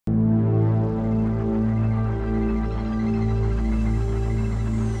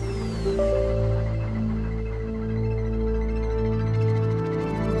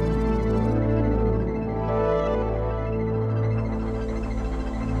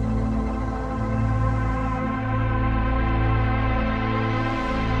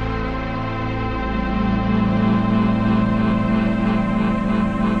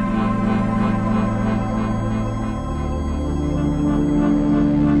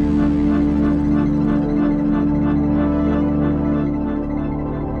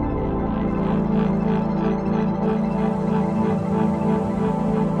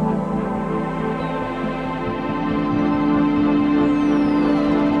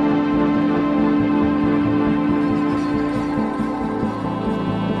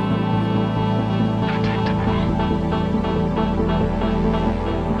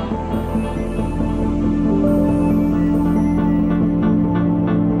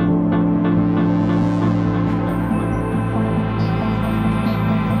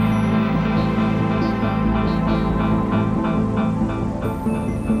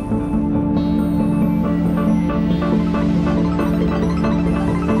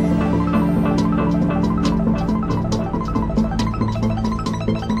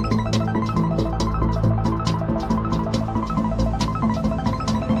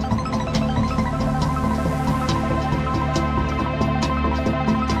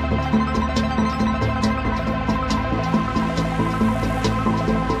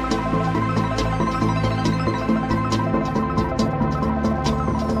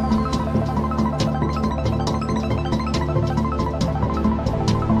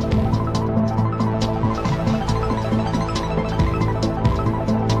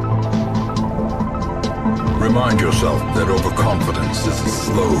Remind yourself that overconfidence is a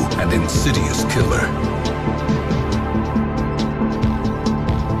slow and insidious killer.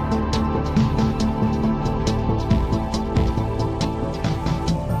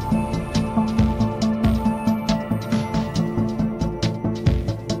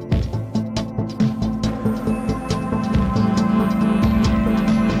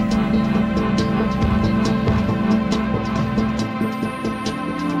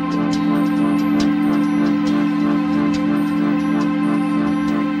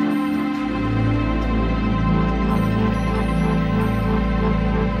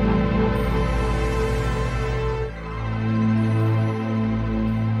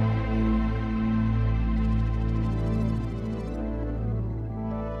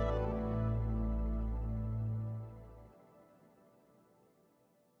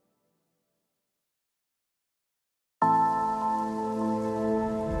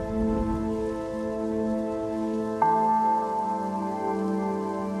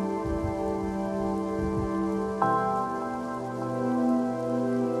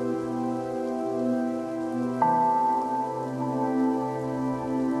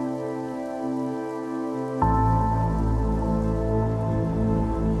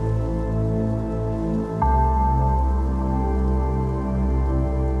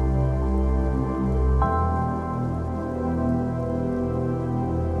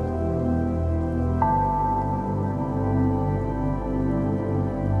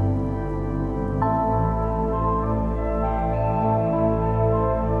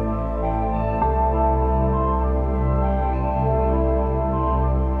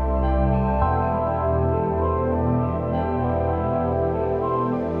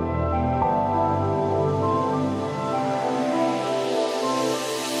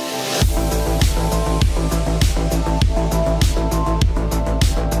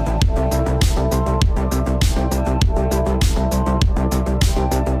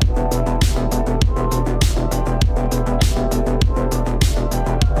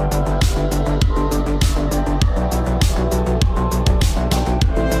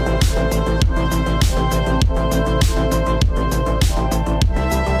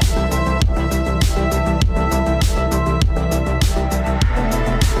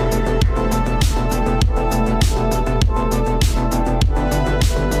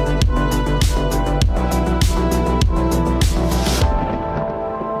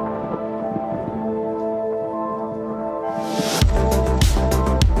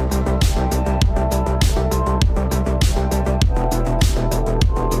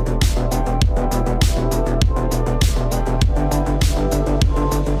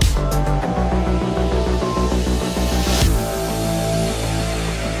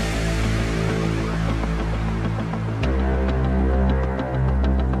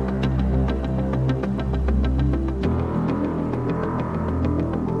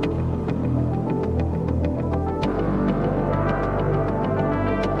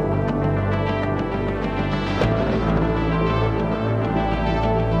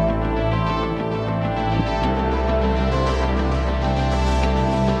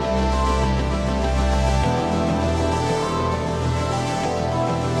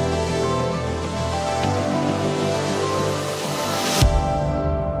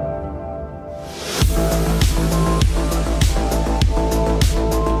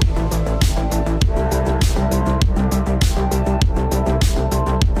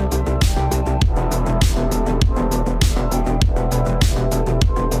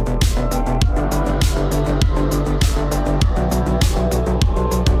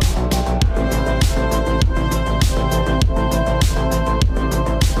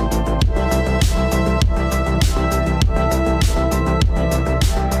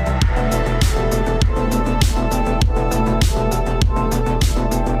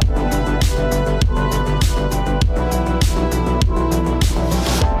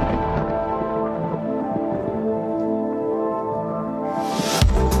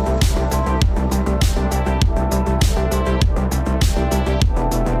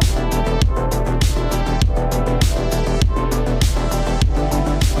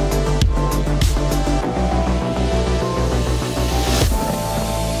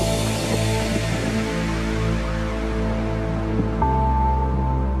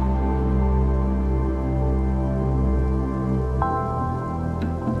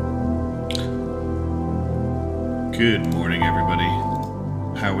 Good morning, everybody.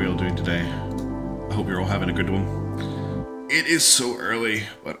 How are we all doing today? I hope you're all having a good one. It is so early,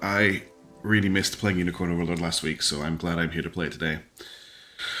 but I really missed playing Unicorn Overlord last week, so I'm glad I'm here to play it today.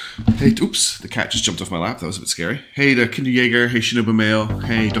 Hey, oops, the cat just jumped off my lap. That was a bit scary. Hey to Kinder Jaeger, hey Shinobu Mail,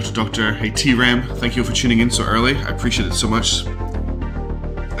 hey Dr. Doctor, hey T-Ram. Thank you for tuning in so early. I appreciate it so much.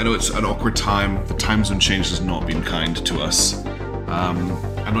 I know it's an awkward time. The time zone change has not been kind to us.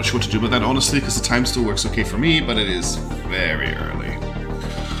 I'm not sure what to do about that, honestly, because the time still works okay for me, but it is very early.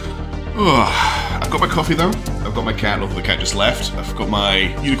 Oh, I've got my coffee though. I've got my cat, although the cat just left. I've got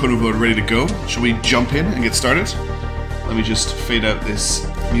my Unicorn Overlord ready to go. Shall we jump in and get started? Let me just fade out this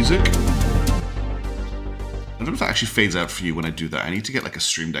music. I don't know if that actually fades out for you when I do that. I need to get like a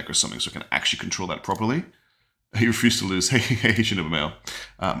stream deck or something so I can actually control that properly. You refuse to lose. Hey, Shinobu Mail.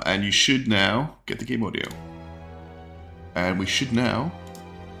 And you should now get the game audio. And we should now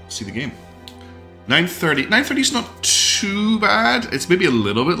see the game. 9:30. 9:30 is not too bad. It's maybe a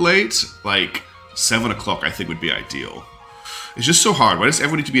little bit late. Like 7 o'clock I think would be ideal. It's just so hard. Why does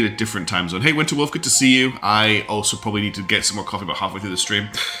everyone need to be in a different time zone? Hey, Winter Wolf, good to see you. I also probably need to get some more coffee about halfway through the stream.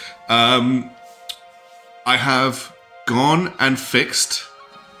 I have gone and fixed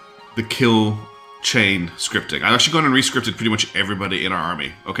the kill chain scripting. I've actually gone and re-scripted pretty much everybody in our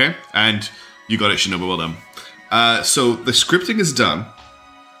army, okay? And you got it, Shinobu, well done. So the scripting is done,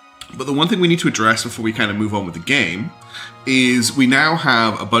 but the one thing we need to address before we kind of move on with the game is we now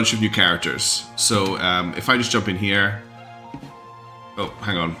have a bunch of new characters. So if I just jump in here, oh,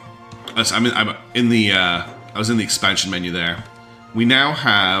 hang on, I was in the expansion menu there. We now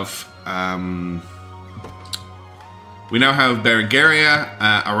have Berengaria,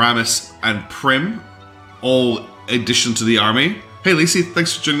 Aramis, and Prim, all addition to the army. Hey, Lacey,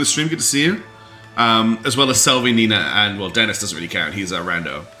 thanks for joining the stream. Good to see you. As well as Selvi, Nina, and, well, Dennis doesn't really count. He's a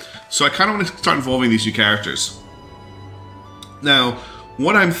rando. So I kind of want to start involving these new characters. Now,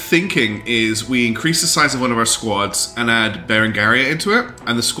 what I'm thinking is we increase the size of one of our squads and add Berengaria into it.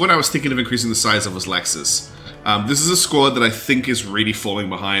 And the squad I was thinking of increasing the size of was Lexus. This is a squad that I think is really falling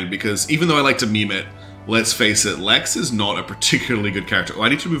behind because even though I like to meme it, let's face it, Lex is not a particularly good character. Oh, I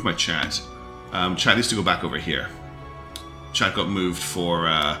need to move my chat. Chat needs to go back over here. Chat got moved for...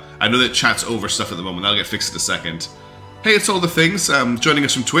 I know that chat's over stuff at the moment. That'll get fixed in a second. Hey, it's All the Things. Joining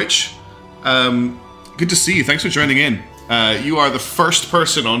us from Twitch. Good to see you. Thanks for joining in. You are the first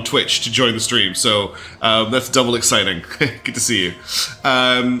person on Twitch to join the stream, so that's double exciting. Good to see you.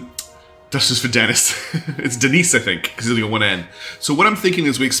 That's just for Dennis. It's Denise, I think, because he's only got one N. So what I'm thinking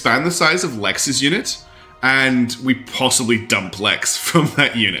is we expand the size of Lex's unit, and we possibly dump Lex from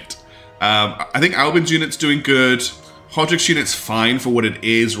that unit. I think Albin's unit's doing good. Hodrick's unit's fine for what it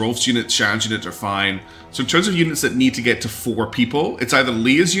is. Rolf's unit, Shan's unit are fine. So in terms of units that need to get to 4 people, it's either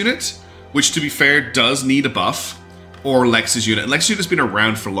Leah's unit, which to be fair does need a buff, or Lex's unit. And Lex's unit's been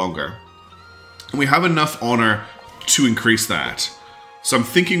around for longer. And we have enough honor to increase that. So I'm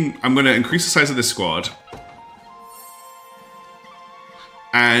thinking I'm going to increase the size of this squad.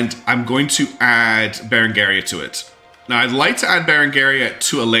 And I'm going to add Berengaria to it. Now, I'd like to add Berengaria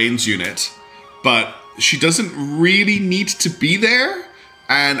to Elaine's unit, but she doesn't really need to be there.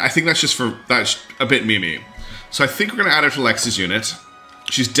 And I think that's a bit memey. So I think we're going to add her to Lex's unit.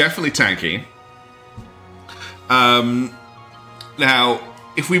 She's definitely tanky. Now,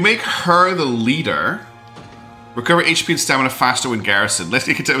 if we make her the leader... Recover HP and stamina faster when garrison. Let's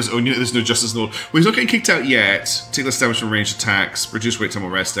get kicked out of his own unit. There's no justice in the world. Well, he's not getting kicked out yet. Take less damage from ranged attacks. Reduce wait time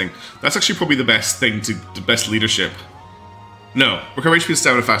while resting. That's actually probably the best thing the best leadership. No. Recover HP and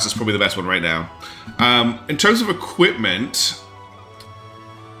stamina faster is probably the best one right now. In terms of equipment,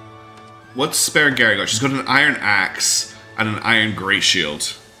 what's Berengaria got? She's got an iron axe and an iron great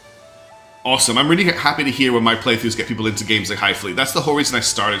shield. Awesome. I'm really happy to hear when my playthroughs get people into games like High Fleet. That's the whole reason I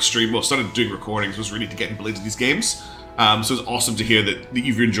started started doing recordings, was really to get people into these games. So it's awesome to hear that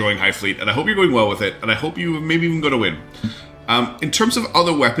you're enjoying High Fleet, and I hope you're going well with it, and I hope you maybe even going to win. In terms of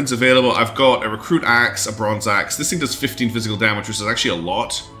other weapons available, I've got a recruit axe, a bronze axe. This thing does 15 physical damage, which is actually a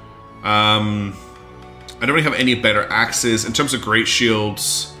lot. I don't really have any better axes. In terms of great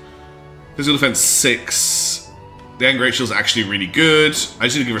shields, physical defense 6. The Iron Great Shield is actually really good. I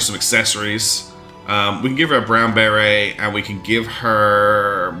just need to give her some accessories. We can give her a brown beret, and we can give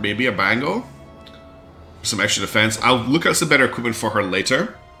her maybe a bangle for some extra defense. I'll look at some better equipment for her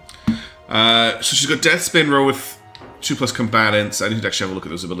later. So she's got Death Spin Row with 2+ combatants. I need to actually have a look at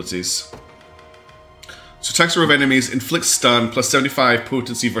those abilities. So attacks a row of enemies, inflicts stun, plus 75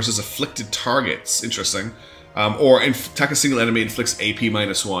 potency versus afflicted targets. Interesting. Or attack a single enemy, inflicts AP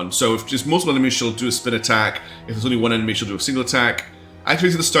 -1. So if there's multiple enemies, she'll do a spin attack. If there's only one enemy, she'll do a single attack.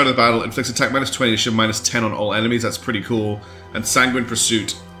 Activates at the start of the battle, inflicts attack -20, she'll -10 on all enemies. That's pretty cool. And Sanguine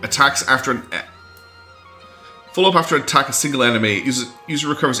Pursuit attacks after an... Follow up after an attack a single enemy. User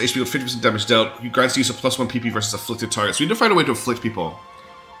recovers HP with 50% damage dealt. You grants use of +1 PP versus afflicted targets. So we need to find a way to afflict people.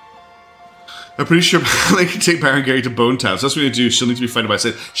 I'm pretty sure I can take Baron Gary to Bone Town. So that's what we're going to do. She'll need to be fighting by his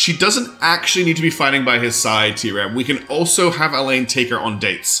side. She doesn't actually need to be fighting by his side, T-Ram. We can also have Elaine take her on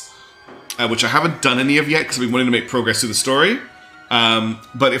dates. Which I haven't done any of yet because we've been wanting to make progress through the story.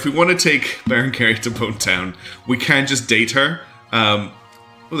 But if we want to take Baron Gary to Bone Town, we can just date her. Well,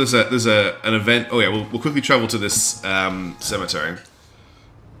 there's an event. Oh yeah, we'll quickly travel to this cemetery.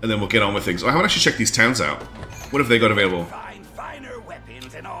 And then we'll get on with things. Oh, I haven't actually checked these towns out. What have they got available?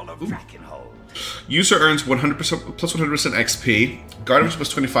 User earns 100% plus 100% XP. Guard plus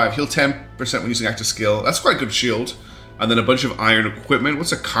 25. Heal 10% when using active skill. That's quite a good shield. And then a bunch of iron equipment.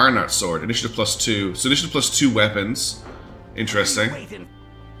 What's a Karnat sword? Initiative plus 2. So initiative plus 2 weapons. Interesting.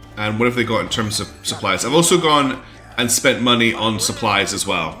 And what have they got in terms of supplies? I've also gone and spent money on supplies as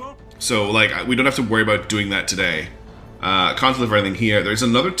well. So like we don't have to worry about doing that today. Can't deliver anything here. There's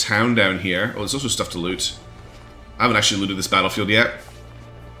another town down here. Oh, there's also stuff to loot. I haven't actually looted this battlefield yet.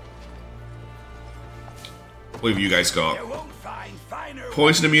 What have you guys got?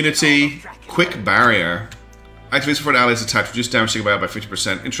 Poison immunity, quick barrier. Activates before an ally's attack, reduce damage taken by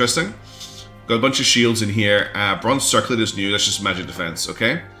 50%. Interesting. Got a bunch of shields in here. Bronze circlet is new, that's just magic defense,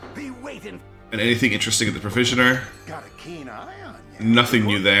 okay? And anything interesting at the provisioner? Nothing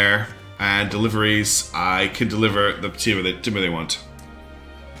new there. And deliveries, I can deliver the timber they want.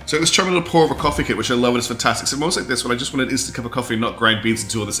 So this charming little pour over coffee kit, which I love and it's fantastic. So most like this, when I just want an instant cup of coffee and not grind beans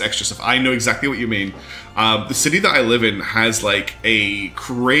into all this extra stuff. I know exactly what you mean. The city that I live in has like a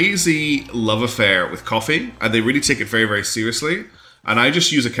crazy love affair with coffee, and they really take it very, very seriously. And I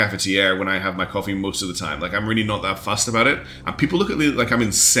just use a cafetiere when I have my coffee most of the time. Like I'm really not that fussed about it. And people look at me like I'm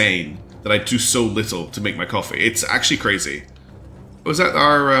insane that I do so little to make my coffee. It's actually crazy. Was that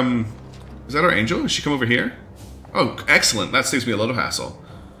our angel? Did she come over here? Oh, excellent. That saves me a lot of hassle.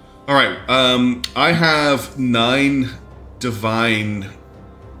 Alright, I have 9 divine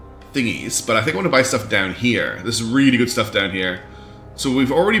thingies, but I think I want to buy stuff down here. There's really good stuff down here. So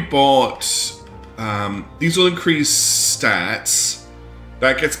we've already bought, these will increase stats.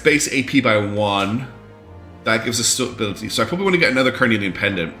 That gets base AP by 1. That gives us stability. So I probably want to get another carnelian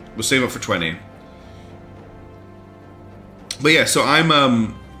pendant. We'll save up for 20. But yeah, so I'm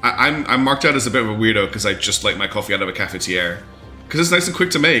marked out as a bit of a weirdo because I just like my coffee out of a cafetiere. Because it's nice and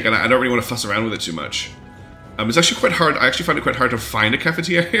quick to make, and I don't really want to fuss around with it too much. It's actually quite hard. I actually find it quite hard to find a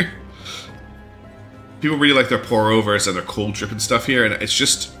cafetiere here. People really like their pour-overs and their cold drip and stuff here, and it's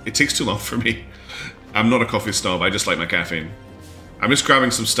just, it takes too long for me. I'm not a coffee snob, I just like my caffeine. I'm just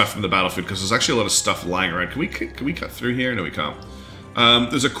grabbing some stuff from the battlefield, because there's actually a lot of stuff lying around. Can we cut through here? No, we can't.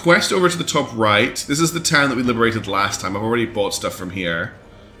 There's a quest over to the top right. This is the town that we liberated last time. I've already bought stuff from here.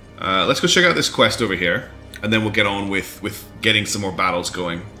 Let's go check out this quest over here. And then we'll get on with getting some more battles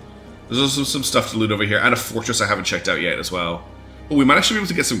going. There's also some stuff to loot over here, and a fortress I haven't checked out yet as well. Oh, we might actually be able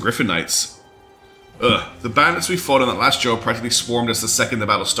to get some Griffin Knights. Ugh, the bandits we fought on that last job practically swarmed us the second the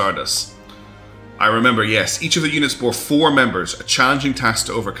battle started us. I remember, yes, each of the units bore 4 members, a challenging task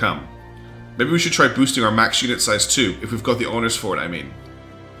to overcome. Maybe we should try boosting our max unit size too, if we've got the honors for it, I mean.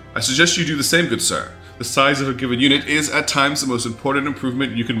 I suggest you do the same, good sir. The size of a given unit is, at times, the most important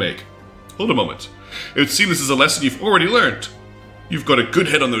improvement you can make. Hold a moment. It would seem this is a lesson you've already learned. You've got a good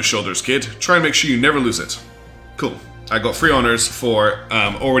head on those shoulders, kid. Try and make sure you never lose it. Cool. I got free honors for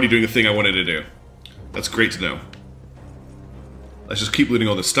already doing the thing I wanted to do. That's great to know. Let's just keep looting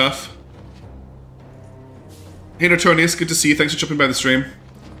all this stuff. Hey Nortonius, good to see you. Thanks for jumping by the stream.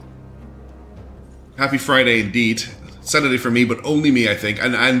 Happy Friday indeed. Saturday for me, but only me, I think.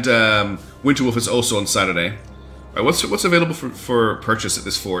 And Winterwolf is also on Saturday. Right, what's available for purchase at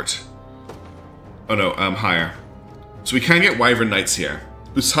this fort? Oh no, higher. So we can get Wyvern Knights here.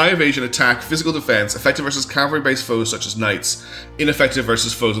 Boosts high evasion, attack, physical defense, effective versus cavalry-based foes such as knights, ineffective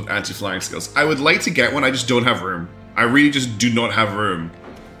versus foes with anti-flying skills. I would like to get one, I just don't have room. I really just do not have room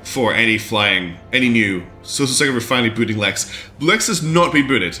for any flying, any new. So it's like we're finally booting Lex. Lex has not been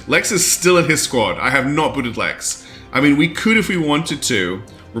booted. Lex is still in his squad. I have not booted Lex. I mean, we could, if we wanted to,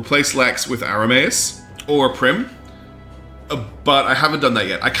 replace Lex with Arameus or Prim. But I haven't done that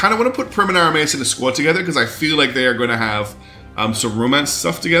yet. I kind of want to put Prim and Arameus in a squad together because I feel like they are going to have some romance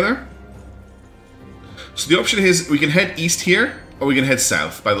stuff together. So the option is we can head east here or we can head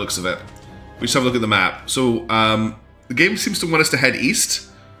south by the looks of it. We just have a look at the map. So the game seems to want us to head east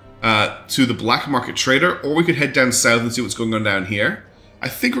to the Black Market Trader, or we could head down south and see what's going on down here. I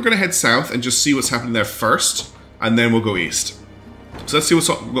think we're going to head south and just see what's happening there first, and then we'll go east. So let's see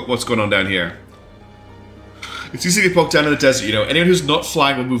what's going on down here. It's easy to get bogged down in the desert, you know. Anyone who's not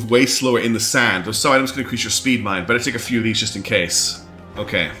flying will move way slower in the sand. Those side items can increase your speed mine. Better take a few of these just in case.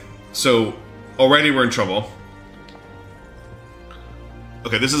 Okay. So, already we're in trouble.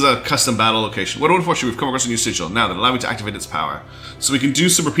 Okay, this is a custom battle location. What a wonderful fortune, we've come across a new sigil now that allow me to activate its power. So we can do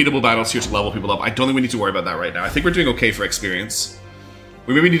some repeatable battles here to level people up. I don't think we need to worry about that right now. I think we're doing okay for experience.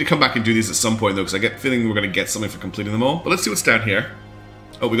 We maybe need to come back and do these at some point though, because I get the feeling we're going to get something for completing them all. But let's see what's down here.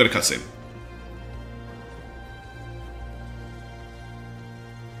 Oh, we got a cutscene.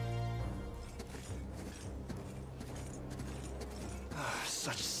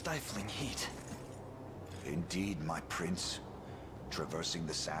 Such stifling heat. Indeed, my prince. Traversing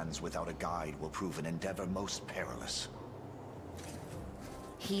the sands without a guide will prove an endeavor most perilous.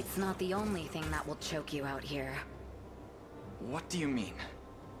 Heat's not the only thing that will choke you out here. What do you mean?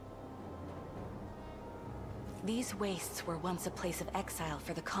 These wastes were once a place of exile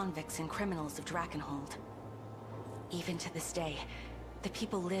for the convicts and criminals of Dragonhold. Even to this day, the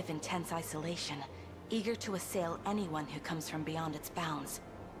people live in tense isolation, eager to assail anyone who comes from beyond its bounds.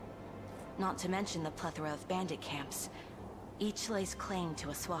 Not to mention the plethora of bandit camps. Each lays claim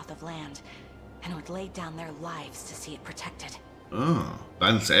to a swath of land, and would lay down their lives to see it protected. Oh,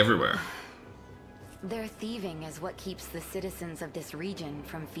 bandits everywhere. Their thieving is what keeps the citizens of this region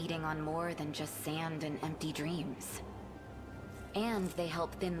from feeding on more than just sand and empty dreams. And they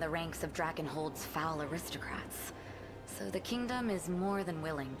help thin the ranks of Dragonhold's foul aristocrats. So the kingdom is more than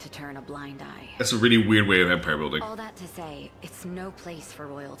willing to turn a blind eye. That's a really weird way of empire building. All that to say, it's no place for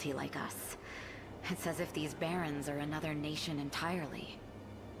royalty like us. It's as if these barons are another nation entirely.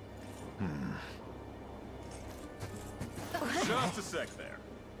 Just a sec there.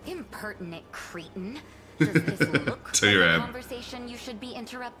 Impertinent cretin. Does this look Tell like your a ad. conversation you should be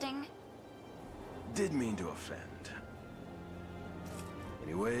interrupting? Did mean to offend.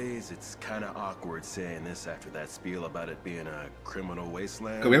 Anyways, it's kind of awkward saying this after that spiel about it being a criminal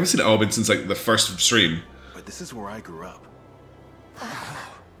wasteland. God, we haven't seen Albin since like the first stream. But this is where I grew up.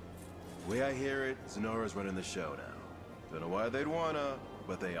 The way I hear it, Zenora's running the show now. Don't know why they'd wanna,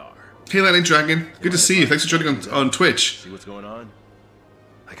 but they are. Hey, Lightning Dragon. Good to see you. Thanks for joining on Twitch. See what's going on?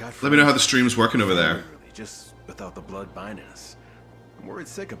 I got Let me know how the stream's working over there. really, just without the blood binding us. I'm worried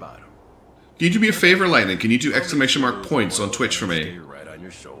sick about him. Can you do me a favor, Lightning? Can you do exclamation mark points on Twitch for me? Stay right on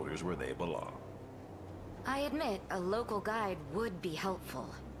your shoulders where they belong. I admit, a local guide would be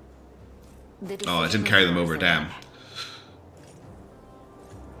helpful. Oh, I didn't carry them over, damn.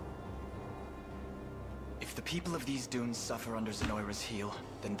 If the people of these dunes suffer under Zenoira's heel,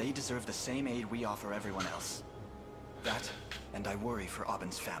 then they deserve the same aid we offer everyone else. That, and I worry for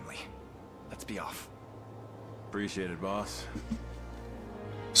Aubyn's family. Let's be off. Appreciate it, boss.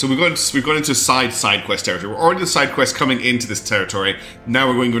 So we've gone into side quest territory. We're already the side quest coming into this territory. Now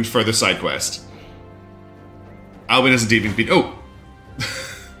we're going further side quest. Albin hasn't even been. Oh,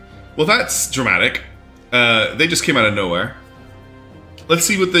 well that's dramatic. They just came out of nowhere. Let's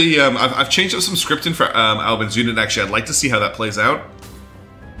see what the I've changed up some scripting for Albin's unit. Actually, I'd like to see how that plays out.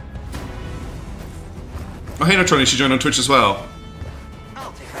 Oh hey, Notroni, she joined on Twitch as well.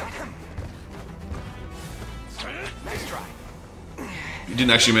 I'll take that. Nice try. You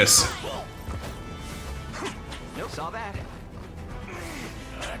didn't actually miss. Nope, saw that.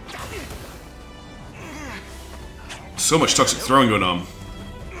 So much toxic throwing going on.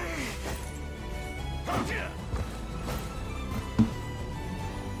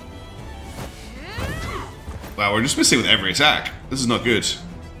 Wow, we're just missing with every attack. This is not good.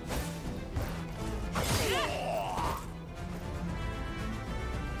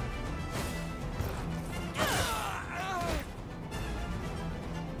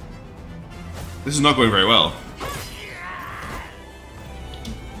 This is not going very well.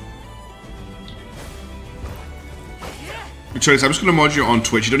 Choice, I'm just going to mod you on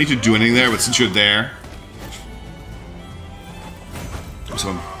Twitch. You don't need to do anything there, but since you're there...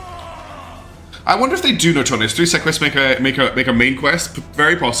 I wonder if they do Notronius. 3 side quests make a main quest?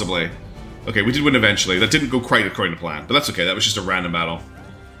 Very possibly. Okay, we did win eventually. That didn't go quite according to plan, but that's okay. That was just a random battle.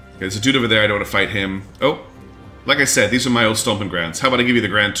 Okay, there's a dude over there. I don't want to fight him. Oh, like I said, these are my old stomping grounds. How about I give you the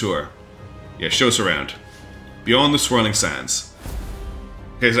grand tour? Yeah, show us around. Beyond the swirling sands.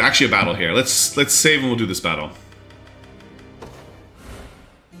 Okay, there's actually a battle here. Let's save and we'll do this battle.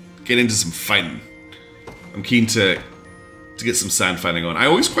 Get into some fighting. I'm keen to get some sand fighting on. I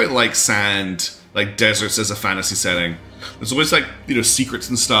always quite like sand, like deserts as a fantasy setting. There's always like, you know, secrets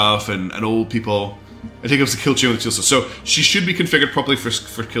and stuff and old people. I think it was the kill chain with Tilsa. So she should be configured properly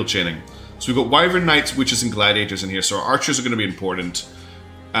for kill chaining. So we've got Wyvern Knights, Witches, and Gladiators in here. So our archers are going to be important.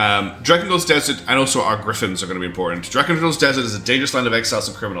 Drakengard's Desert and also our Griffins are going to be important. Drakengard's Desert is a dangerous land of exiles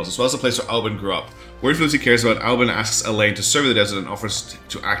and criminals, as well as a place where Albin grew up. Word for those he cares about, Albin asks Elaine to survey the desert and offers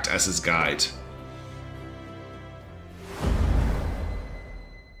to act as his guide.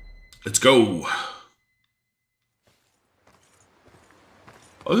 Let's go.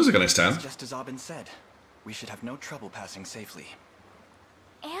 Oh, this is like a nice town. Just as Aubin said, we should have no trouble passing safely.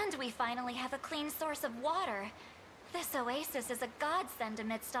 And we finally have a clean source of water. This oasis is a godsend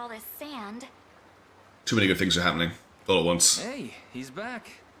amidst all this sand. Too many good things are happening all at once. Hey, he's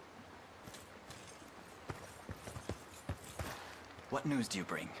back. What news do you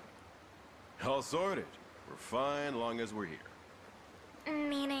bring? All sorted. We're fine long as we're here.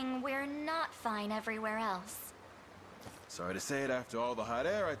 Meaning we're not fine everywhere else. Sorry to say it after all the hot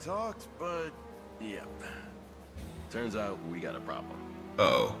air I talked, but yep. Turns out we got a problem.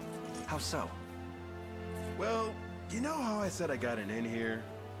 Uh-oh. How so? Well, you know how I said I got an in here?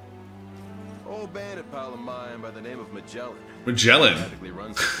 Old bandit pal of mine by the name of Magellan. Magellan? Practically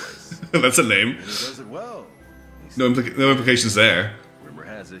runs the place. That's a name. And he does it well. No implications there. Rumor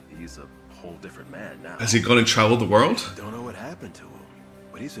has it he's a whole different man now. Has he gone and traveled the world? Don't know what happened to him,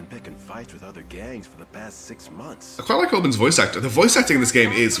 but he's been picking fights with other gangs for the past 6 months. I quite like Aubin's voice actor. The voice acting in this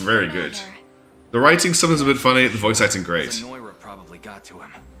game is very good. The writing, sometimes a bit funny. The voice acting, great. Zenoira probably got to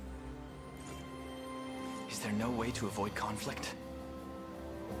him. Is there no way to avoid conflict?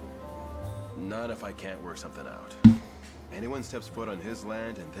 Not if I can't work something out. Anyone steps foot on his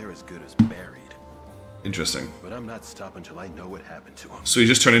land and they're as good as buried. Interesting. But I'm not stopping till I know what happened to him. So he's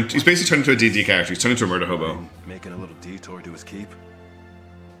basically turned into a D&D character. He's turned into a murder hobo. Making a little detour to his keep.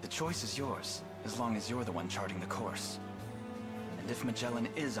 The choice is yours, as long as you're the one charting the course. And if Magellan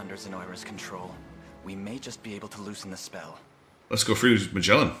is under Zenoira's control, we may just be able to loosen the spell. Let's go through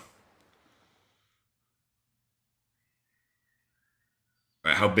Magellan.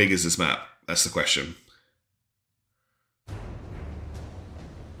 Alright, how big is this map? That's the question.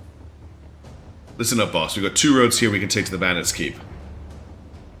 Listen up, boss. We've got 2 roads here we can take to the Bandit's Keep.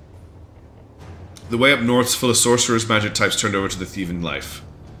 The way up north is full of sorcerers, magic types turned over to the thieving life.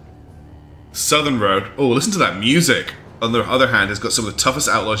 Southern road. Oh, listen to that music! On the other hand, has got some of the toughest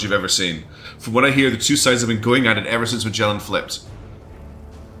outlaws you've ever seen. From what I hear, the 2 sides have been going at it ever since Magellan flipped.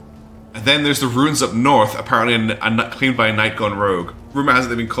 And then there's the ruins up north, apparently claimed by a knight gone rogue. Rumor has it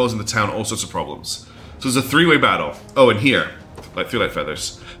they've been causing the town all sorts of problems. So there's a 3-way battle. Oh, and here. Like 3 light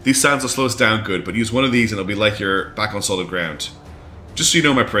feathers. These sands will slow us down good, but use one of these and it'll be like you're back on solid ground. Just so you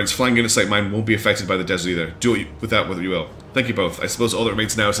know, my prince, flying units like mine won't be affected by the desert either. Do it with that whether you will. Thank you both. I suppose all that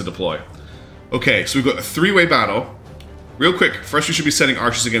remains now is to deploy. Okay, so we've got a 3-way battle. Real quick, first we should be sending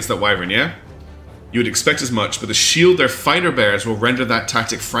archers against that wyvern, yeah? You would expect as much, but the shield their fighter bears will render that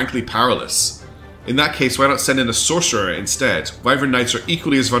tactic frankly powerless. In that case, why not send in a sorcerer instead? Wyvern knights are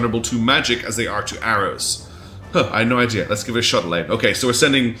equally as vulnerable to magic as they are to arrows. Huh, I had no idea. Let's give it a shot, Elaine. Okay, so we're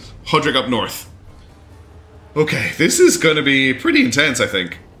sending Hodrick up north. Okay, this is going to be pretty intense, I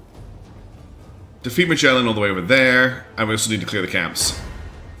think. Defeat Magellan all the way over there, and we also need to clear the camps.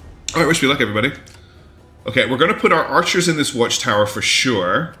 Alright, wish me luck, everybody. Okay, we're going to put our archers in this watchtower for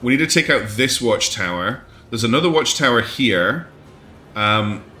sure. We need to take out this watchtower. There's another watchtower here.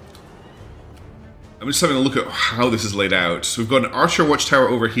 I'm just having a look at how this is laid out. So we've got an archer watchtower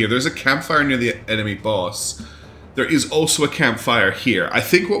over here. There's a campfire near the enemy boss. There is also a campfire here. I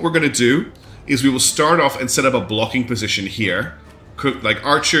think what we're going to do is we will start off and set up a blocking position here. Like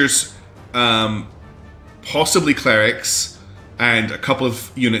archers, possibly clerics, and a couple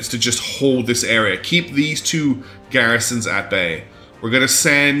of units to just hold this area. Keep these 2 garrisons at bay. We're going to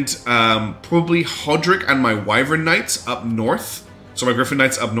send probably Hodrick and my Wyvern Knights up north. So my Griffin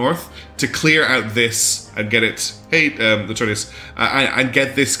Knights up north to clear out this and get it. Hey, the Tortoise, and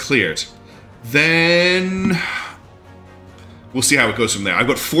get this cleared. Then we'll see how it goes from there. I've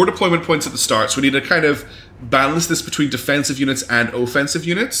got 4 deployment points at the start, so we need to kind of balance this between defensive units and offensive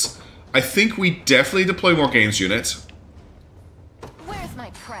units. I think we definitely deploy Morgaine's unit. Where's my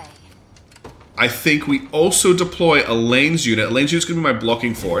prey? I think we also deploy Elaine's unit. Elaine's unit's going to be my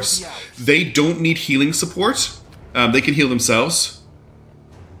blocking force. They don't need healing support. They can heal themselves.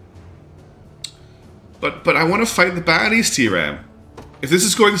 But I want to fight the baddies, T-Ram. If this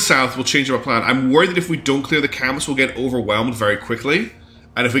is going south, we'll change our plan. I'm worried that if we don't clear the camps, we'll get overwhelmed very quickly.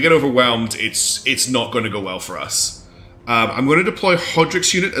 And if we get overwhelmed, it's not going to go well for us. I'm going to deploy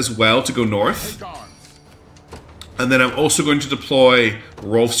Hodrick's unit as well to go north. And then I'm also going to deploy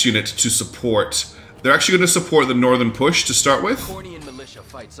Rolf's unit to support. They're actually going to support the northern push to start with. What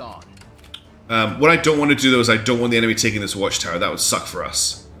I don't want to do, though, is I don't want the enemy taking this watchtower. That would suck for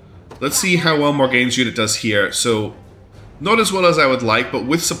us. Let's see how well Morgaine's unit does here. So, not as well as I would like, but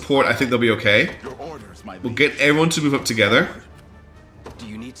with support, I think they'll be okay. We'll get everyone to move up together. Do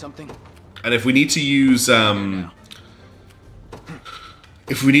you need something? And if we need to use,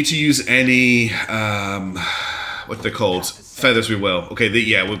 any, what they're called, feathers, we will. Okay,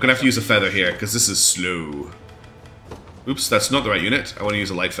 yeah, we're gonna have to use a feather here because this is slow. Oops, that's not the right unit. I want to use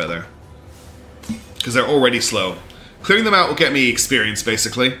a light feather. Because they're already slow. Clearing them out will get me experience,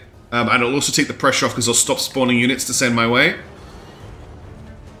 basically. And it'll also take the pressure off because they'll stop spawning units to send my way.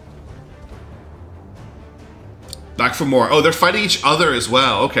 Back for more. Oh, they're fighting each other as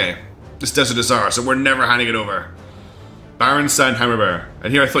well. Okay. This desert is ours, so we're never handing it over. Baron Sand Hammer Bear.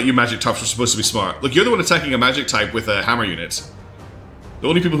 And here I thought you magic types were supposed to be smart. Look, you're the one attacking a magic type with a hammer unit. The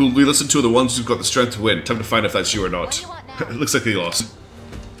only people who we listen to are the ones who've got the strength to win. Time to find if that's you or not. It looks like they lost.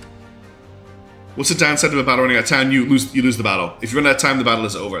 What's the downside of a battle running out of town? You lose the battle. If you run out of time, the battle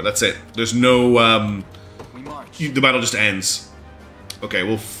is over. That's it. There's no the battle just ends. Okay,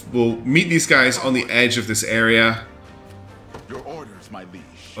 we'll meet these guys on the edge of this area. Your orders, my liege.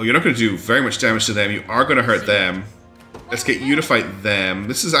 Oh, you're not going to do very much damage to them. You are going to hurt them. Let's get you to fight them.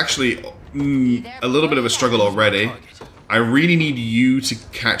 This is actually a little bit of a struggle already. I really need you to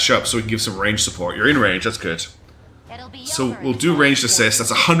catch up so we can give some range support. You're in range, that's good. So we'll do ranged assist.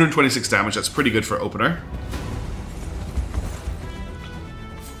 That's 126 damage. That's pretty good for opener.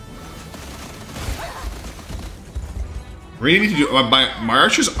 Really need to do... My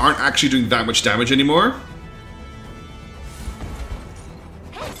archers aren't actually doing that much damage anymore.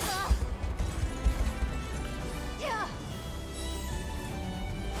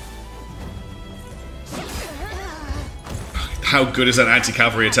 How good is that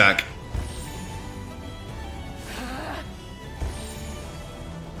anti-cavalry attack?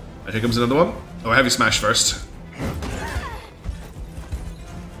 And here comes another one. Oh, heavy smash first.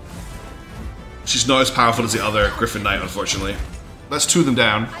 She's not as powerful as the other Griffin Knight, unfortunately. That's two of them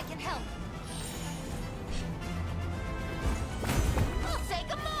down.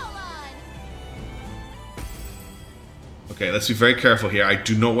 Okay, let's be very careful here. I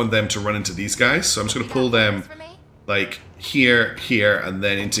do not want them to run into these guys, so I'm just going to pull them like here, here, and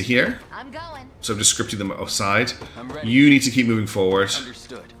then into here. So I'm just scripting them aside. You need to keep moving forward.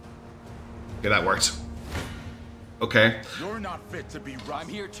 Understood. Okay, that worked. Okay. You're not fit to be right. I'm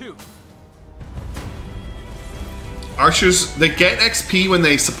here too. Archers, they get XP when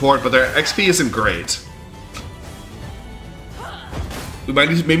they support, but their XP isn't great. We might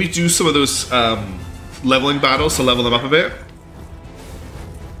need to maybe do some of those leveling battles to level them up a bit.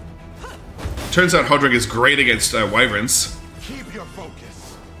 Turns out Hodrick is great against wyverns. Keep your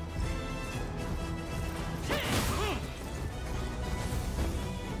focus.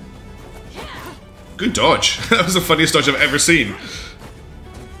 Good dodge. That was the funniest dodge I've ever seen.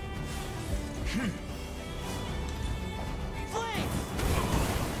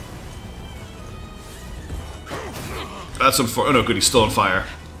 That's unfortunate. Oh no, good, he's still on fire.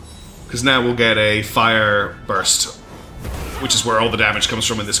 Because now we'll get a fire burst, which is where all the damage comes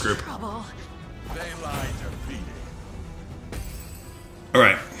from in this group.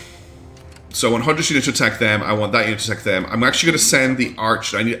 Alright. So I want Hodrick's unit to attack them. I want that unit to attack them. I'm actually going to send the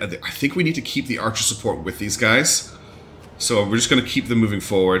archer. I think we need to keep the archer support with these guys. So we're just going to keep them moving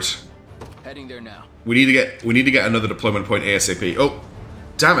forward. Heading there now. We need to get another deployment point ASAP. Oh,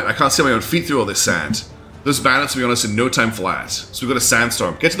 damn it! I can't see my own feet through all this sand. Those bandits will be on us in no time flat. So we've got a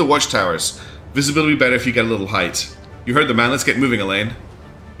sandstorm. Get to the watchtowers. Visibility will be better if you get a little height. You heard the man. Let's get moving, Elaine.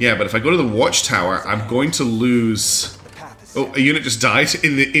 Yeah, but if I go to the watchtower, I'm going to lose. Oh, a unit just died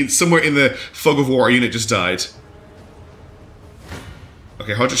somewhere in the fog of war. A unit just died.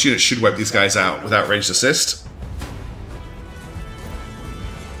 Okay, Hodrick's unit should wipe these guys out without ranged assist.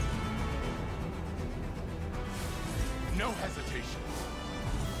 No hesitation.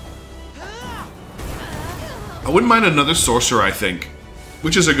 I wouldn't mind another sorcerer, I think.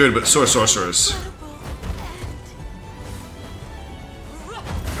 Witches are good, but so are sorcerers.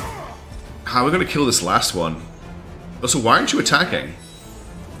 How are we going to kill this last one? Also, why aren't you attacking?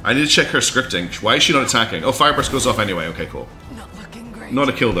 I need to check her scripting. Why is she not attacking? Oh, Fireburst goes off anyway. Okay, cool. Not looking great. Not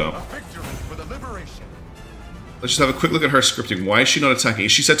a kill, though. Victory for the liberation. Let's just have a quick look at her scripting. Why is she not attacking?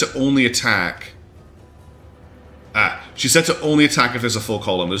 Is she set to only attack? Ah, she's set to only attack if there's a full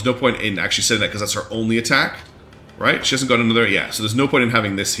column. There's no point in actually setting that because that's her only attack. Right? She hasn't got another... Yeah, so there's no point in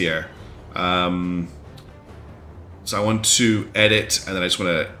having this here. So I want to edit, and then I just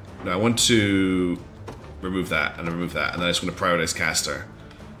want to... No, I want to remove that, and remove that, and then I just want to prioritize caster.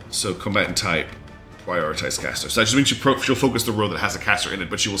 So combat and type, prioritize caster. So that just means she'll focus the row that has a caster in it,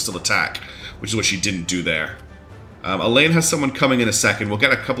 but she will still attack, which is what she didn't do there. Elaine has someone coming in a second. We'll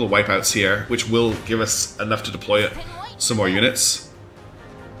get a couple of wipeouts here, which will give us enough to deploy some more units.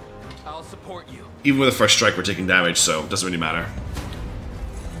 I'll support you. Even with a first strike, we're taking damage, so it doesn't really matter.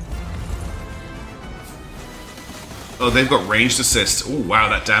 Oh, they've got ranged assist. Oh, wow,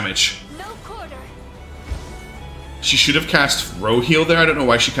 that damage. No quarter. She should have cast Row Heal there. I don't know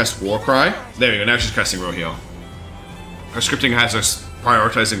why she cast War Cry. There we go, now she's casting Row Heal. Our scripting has us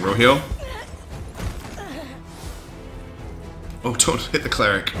prioritizing row heal. Oh, don't hit the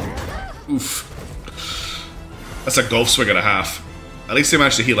cleric. Oof. That's a golf swing and a half. At least they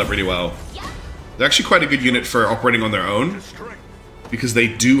managed to heal up really well. They're actually quite a good unit for operating on their own, because they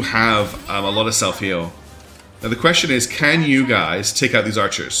do have a lot of self-heal. Now the question is, can you guys take out these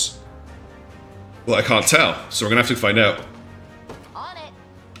archers? Well, I can't tell, so we're going to have to find out. On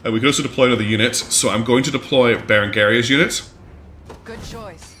it. We can also deploy another unit, so I'm going to deploy Berengaria's unit. Good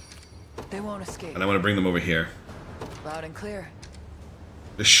choice. They won't escape. And I want to bring them over here. Loud and clear.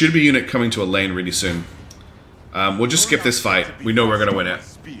 There should be a unit coming to a lane really soon. We'll just skip this fight. We know we're going to win it.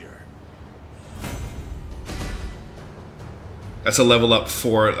 That's a level up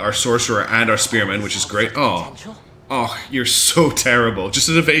for our sorcerer and our spearman, which is great. Oh, you're so terrible. Just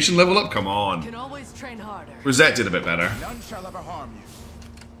an evasion level up? Come on. Can always train harder. Rosette did a bit better. None shall ever harm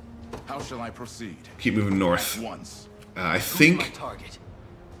you. How shall I proceed? Keep moving north. Once. I think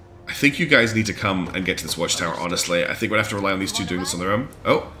you guys need to come and get to this watchtower, honestly. I think we'd have to rely on these two doing this on their own.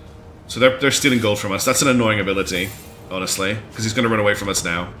 Oh, so they're stealing gold from us. That's an annoying ability, honestly, because he's going to run away from us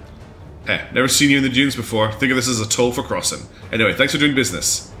now. Hey, never seen you in the dunes before. Think of this as a toll for crossing. Anyway, thanks for doing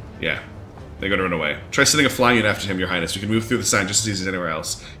business. Yeah, they're going to run away. Try sending a flying unit after him, Your Highness. We can move through the sand just as easy as anywhere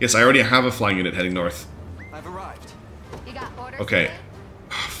else. Yes, I already have a flying unit heading north. I've arrived. You got orders? Okay.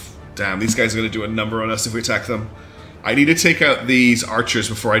 Damn, these guys are going to do a number on us if we attack them. I need to take out these archers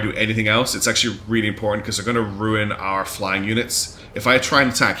before I do anything else. It's actually really important because they're going to ruin our flying units. If I try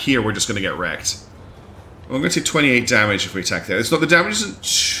and attack here, we're just going to get wrecked. Well, I'm going to take 28 damage if we attack there. It's not, the damage isn't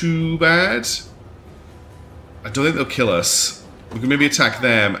too bad. I don't think they'll kill us. We can maybe attack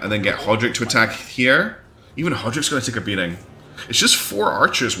them and then get Hodrick to attack here. Even Hodrick's going to take a beating. It's just 4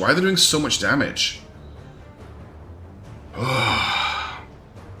 archers. Why are they doing so much damage?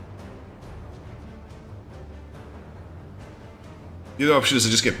 The other option is to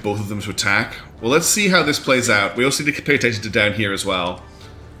just get both of them to attack. Well, let's see how this plays out. We also need to pay attention to down here as well.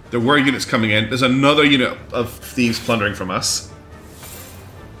 There were units coming in. There's another unit of thieves plundering from us.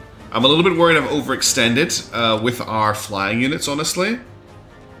 I'm a little bit worried I've overextended with our flying units, honestly.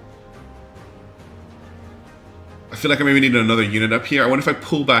 I feel like I maybe need another unit up here. I wonder if I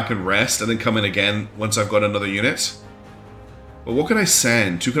pull back and rest and then come in again once I've got another unit. But what can I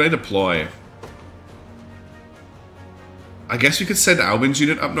send? Who can I deploy? I guess we could send Albin's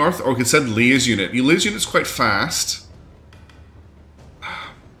unit up north, or we could send Leah's unit. Leah's unit's quite fast.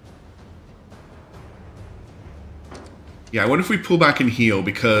 Yeah, I wonder if we pull back and heal,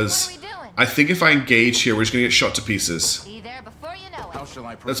 because I think if I engage here, we're just going to get shot to pieces. Be there before you know it. How shall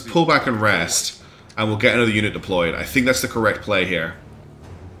I proceed? Let's pull back and rest, and we'll get another unit deployed. I think that's the correct play here.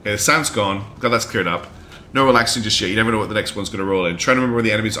 Okay, the sand's gone. Glad that's cleared up. No relaxing just yet. You never know what the next one's going to roll in. Trying to remember where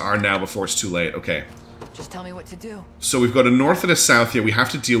the enemies are now before it's too late. Okay. Just tell me what to do. So we've got a north and a south here. We have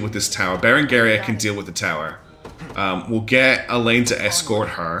to deal with this tower. Berengaria can deal with the tower. We'll get Elaine to escort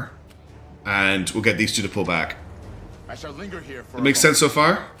her, and we'll get these two to pull back. I shall linger here for That makes sense so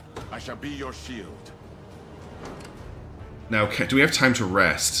far? I shall be your shield. Now, do we have time to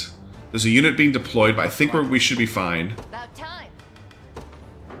rest? There's a unit being deployed, but I think we should be fine. About time.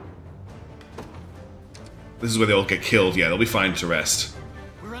 This is where they'll get killed. Yeah, they'll be fine to rest.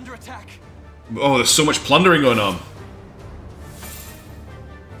 We're under attack. Oh, there's so much plundering going on.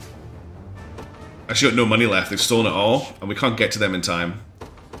 Actually got no money left. They've stolen it all, and we can't get to them in time.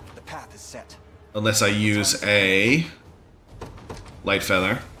 The path is set. Unless I use a light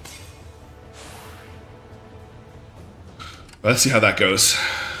feather. Let's see how that goes.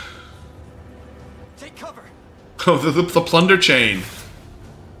 Take cover. Oh, the plunder chain.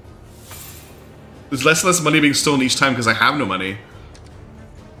 There's less and less money being stolen each time because I have no money.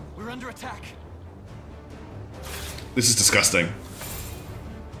 We're under attack. This is disgusting.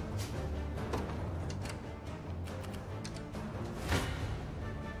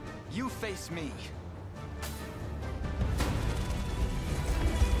 You face me.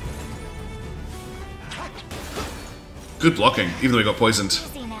 Good blocking, even though we got poisoned.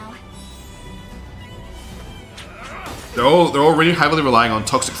 Easy now. They're all really heavily relying on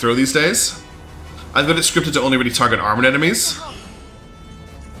toxic throw these days. I've got it scripted to only really target armored enemies.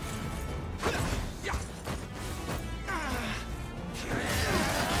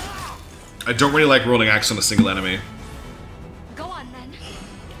 I don't really like rolling axe on a single enemy. Go on then.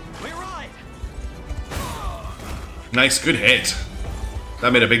 We ride. Nice, good hit.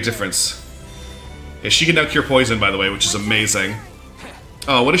 That made a big difference. Yeah, she can now cure poison, by the way, which is amazing.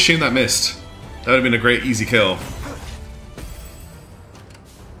 Oh, what a shame that missed. That would have been a great, easy kill.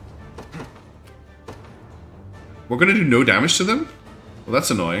 We're gonna do no damage to them? Well,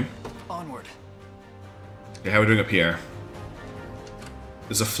 that's annoying. Onward. Okay, how are we doing up here?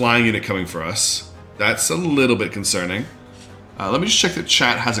 There's a flying unit coming for us. That's a little bit concerning. Let me just check that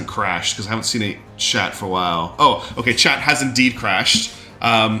chat hasn't crashed, because I haven't seen any chat for a while. Oh, okay, chat has indeed crashed.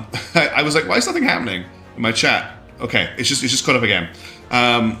 I was like, why is nothing happening in my chat? Okay, it's just caught up again.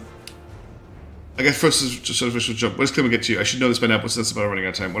 I guess first is just official jump. What can we get to? I should know this by now. What's this about running out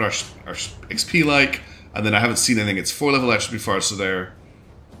of time? What are our XP like? And then I haven't seen anything. It's 4 level attribute far, so they're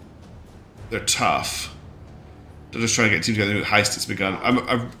tough. They're just trying to get teams together. Heist has begun.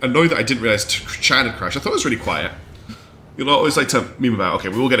 I'm annoyed that I didn't realize chat had crashed. I thought it was really quiet. You'll always like to meme about. Okay,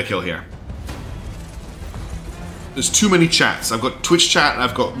 we will get a kill here. There's too many chats. I've got Twitch chat, and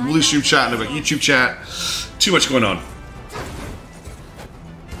I've got Bluestream chat, and I've got YouTube chat. Too much going on.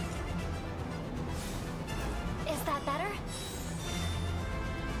 Is that better?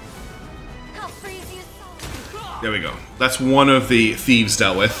 I'll freeze you so. There we go. That's one of the thieves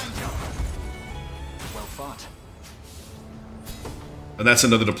dealt with. Well fought. And that's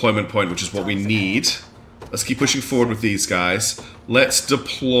another deployment point, which is what we need. Let's keep pushing forward with these guys. Let's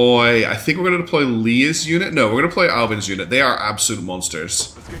deploy... I think we're going to deploy Leah's unit. No, we're going to deploy Albin's unit. They are absolute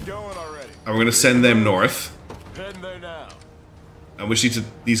monsters. Let's get going already. And we're going to send them north. Heading there now. And we just need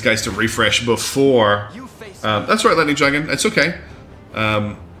these guys to refresh before... that's right, Lightning Dragon. It's okay.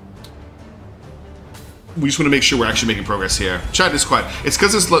 We just want to make sure we're actually making progress here. Chat is quiet. It's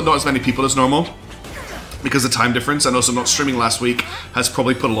because there's not as many people as normal. Because of the time difference, and also not streaming last week has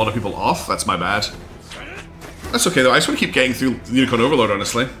probably put a lot of people off. That's my bad. That's okay though, I just want to keep getting through Unicorn Overlord,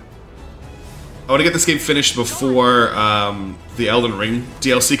 honestly. I want to get this game finished before the Elden Ring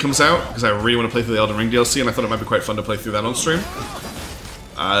DLC comes out, because I really want to play through the Elden Ring DLC, and I thought it might be quite fun to play through that on stream.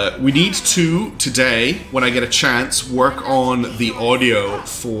 We need to, today, when I get a chance, work on the audio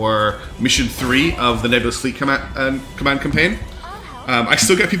for Mission 3 of the Nebulous Fleet Command campaign. I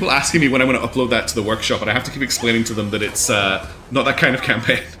still get people asking me when I'm going to upload that to the workshop, and I have to keep explaining to them that it's not that kind of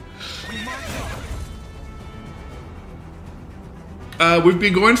campaign. We've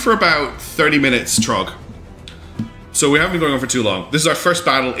been going for about 30 minutes, Trog. So we haven't been going on for too long. This is our first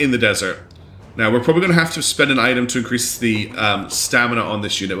battle in the desert. Now, we're probably going to have to spend an item to increase the stamina on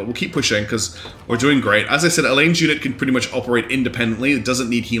this unit, but we'll keep pushing because we're doing great. As I said, Elaine's unit can pretty much operate independently. It doesn't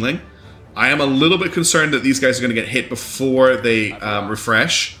need healing. I am a little bit concerned that these guys are going to get hit before they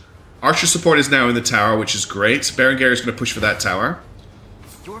refresh. Archer support is now in the tower, which is great. Berengar is going to push for that tower.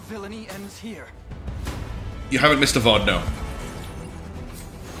 Your villainy ends here. You haven't missed a VOD, no.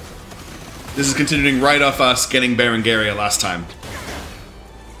 This is continuing right off us getting Berengaria last time.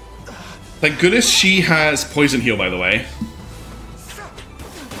 Thank goodness she has Poison Heal, by the way.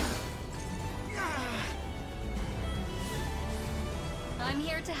 I'm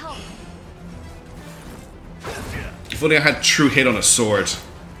here to help. If only I had True Hit on a sword.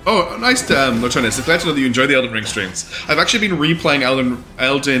 Oh, nice, Lortonis. I'm glad to know that you enjoy the Elden Ring streams. I've actually been replaying Elden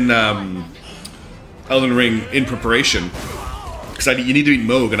Ring in preparation. Because you need to beat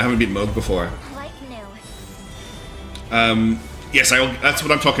Moog, and I haven't beaten Moog before. Like new. Yes, that's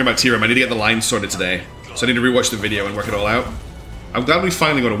what I'm talking about, T-Ram. I need to get the lines sorted today. So I need to rewatch the video and work it all out. I'm glad we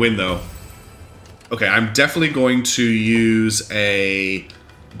finally got a win, though. Okay, I'm definitely going to use a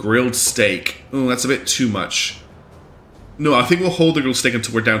grilled steak. Oh, that's a bit too much. No, I think we'll hold the grilled steak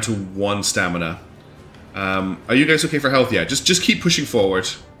until we're down to 1 stamina. Are you guys okay for health? Yeah, just keep pushing forward.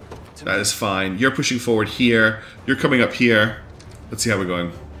 That is fine. You're pushing forward here. You're coming up here. Let's see how we're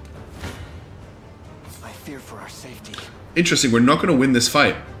going. I fear for our safety. Interesting, we're not going to win this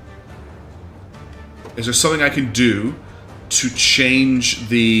fight. Is there something I can do to change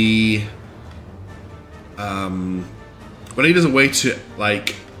the... But he doesn't wait to,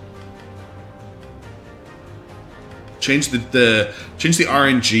 like... Change the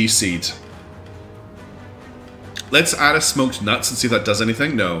RNG seed. Let's add a smoked nuts and see if that does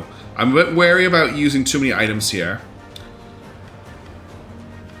anything. No. I'm a bit wary about using too many items here.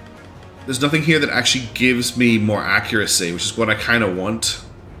 There's nothing here that actually gives me more accuracy, which is what I kind of want.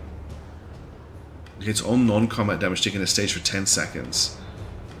 It's all non-combat damage taken a stage for 10 seconds.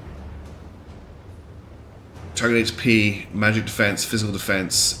 Target HP, magic defense, physical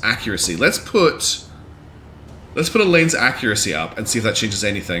defense, accuracy. Let's put Elaine's accuracy up and see if that changes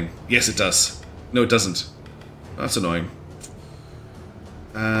anything. Yes, it does. No, it doesn't. That's annoying.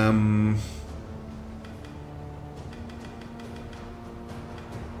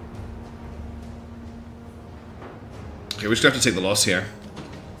 Okay, we're just gonna have to take the loss here.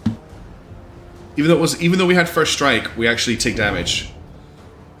 Even though we had first strike, we actually take damage.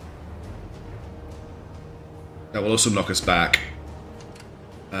 That will also knock us back.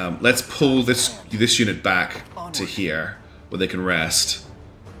 Let's pull this unit back to here, where they can rest.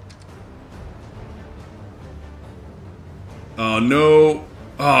 Oh no!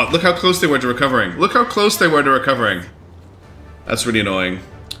 Oh, look how close they were to recovering. Look how close they were to recovering. That's really annoying.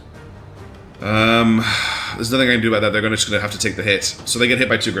 There's nothing I can do about that. They're just going to have to take the hit. So they get hit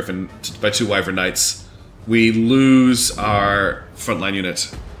by two Wyvern Knights. We lose our frontline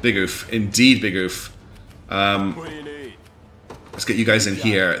unit. Big oof. Indeed, big oof. Let's get you guys in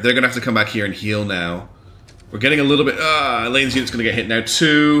here. They're going to have to come back here and heal now. We're getting a little bit... Elaine's unit's going to get hit now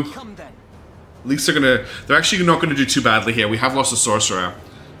too. At least they're actually not going to do too badly here. We have lost a sorcerer.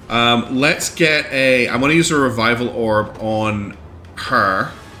 Let's get a... I want to use a revival orb on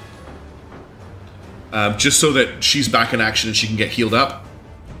her. Just so that she's back in action and she can get healed up.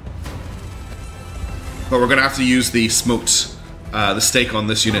 But we're going to have to use the smoked... the stake on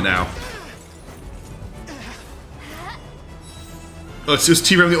this unit now. Oh, it's just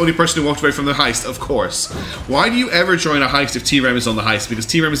T-Rem the only person who walked away from the heist? Of course. Why do you ever join a heist if T-Rem is on the heist? Because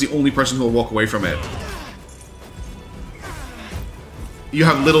T-Rem is the only person who will walk away from it. You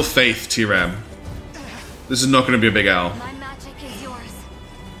have little faith, T-Rem. This is not going to be a big L. My magic is yours.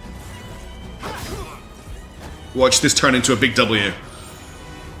 Watch this turn into a big W.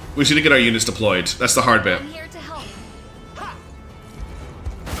 We should get our units deployed. That's the hard bit. I'm here to help.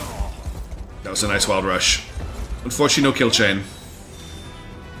 That was a nice wild rush. Unfortunately, no kill chain.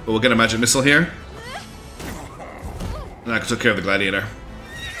 But we'll get a magic missile here. And that took care of the gladiator.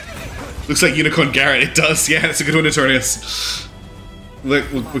 Looks like Unicorn Garrett. It does. Yeah, that's a good one, Eternius.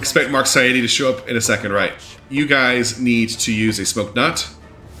 Look, we'll expect Mark Saedi to show up in a second. Right. You guys need to use a smoked nut.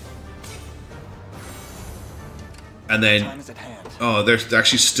 And then... Oh, they're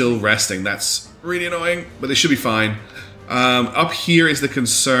actually still resting. That's really annoying. But they should be fine. Up here is the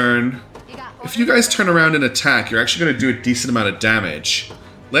concern. If you guys turn around and attack, you're actually going to do a decent amount of damage.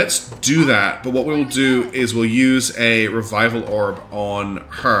 Let's do that, but what we'll do is we'll use a revival orb on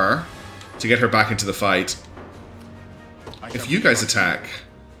her to get her back into the fight. If you guys attack,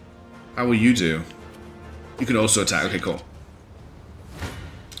 how will you do? You can also attack. Okay, cool.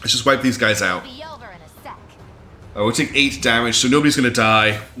 Let's just wipe these guys out. Oh, we'll take 8 damage, so nobody's going to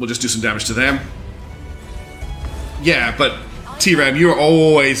die. We'll just do some damage to them. Yeah, but... T-Ram, you're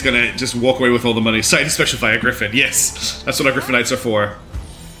always gonna just walk away with all the money. Side special fire Griffin, yes. That's what our Griffin Knights are for.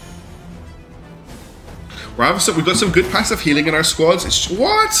 We've got some good passive healing in our squads.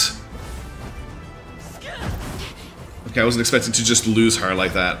 What? Okay, I wasn't expecting to just lose her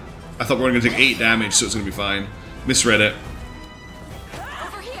like that. I thought we were gonna take 8 damage, so it's gonna be fine. Misread it.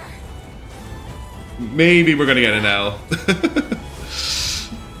 Over here. Maybe we're gonna get an L.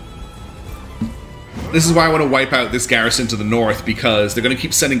 This is why I want to wipe out this garrison to the north, because they're going to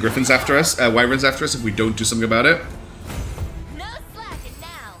keep sending griffins after us, wyverns after us, if we don't do something about it. No slacking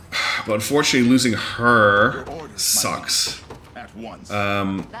now. But unfortunately, losing her sucks. About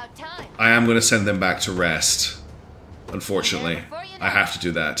time. I am going to send them back to rest. Unfortunately, I have to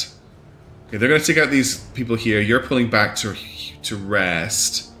do that. Okay, they're going to take out these people here. You're pulling back to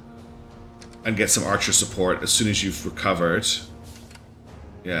rest and get some archer support as soon as you've recovered.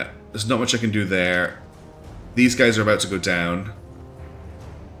 Yeah, there's not much I can do there. These guys are about to go down.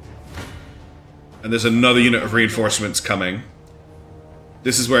 And there's another unit of reinforcements coming.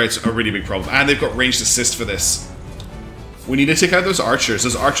 This is where it's a really big problem. And they've got ranged assist for this. We need to take out those archers.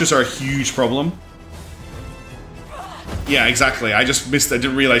 Those archers are a huge problem. Yeah, exactly. I just missed. I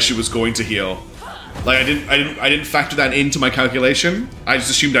didn't realize she was going to heal. Like I didn't factor that into my calculation. I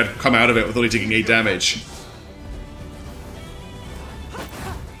just assumed I'd come out of it with only taking 8 damage.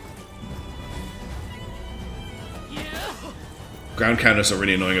 Ground counter is a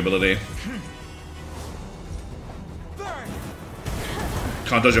really annoying ability.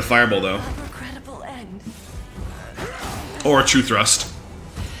 Can't dodge a fireball though. Or a true thrust.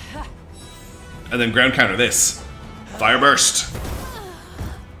 And then ground counter this. Fire burst.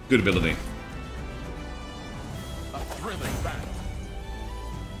 Good ability.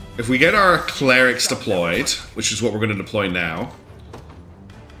 If we get our clerics deployed, which is what we're going to deploy now.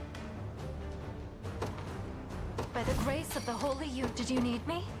 By the grace of the Holy did you need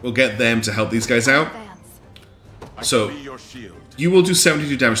me? We'll get them to help these guys out. So, you will do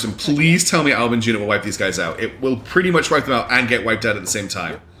 72 damage to them. Please tell me Albin's unit will wipe these guys out. It will pretty much wipe them out and get wiped out at the same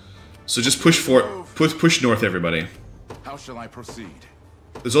time. So just push push north, everybody. How shall I proceed?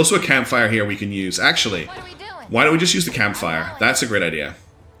 There's also a campfire here we can use. Actually, why don't we just use the campfire? That's a great idea.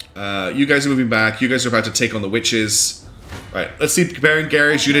 You guys are moving back. You guys are about to take on the witches. Right, let's see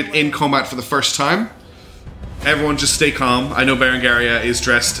Berengario's unit in combat for the first time. Everyone just stay calm. I know Berengaria is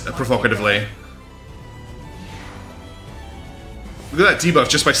dressed provocatively. Look at that debuff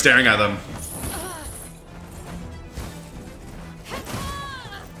just by staring at them.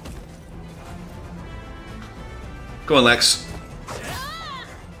 Go on, Lex.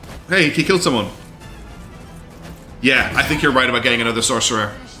 Hey, he killed someone. Yeah, I think you're right about getting another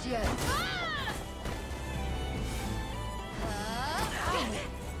sorcerer.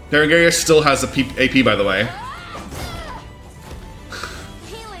 Berengaria still has the AP, by the way.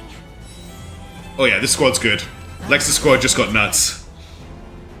 Oh yeah, this squad's good. Lex's squad just got nuts.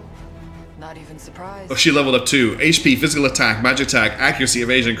 Not even surprised. Oh, she leveled up too. HP, physical attack, magic attack, accuracy,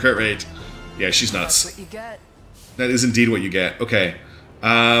 evasion, crit rate. Yeah, she's nuts. That's what you get. That is indeed what you get. Okay.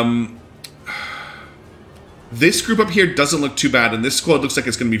 This group up here doesn't look too bad, and this squad looks like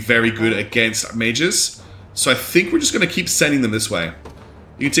it's going to be very good against mages. So I think we're just going to keep sending them this way.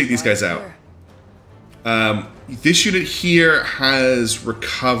 You can take these guys out. This unit here has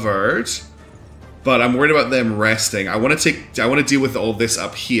recovered, but I'm worried about them resting. I want to deal with all this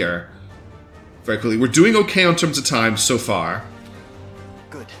up here very quickly. We're doing okay on terms of time so far.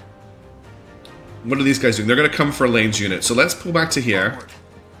 Good. What are these guys doing? They're going to come for Elaine's unit. So let's pull back to here.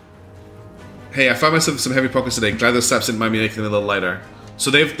 Hey, I found myself some heavy pockets today. Glad those saps didn't mind me making them a little lighter.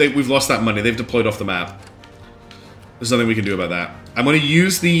 So we've lost that money. They've deployed off the map. There's nothing we can do about that. I'm going to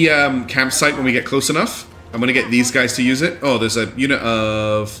use the campsite when we get close enough. I'm going to get these guys to use it. Oh, there's a unit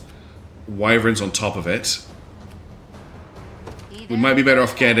of wyverns on top of it. We might be better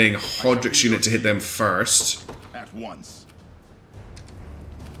off getting Hodrick's unit to hit them first. At once.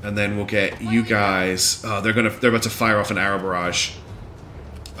 And then we'll get you guys. Oh, they're about to fire off an arrow barrage.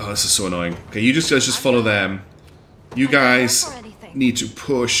 Oh, this is so annoying. Okay, you guys just follow them. You guys need to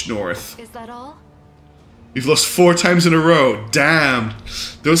push north. Is that all? We've lost 4 times in a row. Damn.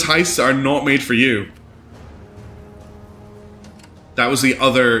 Those heists are not made for you. That was the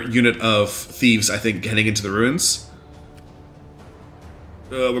other unit of thieves, I think, heading into the ruins.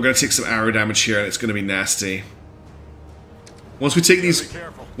 We're going to take some arrow damage here, and it's going to be nasty. Once we take these,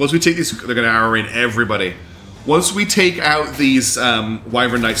 they're going to arrow in everybody. Once we take out these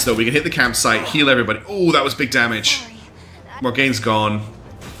Wyvern Knights, though, we can hit the campsite, heal everybody. Oh, that was big damage. Morgaine's gone.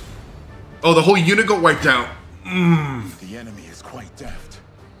 Oh, the whole unit got wiped out. The enemy is quite deft.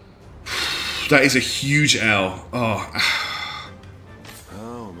 That is a huge L. Oh.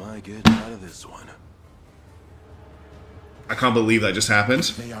 Oh my, get out of this one. I can't believe that just happened.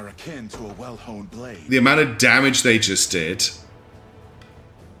 They are akin to a well-honed blade. The amount of damage they just did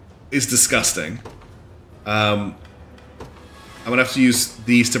is disgusting. I'm gonna have to use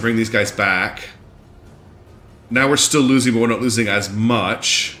these to bring these guys back. Now we're still losing, but we're not losing as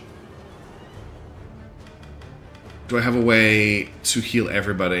much. Do I have a way to heal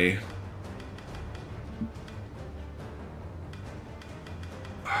everybody?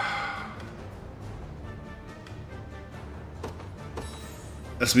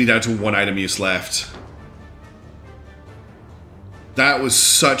 That's me down to 1 item use left. That was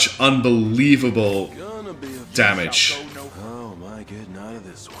such unbelievable damage. Oh my, getting out of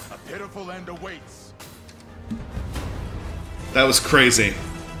this one. A pitiful end awaits. That was crazy.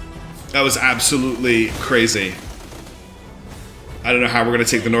 That was absolutely crazy. I don't know how we're going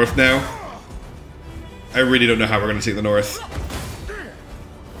to take the north now. I really don't know how we're going to take the north.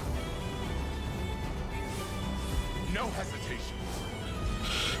 No hesitation.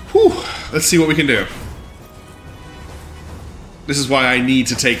 Whew. Let's see what we can do. This is why I need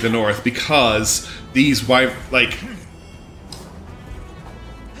to take the north, because these at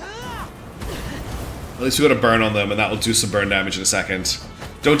least we got a burn on them, and that will do some burn damage in a second.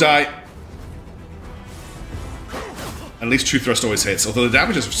 Don't die. At least True Thrust always hits, although the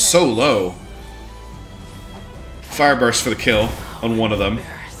damage is so low. Fire Burst for the kill on one of them.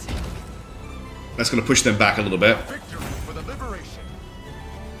 That's going to push them back a little bit.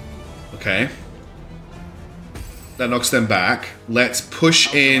 Okay. That knocks them back. Let's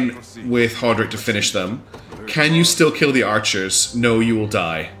push in with Hodrick to finish them. Can you still kill the archers? No, you will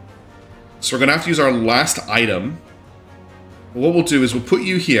die. So we're going to have to use our last item. What we'll do is we'll put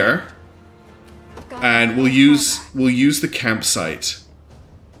you here. And we'll use the campsite.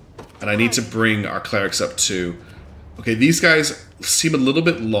 And I need to bring our clerics up too. Okay, these guys seem a little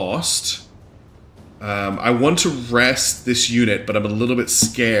bit lost. I want to rest this unit, but I'm a little bit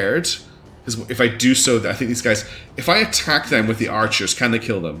scared. Because if I do so, I think these guys... If I attack them with the archers, can they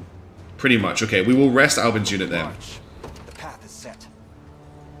kill them? Pretty much. Okay, we will rest Albin's unit then. The path is set.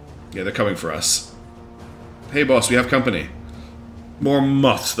 Yeah, they're coming for us. Hey boss, we have company. More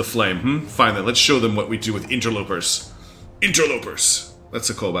moth to the flame, Fine then, let's show them what we do with interlopers. Interlopers! That's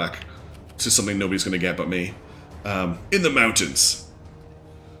a callback to something nobody's gonna get but me. In the mountains.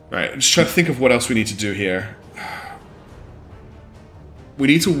 Right, I'm just trying to think of what else we need to do here. We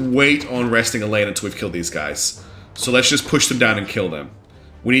need to wait on resting Elaine until we've killed these guys. So let's just push them down and kill them.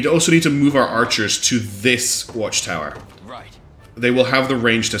 We also need to move our archers to this watchtower. Right. they will have the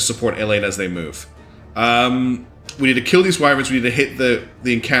range to support Elaine as they move. We need to kill these wyverns. We need to hit the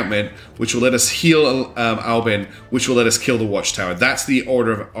encampment, which will let us heal Albin, which will let us kill the watchtower. That's the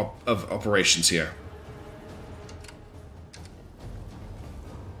order of operations here.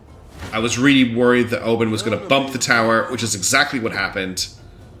 I was really worried that Albin was going to bump the tower, which is exactly what happened.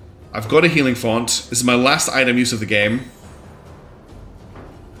 I've got a healing font. This is my last item use of the game.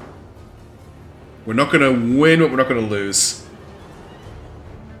 We're not going to win, but we're not going to lose.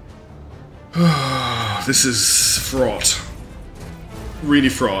 This is fraught. Really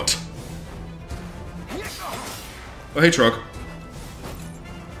fraught. Oh, hey, Trog.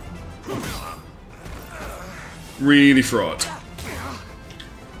 Really fraught.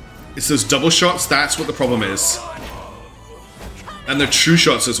 It's those double shots, that's what the problem is. And they're true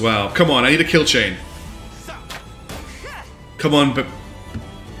shots as well. Come on, I need a kill chain. Come on,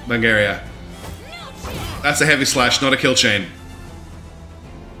 Bungaria. That's a heavy slash, not a kill chain.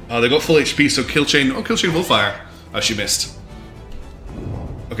 Oh, they got full HP, so kill chain. Oh, kill chain will fire. Oh, she missed.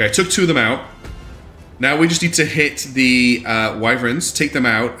 Okay, I took 2 of them out. Now we just need to hit the wyverns, take them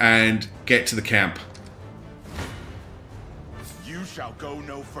out, and get to the camp. You shall go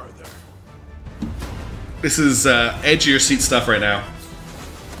no further. This is edge of your seat stuff right now.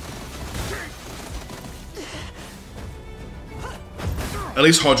 At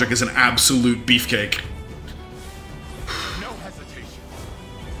least Hodrick is an absolute beefcake. No hesitation.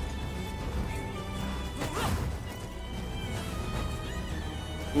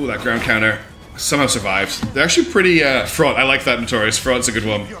 Ooh, that ground counter somehow survived. They're actually pretty fraught. I like that, Notorious. Fraud's a good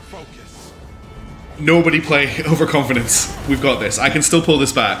one. Your focus. Nobody play overconfidence. We've got this. I can still pull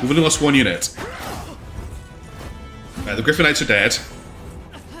this back. We've only lost 1 unit. Right, the Griffin Knights are dead.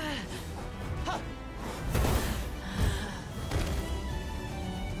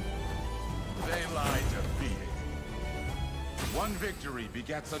 They lie defeated. One victory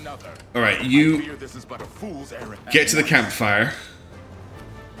begets another. Alright, I you fear this is but a fool's errand. get to the campfire.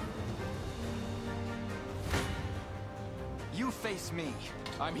 You face me.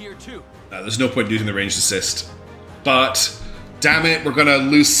 I'm here too. There's no point using the ranged assist. But, damn it, we're gonna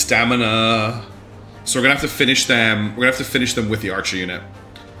lose stamina. So we're gonna have to finish them. We're gonna have to finish them with the archer unit,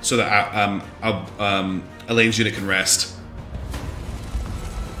 so that Elaine's unit can rest.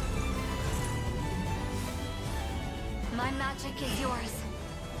 My magic is yours.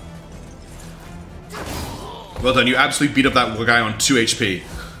 Well done. You absolutely beat up that guy on 2 HP.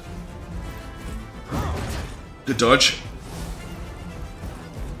 Good dodge.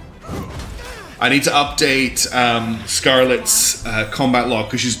 I need to update Scarlet's combat log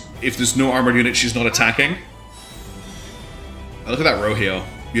because if there's no armored unit, she's not attacking. Oh, look at that row heal.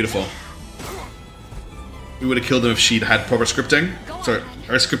 Beautiful. We would have killed them if she'd had proper scripting. Sorry,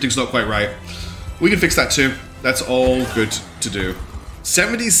 our scripting's not quite right. We can fix that too. That's all good to do.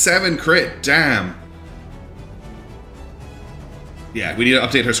 77 crit, damn. Yeah, we need to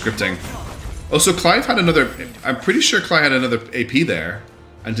update her scripting. Also, Clive had another... I'm pretty sure Clive had another AP there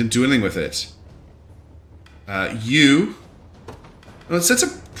and didn't do anything with it. Well, it says to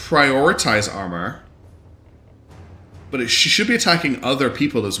prioritize armor, but she should be attacking other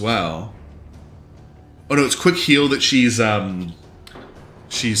people as well. Oh no, it's quick heal that she's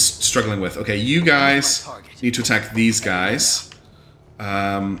struggling with. Okay, you guys need to attack these guys.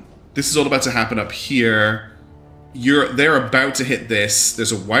 This is all about to happen up here. They're about to hit this.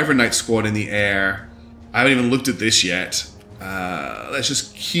 There's a Wyvern Knight squad in the air. I haven't even looked at this yet. Let's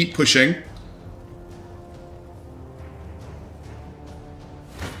just keep pushing.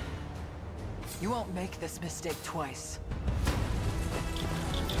 You won't make this mistake twice.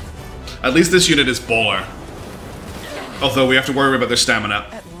 At least this unit is baller. Although we have to worry about their stamina.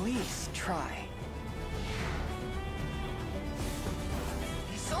 At least try.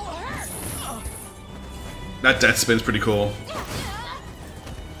 He's so hurt. That death spin's pretty cool.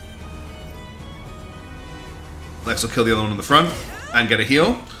 Lex will kill the other one in the front and get a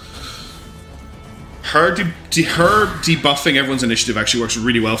heal. Her debuffing everyone's initiative actually works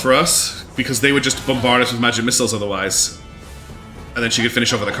really well for us because they would just bombard us with magic missiles otherwise. And then she could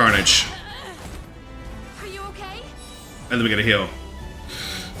finish off with a carnage. Are you okay? And then we get a heal.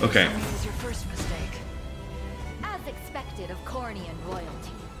 Okay. Your first mistake. As expected of Cornian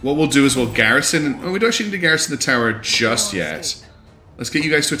royalty. What we'll do is we'll garrison... Oh, we don't actually need to garrison the tower just yet. Let's get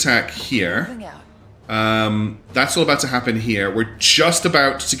you guys to attack here. Moving out. That's all about to happen here. We're just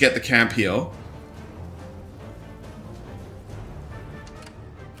about to get the camp heal.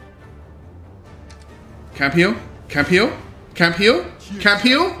 Camp heal? Camp heal? Camp heal? Camp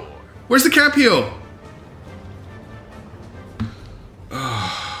heal? Where's the camp heal?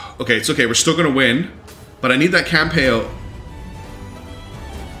 Okay, it's okay. We're still going to win. But I need that camp heal.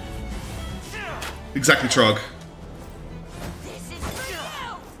 Exactly, Trog.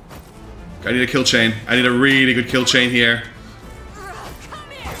 I need a kill chain. I need a really good kill chain here.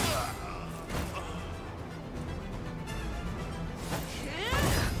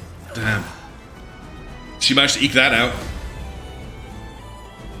 Damn. She managed to eke that out.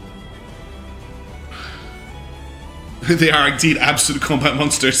 They are indeed absolute combat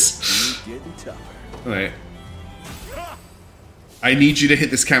monsters. Alright. I need you to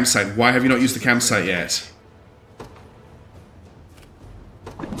hit this campsite. Why have you not used the campsite yet?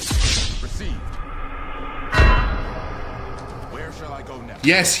 Received. Where shall I go next?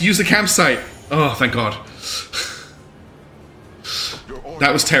 Yes, use the campsite. Oh, thank God.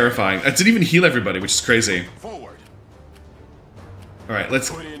 That was terrifying. I didn't even heal everybody, which is crazy. Forward. Alright,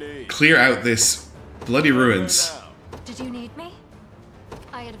 let's clear out this bloody ruins. Did you need me?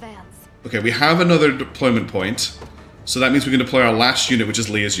 I advance. Okay, we have another deployment point. So that means we can deploy our last unit, which is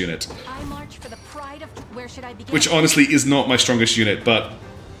Leah's unit. I march for the pride of... Where should I begin? Which honestly is not my strongest unit, but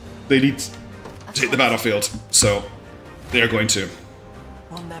they need to hit the battlefield. So they are going to.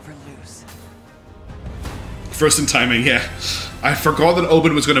 We'll never lose. First in timing, yeah. I forgot that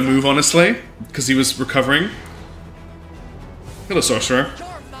Oben was going to move, honestly, because he was recovering. Hello, Sorcerer.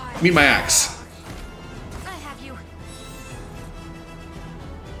 Meet my axe. I have you.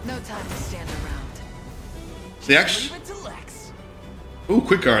 No time to stand around. The axe. Ooh,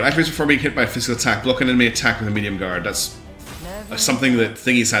 quick guard. Activates before being hit by a physical attack. Block an enemy attack with a medium guard. That's something that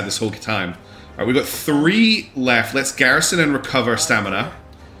Thingy's had this whole time. Alright, we've got 3 left. Let's garrison and recover stamina.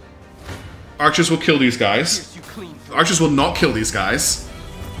 Archers will kill these guys. Archers will not kill these guys.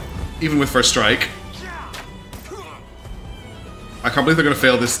 Even with first strike. I can't believe they're going to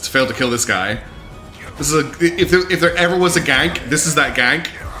fail to kill this guy. This is if there ever was a gank, this is that gank.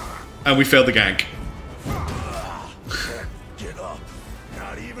 And we failed the gank. Get up.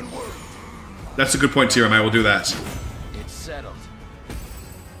 Not even worth. That's a good point, TRM. I will do that. It's settled.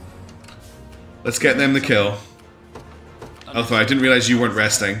 Let's get them the kill. Although I didn't realize you weren't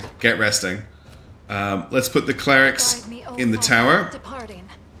resting. Get resting. Let's put the clerics in the tower. Departing.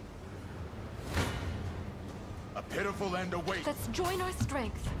 A pitiful end awaits. Let's join our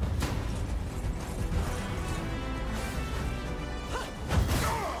strength.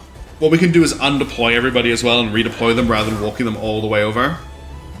 What we can do is undeploy everybody as well and redeploy them rather than walking them all the way over.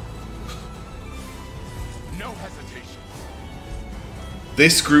 No hesitation.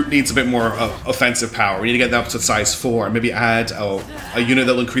 This group needs a bit more offensive power. We need to get that up to size 4 and maybe add a unit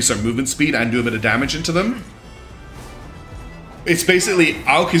that will increase our movement speed and do a bit of damage into them. It's basically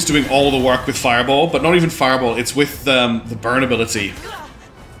Auk is doing all the work with Fireball, but not even Fireball, it's with the burn ability.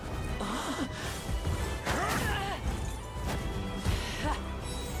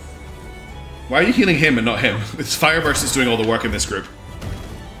 Why are you healing him and not him? It's Fireburst is doing all the work in this group.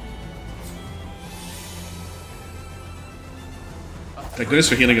 Thank goodness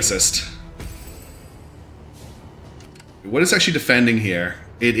for healing assist. What is actually defending here?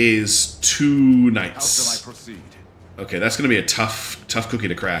 It is 2 knights. How shall I proceed? Okay, that's going to be a tough cookie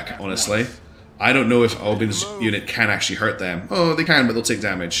to crack, honestly. I don't know if Oben's unit can actually hurt them. Oh, they can, but they'll take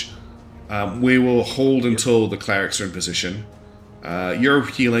damage. We will hold until the clerics are in position. You're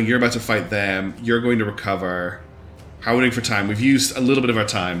healing, you're about to fight them, you're going to recover. How are we doing for time? We've used a little bit of our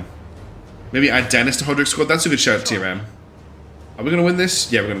time. Maybe add Dennis to Hodrick's squad? That's a good shout, TRM. Are we going to win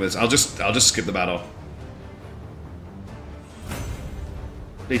this? Yeah, we're going to win this. I'll just skip the battle.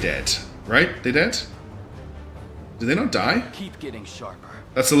 They dead, right? They dead? Did they not die? Keep getting sharper.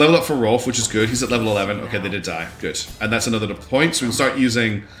 That's a level up for Rolf, which is good. He's at level 11. Okay, they did die. Good. And that's another point. So we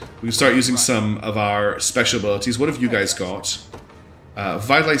can start using some of our special abilities. What have you guys got?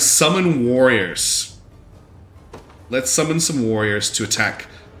 Vitalize summon warriors. Let's summon some warriors to attack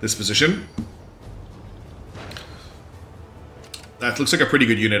this position. That looks like a pretty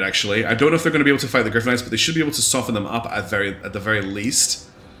good unit, actually. I don't know if they're going to be able to fight the Griffinites, but they should be able to soften them up at the very least.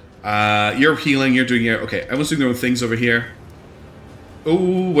 You're healing, you're doing your... Okay, everyone's doing their own things over here.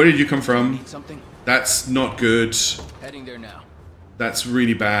 Oh, where did you come from? Need something? That's not good. Heading there now. That's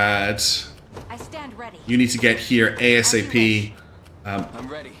really bad. I stand ready. You need to get here ASAP. I'm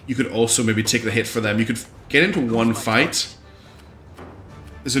ready. You could also maybe take the hit for them. You could get into one fight.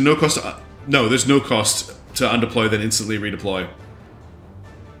 Is there no cost to... No, there's no cost to undeploy, then instantly redeploy.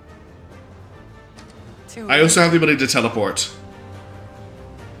 I also have the ability to teleport.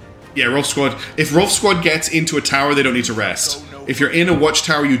 Yeah, Rolf Squad. If Rolf Squad gets into a tower, they don't need to rest. If you're in a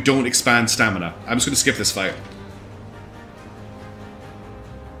watchtower, you don't expand stamina. I'm just going to skip this fight.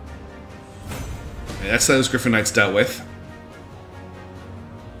 Okay, that's those Griffin Knights dealt with.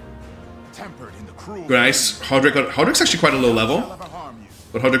 Nice. Hodrick's actually quite a low level.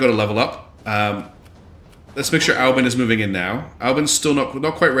 But Hodrick got a level up. Let's make sure Albin is moving in now. Albin's still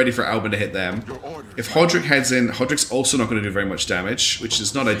not quite ready for Albin to hit them. If Hodrick heads in, Hodrick's also not going to do very much damage, which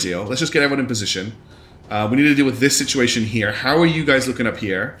is not ideal. Let's just get everyone in position. We need to deal with this situation here. How are you guys looking up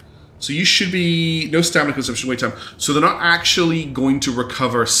here? So you should be... No stamina consumption, wait time. So they're not actually going to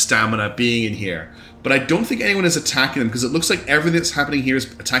recover stamina being in here. But I don't think anyone is attacking them, because it looks like everything that's happening here is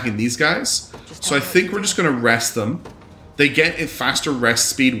attacking these guys. So I think we're just going to rest them. They get a faster rest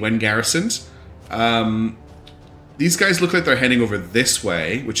speed when garrisoned. These guys look like they're heading over this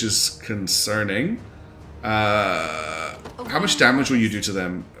way, which is concerning. How much damage will you do to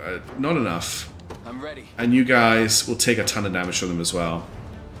them? Not enough. I'm ready. And you guys will take a ton of damage from them as well.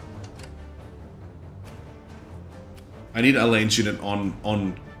 I need Elaine's unit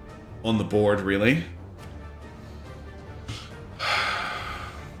on the board, really.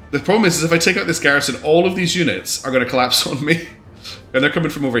 The problem is if I take out this garrison, all of these units are going to collapse on me. And they're coming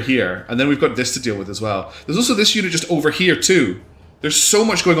from over here. And then we've got this to deal with as well. There's also this unit just over here, too. There's so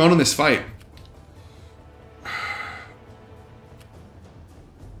much going on in this fight.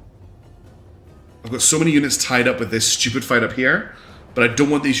 I've got so many units tied up with this stupid fight up here. But I don't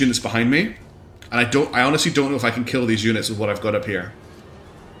want these units behind me. And I honestly don't know if I can kill these units with what I've got up here.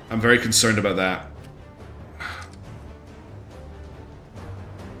 I'm very concerned about that.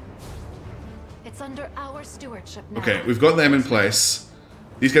 It's under our stewardship now. Okay, we've got them in place.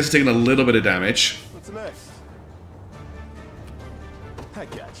 These guys are taking a little bit of damage. What's next? I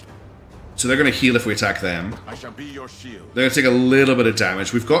got you. So they're going to heal if we attack them. I shall be your shield. They're going to take a little bit of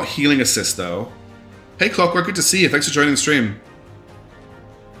damage. We've got healing assist, though. Hey, Clockwork, good to see you. Thanks for joining the stream.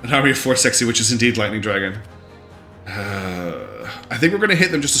 An army of 4 sexy, which is indeed Lightning Dragon. I think we're going to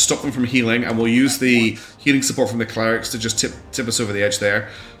hit them just to stop them from healing, and we'll use the healing support from the clerics to just tip us over the edge there.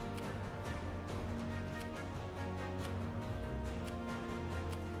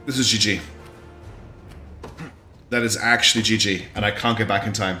 This is GG. That is actually GG, and I can't get back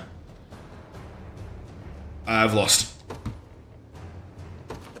in time. I've lost.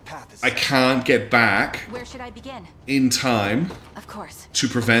 I can't get back. Where should I begin? In time. Of course. To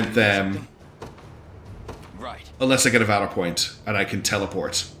prevent them. Right. Unless I get a Valor point and I can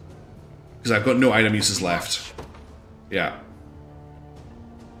teleport. Because I've got no item uses left. Yeah.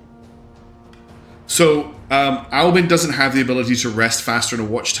 So, Albin doesn't have the ability to rest faster in a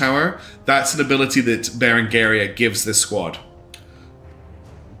watchtower. That's an ability that Berengaria gives this squad.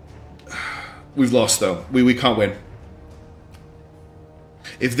 We've lost, though. We can't win.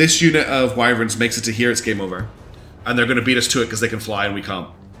 If this unit of Wyverns makes it to here, it's game over. And they're going to beat us to it because they can fly and we can't.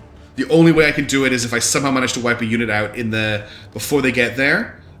 The only way I can do it is if I somehow manage to wipe a unit out before they get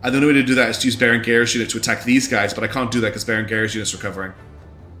there. And the only way to do that is to use Berengaria's unit to attack these guys, but I can't do that because Berengaria's unit's recovering.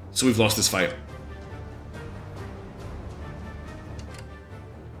 So we've lost this fight.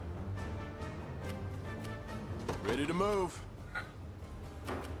 Ready to move.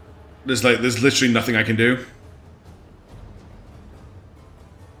 There's literally nothing I can do.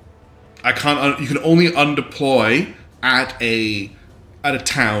 I can't. You can only undeploy at a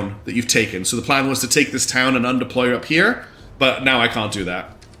town that you've taken. So the plan was to take this town and undeploy up here, but now I can't do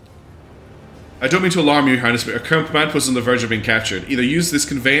that. I don't mean to alarm you, Your Highness, but our current command post is on the verge of being captured. Either use this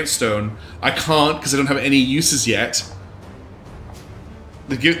conveyance stone. I can't because I don't have any uses yet.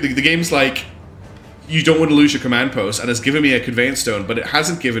 The game's like, you don't want to lose your command post, and it's given me a conveyance stone, but it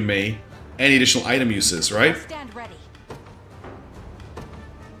hasn't given me any additional item uses, right? Stand ready.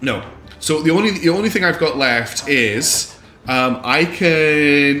 No. So the only thing I've got left is I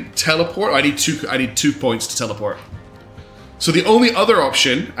can teleport. I need two points to teleport. So the only other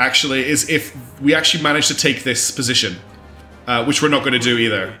option actually is if we actually manage to take this position, which we're not going to do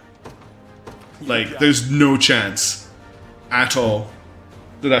either. Like, there's no chance at all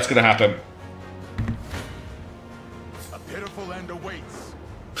that that's going to happen. A pitiful end awaits.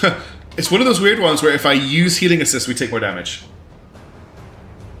 It's one of those weird ones where if I use healing assist, we take more damage.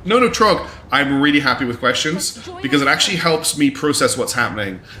 No, Trog. I'm really happy with questions because it actually helps me process what's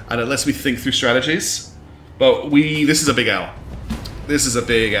happening and it lets me think through strategies. But this is a big L. This is a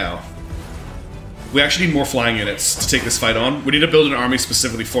big L. We actually need more flying units to take this fight on. We need to build an army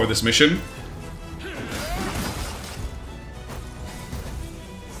specifically for this mission.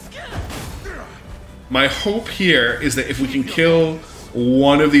 My hope here is that if we can kill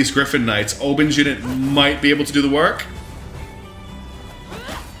one of these Griffin Knights, Oben's unit might be able to do the work.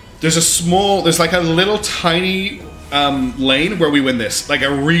 There's like a little tiny lane where we win this. Like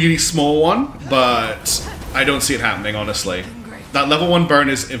a really small one, but I don't see it happening, honestly. That level 1 burn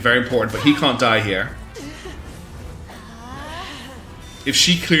is very important, but he can't die here. If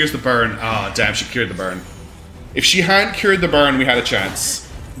she clears the burn... Ah, damn, she cured the burn. If she hadn't cured the burn, we had a chance.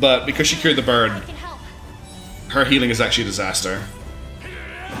 But because she cured the burn... Her healing is actually a disaster.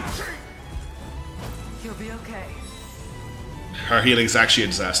 You'll be okay. Her healing is actually a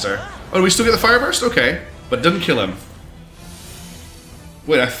disaster. Oh, do we still get the fire burst? Okay. But it doesn't kill him.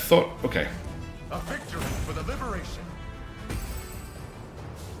 Wait, I thought... Okay. A victory for the liberation.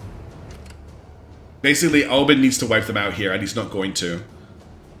 Basically, Albin needs to wipe them out here, and he's not going to.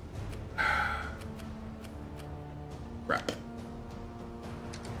 Crap.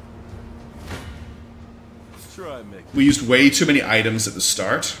 Try and make We used way too many items at the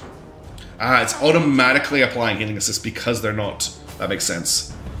start. Ah, it's automatically applying healing assist because they're not. That makes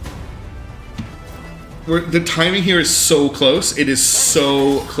sense. The timing here is so close. It is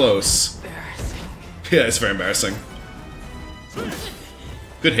so close. Embarrassing. Yeah, it's very embarrassing.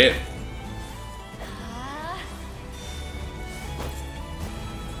 Good hit.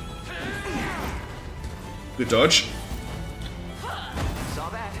 Good dodge. Saw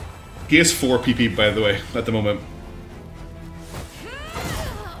that. He has 4 PP, by the way, at the moment.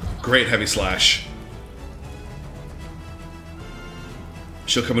 Great heavy slash.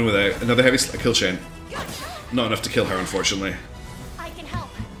 She'll come in with another heavy kill chain. Not enough to kill her, unfortunately. I can help.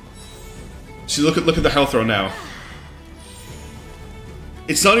 See, look at the health row now.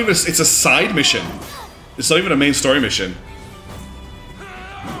 It's not even. It's a side mission. It's not even a main story mission.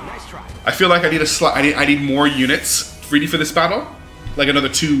 Nice try. I feel like I need I need more units ready for this battle. Like another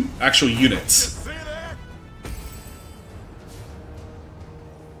 2 actual units. See that?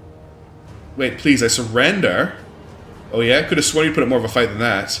 Wait, please, I surrender. Oh yeah? Could have sworn you put up more of a fight than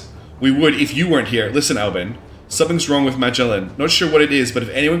that. We would if you weren't here. Listen, Albin. Something's wrong with Magellan. Not sure what it is, but if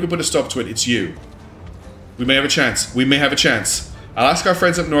anyone could put a stop to it, it's you. We may have a chance. We may have a chance. I'll ask our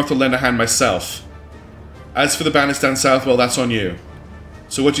friends up north to lend a hand myself. As for the bandits down south, well, that's on you.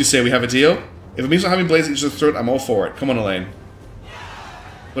 So what do you say, we have a deal? If it means not having blades at each other's throat, I'm all for it. Come on, Elaine.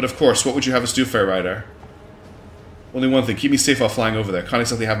 But of course, what would you have us do, Fair Rider? Only one thing, keep me safe while flying over there. Can't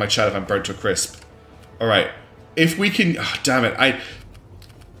exactly have my chat if I'm burnt to a crisp. Alright. If we can... Oh, damn it.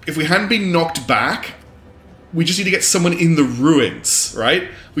 If we hadn't been knocked back, we just need to get someone in the ruins, right?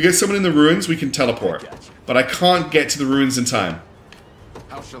 We get someone in the ruins, we can teleport. But I can't get to the ruins in time.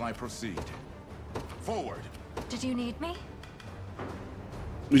 How shall I proceed? Forward. Did you need me?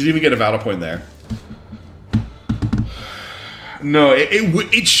 We didn't even get a valor point there. No,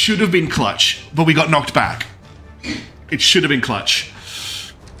 it should have been clutch, but we got knocked back. It should have been clutch.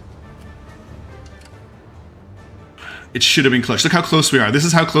 It should have been clutch. Look how close we are. This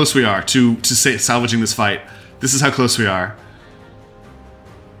is how close we are to salvaging this fight. This is how close we are.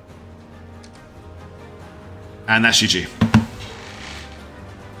 And that's GG.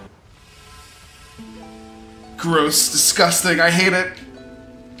 Gross, disgusting, I hate it.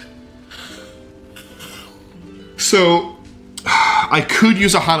 So, I could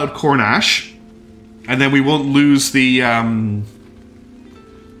use a hallowed Cornash, and then we won't lose the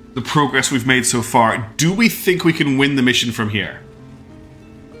progress we've made so far. Do we think we can win the mission from here?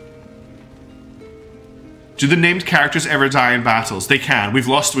 Do the named characters ever die in battles? They can. We've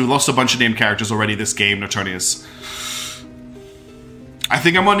lost a bunch of named characters already this game, Noturnius. I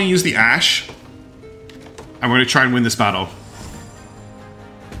think I'm going to use the Ash, and we're going to try and win this battle.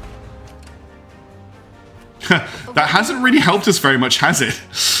 That hasn't really helped us very much, has it?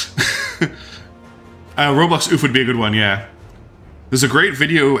 Roblox Oof would be a good one, yeah. There's a great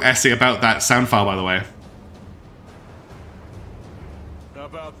video essay about that sound file, by the way. How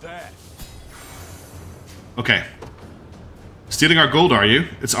about that? Okay. Stealing our gold, are you?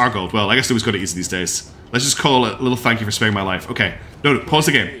 It's our gold. Well, I guess it was good at easy these days. Let's just call it a little thank you for sparing my life. Okay. No, pause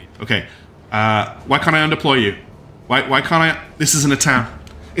the game. Okay. Why can't I undeploy you? Why can't I... This isn't a town.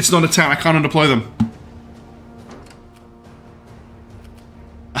 It's not a town. I can't undeploy them.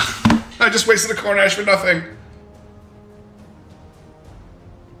 I just wasted a Cornash for nothing.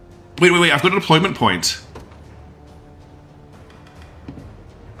 Wait. I've got a deployment point.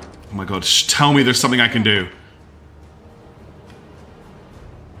 Oh my god. Tell me there's something I can do.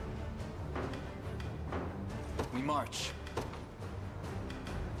 We march.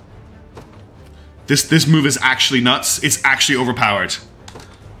 This move is actually nuts. It's actually overpowered.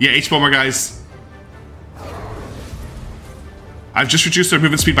 Yeah, H-Bomber, guys. I've just reduced their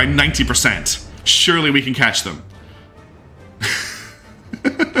movement speed by 90%. Surely we can catch them.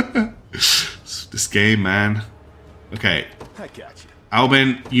 This game, man. Okay. I got you.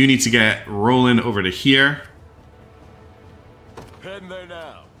 Albin, you need to get rolling over to here. Heading there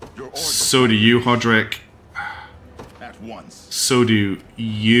now. Your order. So do you, Hodrick. At once. So do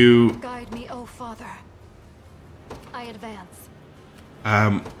you. Guide me, oh father. I advance.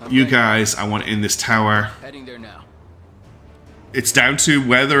 You guys, I want in this tower. Heading there now. It's down to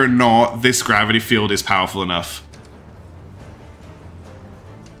whether or not this gravity field is powerful enough.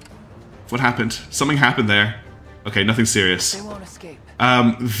 What happened? Something happened there. Okay, nothing serious. They won't escape.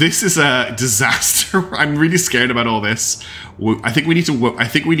 This is a disaster. I'm really scared about all this. I think we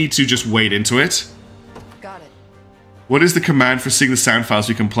need to just wade into it. Got it. What is the command for seeing the sound files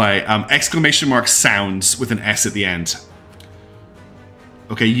we can play? Exclamation mark sounds with an S at the end.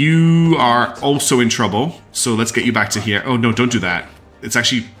 Okay, you are also in trouble. So let's get you back to here. Oh no, don't do that. It's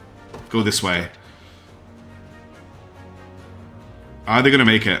actually go this way. Are they gonna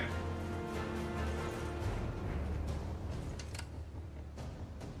make it?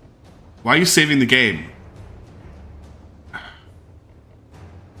 Why are you saving the game?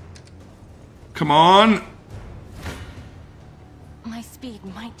 Come on! My speed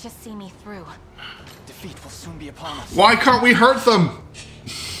might just see me through. Defeat will soon be upon us. Why can't we hurt them?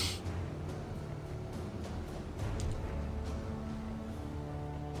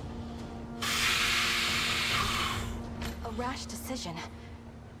 A rash decision.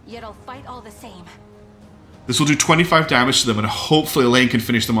 Yet I'll fight all the same. This will do 25 damage to them, and hopefully Elaine can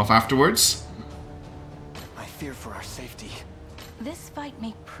finish them off afterwards. I fear for our safety. This fight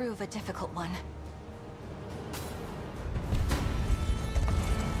may prove a difficult one.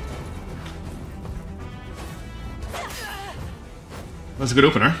 That's a good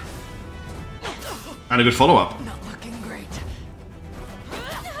opener. And a good follow-up. Not looking great.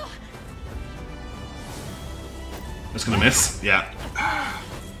 Just gonna miss. Yeah.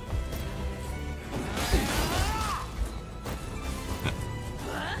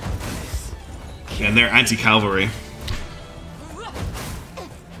 And they're anti-cavalry.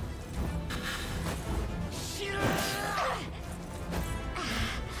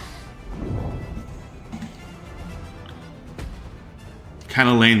 Can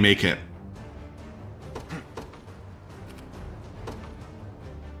Elaine make it?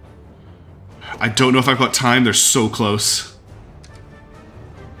 I don't know if I've got time. They're so close.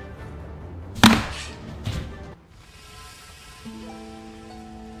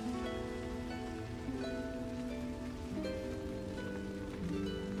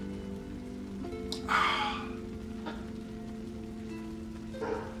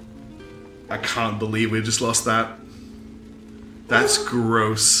 I can't believe we just lost that. That's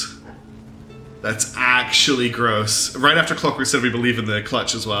gross. That's actually gross. Right after Clockwork said we believe in the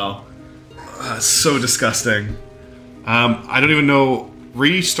clutch as well. So disgusting. I don't even know.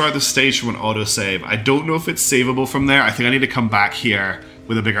 Restart the stage from an autosave. I don't know if it's savable from there. I think I need to come back here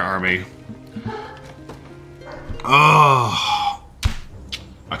with a bigger army. Oh.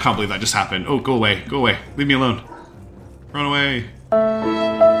 I can't believe that just happened. Oh, go away. Go away. Leave me alone. Run away.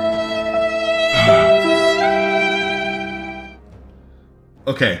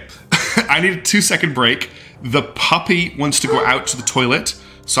 Okay. I need a 2-second break. The puppy wants to go out to the toilet,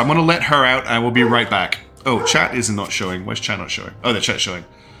 so I'm going to let her out and I will be right back. Oh, chat is not showing. Where's chat not showing? Oh, the chat's showing.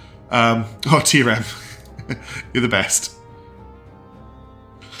 Oh, T-Ram. You're the best.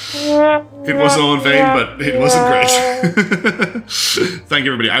 It wasn't all in vain, but it wasn't great. Thank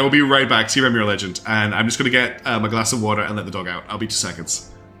you, everybody. I will be right back. T-Ram, you're a legend. And I'm just going to get a glass of water and let the dog out. I'll be 2 seconds.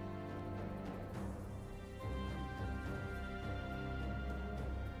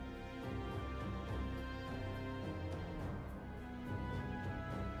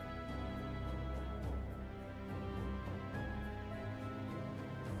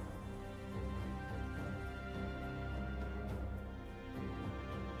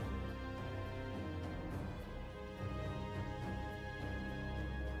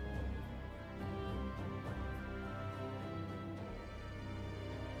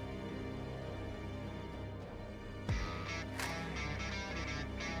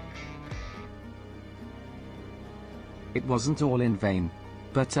 It wasn't all in vain.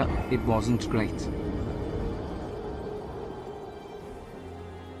 But, it wasn't great.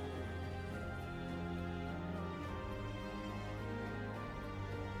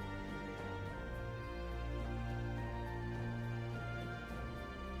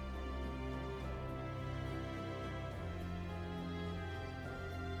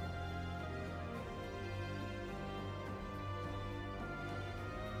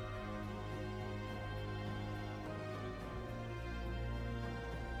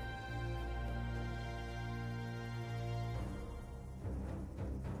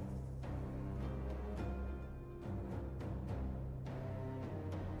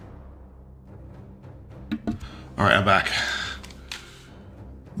 Alright, I'm back.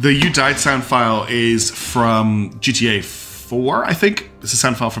 The You Died sound file is from GTA 4, I think. It's a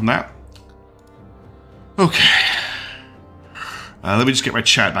sound file from that. Okay. Let me just get my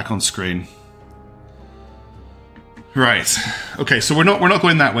chat back on screen. Right. Okay, so we're not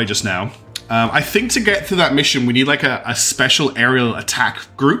going that way just now. I think to get through that mission, we need like a special aerial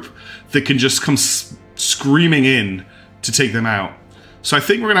attack group that can just come screaming in to take them out. So I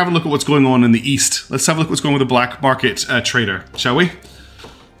think we're gonna have a look at what's going on in the east. Let's have a look at what's going on with the black market trader, shall we?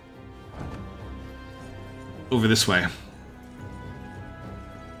 Over this way.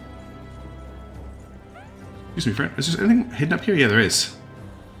 Excuse me, friend. Is there anything hidden up here? Yeah, there is.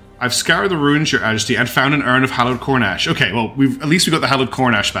 I've scoured the ruins, Your Majesty, and found an urn of hallowed corn ash. Okay, well, at least we got the hallowed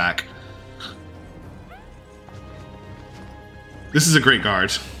corn ash back. This is a great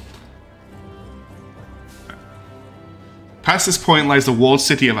guard. Past this point lies the walled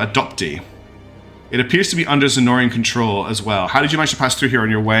city of Adopti. It appears to be under Zenorian control as well. How did you manage to pass through here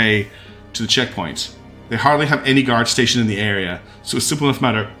on your way to the checkpoint? They hardly have any guards stationed in the area, so it's a simple enough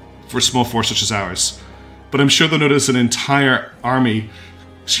matter for a small force such as ours. But I'm sure they'll notice an entire army.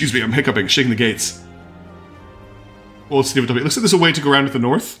 Excuse me, I'm hiccuping, shaking the gates. Walled city of Adopti. It looks like there's a way to go around to the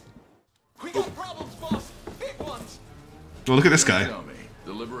north. We got problems, boss. Big ones. Oh, look at this guy. Tell me,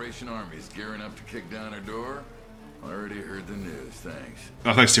 the Liberation Army's gearing up to kick down our door? Already heard the news, thanks.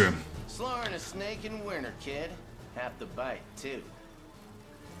 Oh, thanks to him. Slaughtering a snake in winter, kid. Have to bite, too.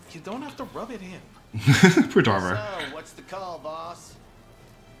 You don't have to rub it in. Poor Darver. So, what's the call, boss?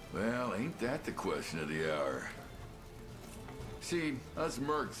 Well, ain't that the question of the hour? See, us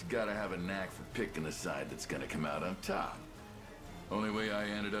mercs gotta have a knack for picking a side that's gonna come out on top. Only way I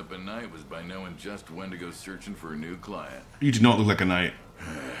ended up a knight was by knowing just when to go searching for a new client. You do not look like a knight.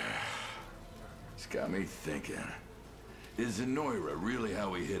 It's got me thinking. Is Zenoira really how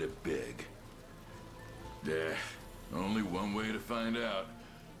we hit it big? Yeah, only one way to find out.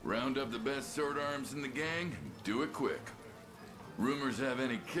 Round up the best sword arms in the gang, and do it quick. Rumors have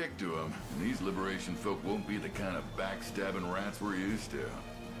any kick to them, and these Liberation folk won't be the kind of backstabbing rats we're used to.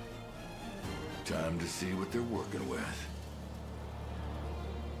 Time to see what they're working with.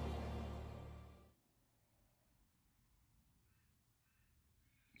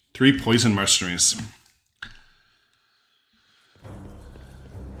 Three poison mercenaries.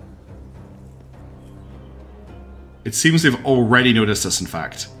 It seems they've already noticed us, in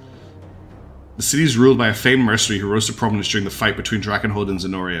fact. The city is ruled by a famed mercenary who rose to prominence during the fight between Dragonhold and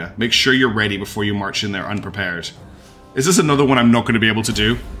Zenoria. Make sure you're ready before you march in there unprepared. Is this another one I'm not going to be able to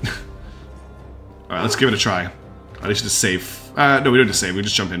do? Alright, let's give it a try. I need to save. No, we don't need to save, we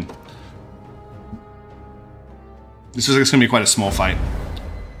just jump in. This looks like it's going to be quite a small fight.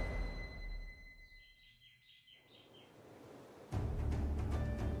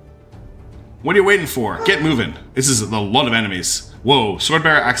 What are you waiting for? Get moving. This is a lot of enemies. Whoa,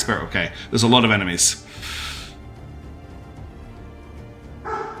 Swordbearer, Axebearer. Okay, there's a lot of enemies.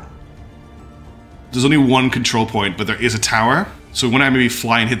 There's only one control point, but there is a tower. So we want to maybe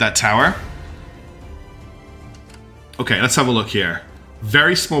fly and hit that tower. Okay, let's have a look here.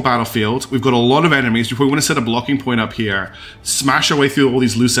 Very small battlefield. We've got a lot of enemies. Before we want to set a blocking point up here, smash our way through all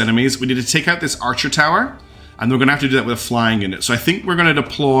these loose enemies. We need to take out this archer tower, and we're going to have to do that with a flying unit. So I think we're going to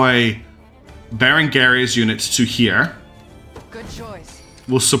deploy Berengaria's units to here. Good choice.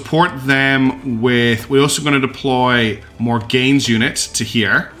 We'll support them with... We're also going to deploy Morgane's unit to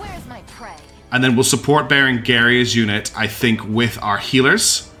here. Where's my prey? And then we'll support Berengaria's unit, I think, with our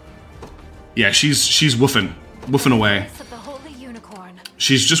healers. Yeah, she's woofing away. The holy unicorn.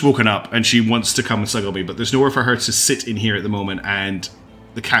 She's just woken up and she wants to come and snuggle me, but there's nowhere for her to sit in here at the moment, and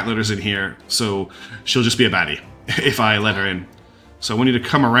the cat litter's in here, so she'll just be a baddie if I let her in. So I want you to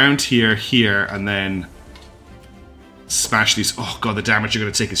come around here, and then smash these. Oh god, the damage you're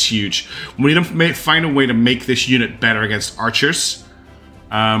going to take is huge. We need to find a way to make this unit better against archers.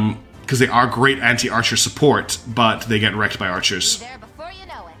 Because they are great anti-archer support, but they get wrecked by archers. Be there before you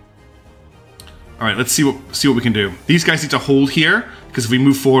know it. Alright, let's see what we can do. These guys need to hold here, because if we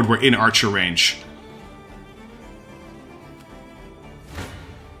move forward, we're in archer range.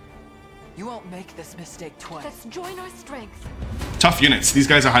 You won't make this mistake twice. Let's join our strength. Tough units. These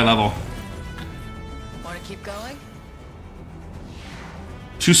guys are high level. Want to keep going?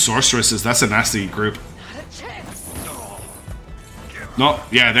 Two sorceresses. That's a nasty group. Not a chance. No,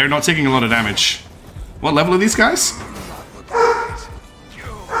 yeah, they're not taking a lot of damage. What level are these guys?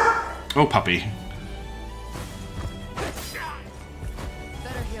 Oh, puppy.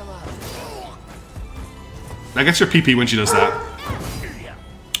 Better heal up. That gets her PP when she does that.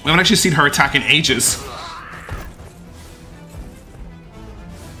 I haven't actually seen her attack in ages.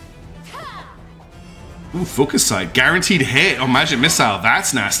 Ooh, focus sight. Guaranteed hit on magic missile.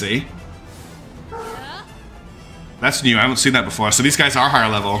 That's nasty. That's new. I haven't seen that before. So these guys are higher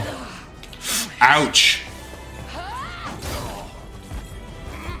level. Ouch. Are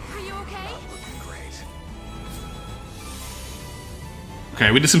you okay? Okay,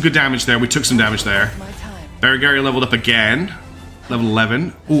 we did some good damage there. We took some damage there. Berengaria leveled up again. Level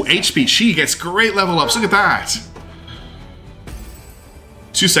 11. Ooh, HP. She gets great level ups. Look at that.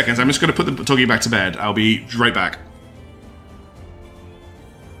 2 seconds. I'm just going to put the Togi back to bed. I'll be right back.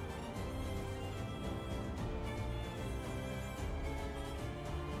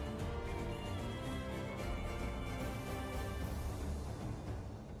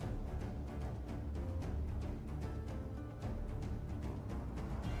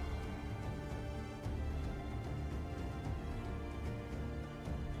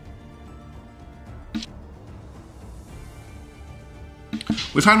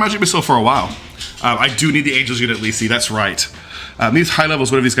 We've had Magic Missile for a while. I do need the Angels unit, Lisi, that's right. These high levels,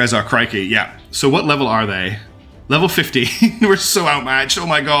 whatever these guys are, crikey, yeah. So what level are they? Level 50. We're so outmatched. Oh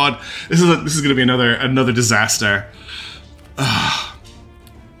my god. This is gonna be another disaster.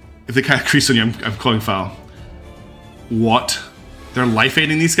 If they can't crease on you, I'm calling foul. What? They're life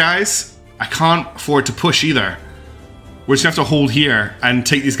aiding these guys? I can't afford to push either. We're just gonna have to hold here and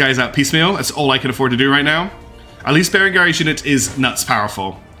take these guys out piecemeal. That's all I can afford to do right now. At least Berengaria's unit is nuts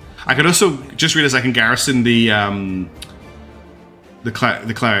powerful. I could also just realize I can garrison the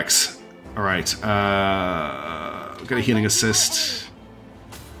clerics. All right, get a healing assist.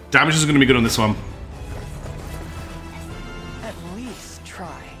 Damage is going to be good on this one. At least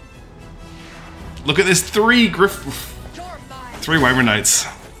try. Look at this, three Wyvern Knights,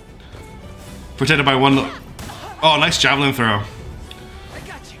 protected by one. Oh, nice javelin throw.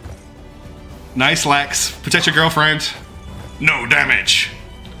 Nice, Lex. Protect your girlfriend. No damage.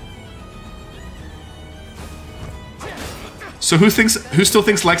 So who still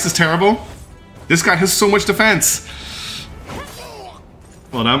thinks Lex is terrible? This guy has so much defense.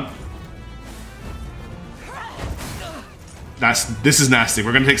 Well done. This is nasty.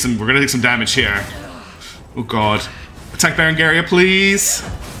 We're gonna take some damage here. Oh god. Attack Berengaria, please.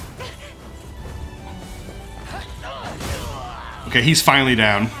 Okay, he's finally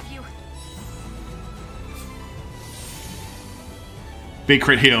down. Big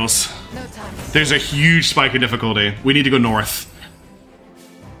crit heals. There's a huge spike in difficulty. We need to go north.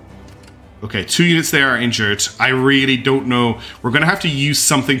 Okay, 2 units there are injured. I really don't know. We're going to have to use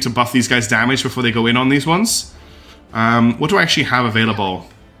something to buff these guys' damage before they go in on these ones. What do I actually have available?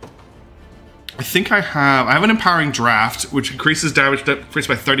 I think I have an empowering draft, which increases damage by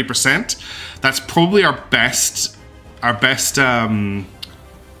 30%. That's probably our best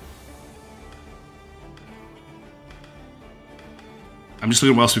I'm just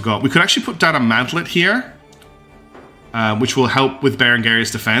looking at what else we've got. We could actually put down a mantlet here, which will help with Berengaria's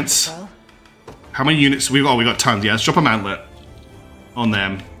defense. How many units? We got tons. Yeah, let's drop a mantlet on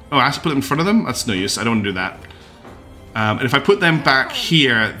them. Oh, I have to put them in front of them? That's no use. I don't want to do that. And if I put them back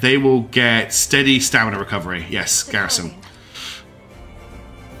here, they will get steady stamina recovery. Yes, garrison.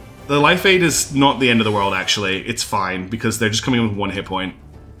 The life aid is not the end of the world, actually. It's fine, because they're just coming in with 1 hit point.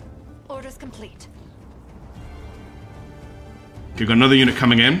 Orders complete. We've got another unit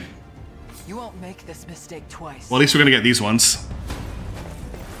coming in. You won't make this mistake twice. Well, at least we're gonna get these ones.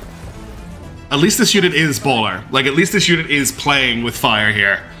 At least this unit is baller. Like, at least this unit is playing with fire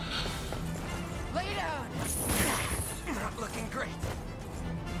here. Lay down. Not looking great.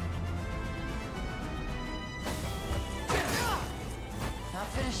 Not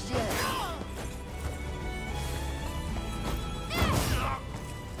finished yet.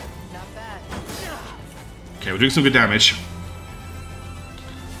 Not bad. Okay, we're doing some good damage.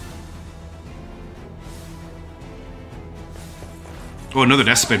 Oh, another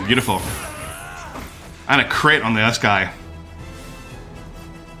death spin. Beautiful. And a crit on the last guy.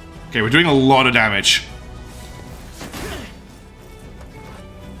 Okay, we're doing a lot of damage.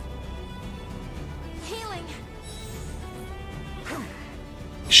 Healing.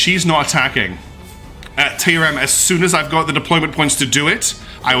 She's not attacking. TRM, as soon as I've got the deployment points to do it,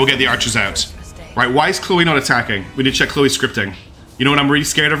 I will get the archers out. Right, why is Chloe not attacking? We need to check Chloe's scripting. You know what I'm really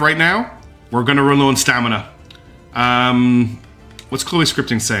scared of right now? We're gonna run low on stamina. What's Chloe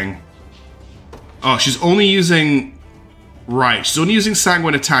scripting saying? Oh, she's only using... Right, she's only using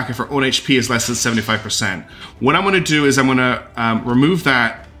Sanguine Attack if her own HP is less than 75%. What I'm going to do is I'm going to remove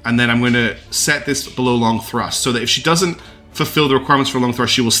that, and then I'm going to set this below Long Thrust, so that if she doesn't fulfill the requirements for Long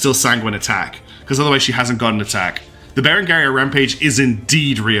Thrust, she will still Sanguine Attack, because otherwise she hasn't got an attack. The Berengaria Rampage is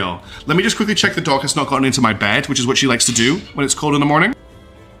indeed real. Let me just quickly check the dog has not gotten into my bed, which is what she likes to do when it's cold in the morning.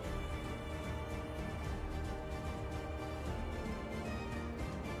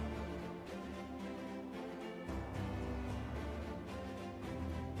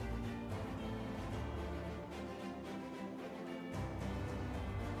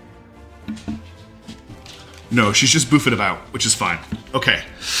 No, she's just boofing about, which is fine. Okay.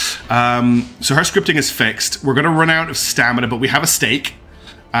 So her scripting is fixed. We're going to run out of stamina, but we have a stake.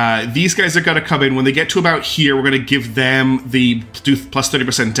 These guys are going to come in. When they get to about here, we're going to give them the do plus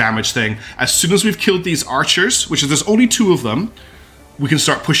 30% damage thing. As soon as we've killed these archers, which is there's only 2 of them, we can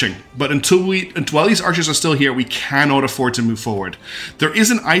start pushing. But while these archers are still here, we cannot afford to move forward. There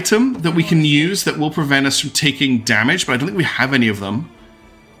is an item that we can use that will prevent us from taking damage, but I don't think we have any of them.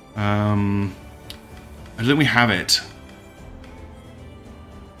 I don't think we have it.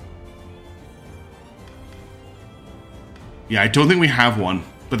 Yeah, I don't think we have one,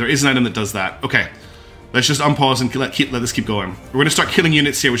 but there is an item that does that. Okay, let's just unpause and let this keep going. We're going to start killing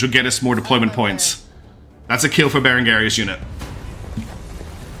units here, which will get us more deployment points. That's a kill for Berengaria's unit.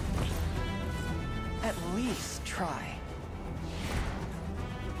 At least try.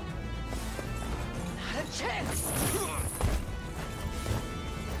 Not a chance.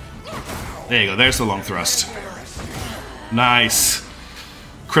 There you go, there's the long thrust. Nice.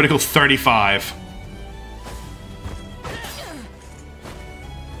 Critical 35.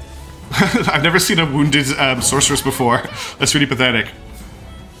 I've never seen a wounded sorceress before. That's really pathetic.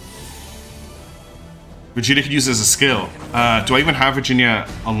 Virginia could use it as a skill. Do I even have Virginia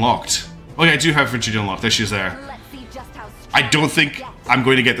unlocked? Oh yeah, I do have Virginia unlocked. There she is there. I don't think I'm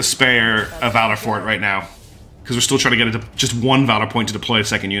going to get the spare Valor for it right now. Because we're still trying to get just 1 Valor point to deploy a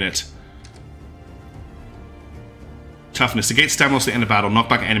second unit. Toughness. Negate stamina at the end of battle. Knock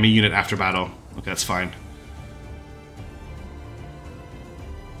back enemy unit after battle. Okay, that's fine.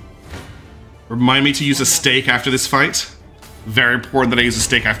 Remind me to use a stake after this fight. Very important that I use a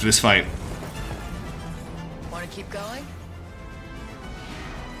stake after this fight. Want to keep going?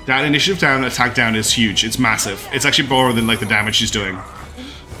 That initiative down, attack down is huge. It's massive. It's actually more than like the damage she's doing. Not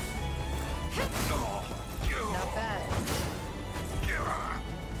bad.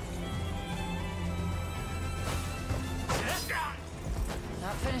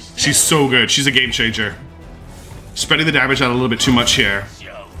 Not finished. She's so good. She's a game changer. Spreading the damage out a little bit too much here.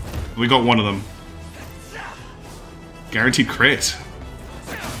 We got one of them. Guaranteed crit.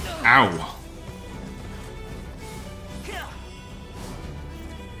 Ow.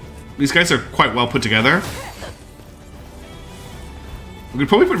 These guys are quite well put together. We could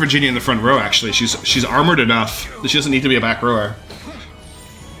probably put Virginia in the front row, actually. She's armored enough that she doesn't need to be a back rower.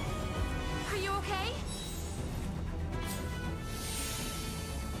 Are you okay?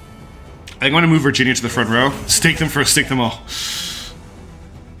 I think I'm going to move Virginia to the front row. Stake them all.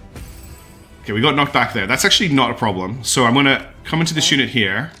 Okay, we got knocked back there. That's actually not a problem. So I'm going to come into this unit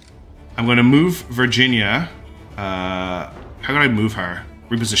here. I'm going to move Virginia. How can I move her?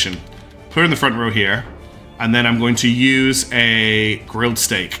 Reposition. Put her in the front row here. And then I'm going to use a grilled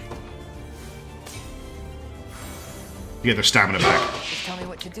steak. To get their stamina back. Just tell me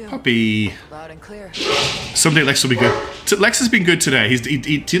what to do. Puppy. Loud and clear. Someday Lex will be good. Lex has been good today.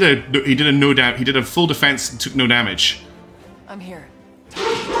 He did a full defense and took no damage. I'm here.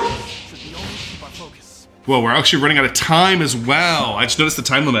 Well, we're actually running out of time as well. I just noticed the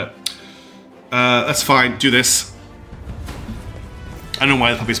time limit. That's fine. Do this. I don't know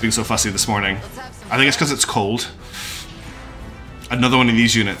why the puppy's being so fussy this morning. I think it's because it's cold. Another one of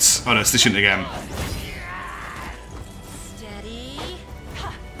these units. Oh no, it's this unit again.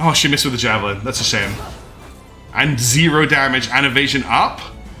 Oh, she missed with the javelin. That's a shame. And 0 damage and evasion up?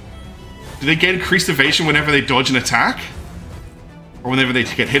 Do they get increased evasion whenever they dodge an attack? Or whenever they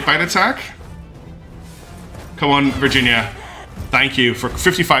get hit by an attack? Come on, Virginia. Thank you for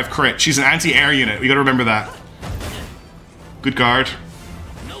 55 crit. She's an anti-air unit. We gotta remember that. Good guard.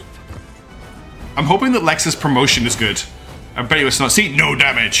 I'm hoping that Lex's promotion is good. I bet you it's not. See, no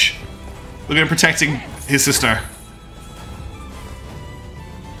damage. Look at him protecting his sister.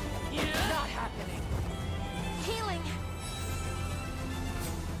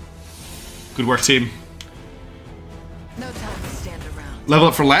 Good work, team. No time to stand around. Level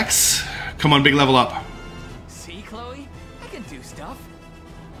up for Lex. Come on, big level up. See, Chloe? I can do stuff.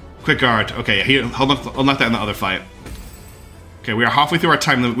 Quick guard. Okay, I'll knock that in the other fight. Okay, we are halfway through our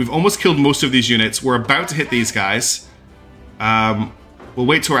time limit. We've almost killed most of these units. We're about to hit these guys. We'll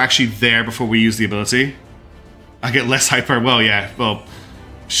wait till we're actually there before we use the ability. I get less hyper. Well, yeah. Well,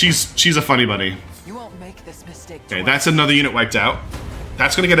 she's a funny bunny. You won't make this mistake. Okay, that's another unit wiped out.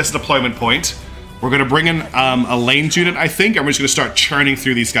 That's going to get us a deployment point. We're going to bring in a lanes unit, I think, and we're just going to start churning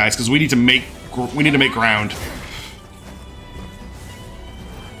through these guys because we need to make ground.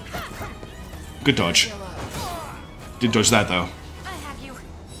 Good dodge. Did dodge that though. I have you.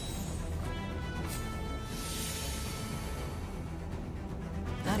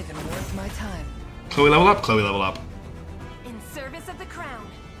 Not even worth my time. Chloe level up. Chloe level up. In service of the crown.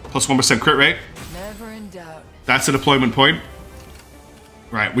 Plus 1% crit rate. Never Never in doubt. That's a deployment point.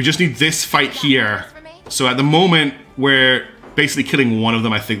 Right, we just need this fight here. So at the moment, we're basically killing one of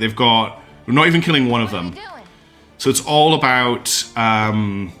them, I think. We're not even killing one of them. So it's all about,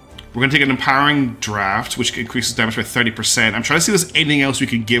 we're going to take an empowering draft, which increases damage by 30%. I'm trying to see if there's anything else we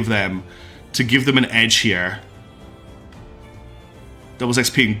could give them to give them an edge here. Doubles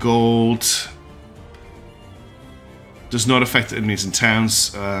XP in gold. Does not affect enemies in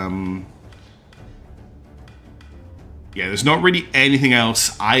towns. Yeah, there's not really anything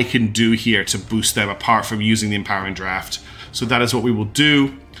else I can do here to boost them apart from using the empowering draft. So that is what we will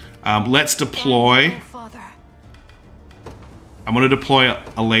do. Let's deploy. I'm going to deploy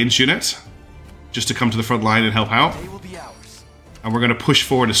a lanes unit just to come to the front line and help out. And we're going to push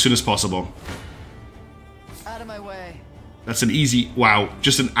forward as soon as possible. Out of my way. That's an easy, wow,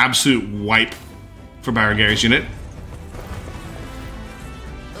 just an absolute wipe for Baron Gary's unit.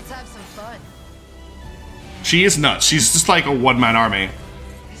 Let's have some fun. She is nuts. She's just like a one-man army.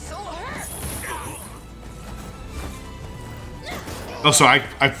 Also,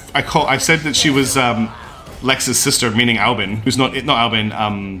 I said that she was Lex's sister, meaning Albin, who's not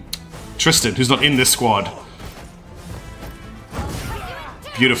Albin, Tristan, who's not in this squad.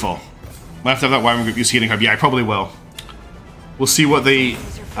 Beautiful. Might have to have that Wyvern group use healing herb. Yeah, I probably will. We'll see what the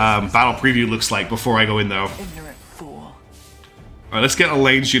battle preview looks like before I go in, though. Alright, let's get a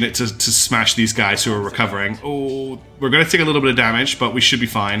lanes unit to smash these guys who are recovering. Oh, we're going to take a little bit of damage, but we should be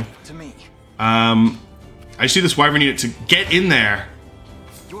fine. I just need this Wyvern unit to get in there.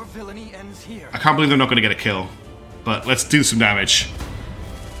 Your villainy ends here. I can't believe they're not going to get a kill. But let's do some damage.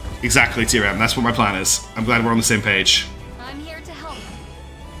 Exactly, TRM. That's what my plan is. I'm glad we're on the same page. I'm here to help.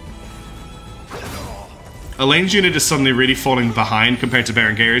 Elaine's unit is suddenly really falling behind compared to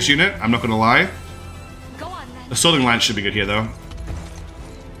Baron Gary's unit. I'm not going to lie. Go on, then. Assaulting Lance should be good here, though.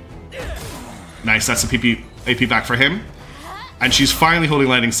 Nice, that's a AP back for him. And she's finally holding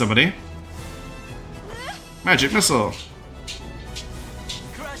lightning somebody. Magic missile.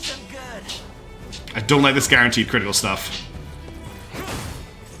 I don't like this guaranteed critical stuff.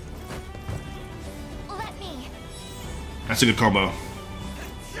 Let me. That's a good combo.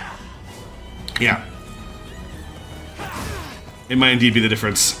 Yeah. It might indeed be the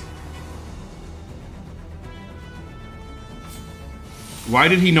difference. Why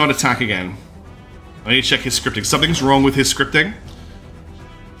did he not attack again? I need to check his scripting. Something's wrong with his scripting.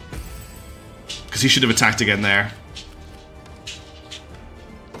 Because he should have attacked again there.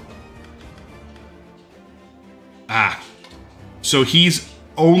 Ah. So he's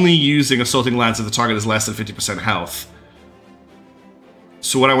only using Assaulting Lance if the target is less than 50% health.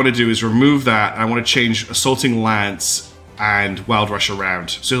 So what I want to do is remove that, and I want to change Assaulting Lance and Wild Rush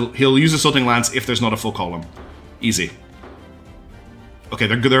around. So he'll use Assaulting Lance if there's not a full column. Easy. Okay,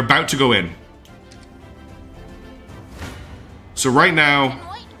 they're about to go in. So right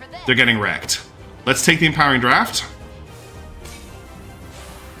now, they're getting wrecked. Let's take the Empowering Draft.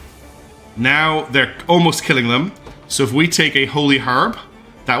 Now they're almost killing them. So if we take a Holy Herb,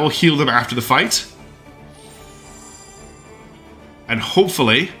 that will heal them after the fight. And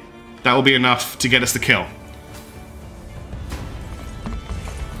hopefully, that will be enough to get us the kill.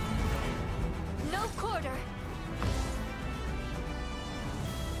 No quarter.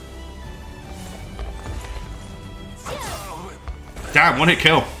 Damn, one hit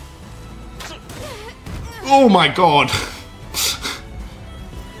kill. Oh my god.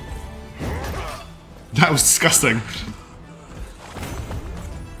 That was disgusting.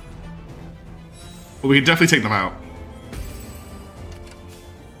 Well, we can definitely take them out.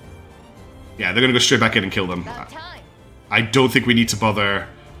 Yeah, they're gonna go straight back in and kill them. I don't think we need to bother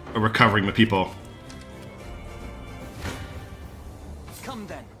recovering the people. Come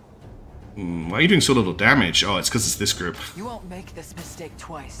then. Why are you doing so little damage? Oh, it's because it's this group. You won't make this mistake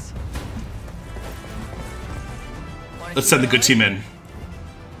twice. Let's send the good team in.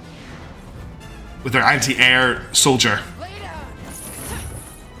 With their anti-air soldier.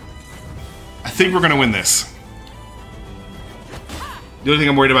 I think we're gonna win this. The only thing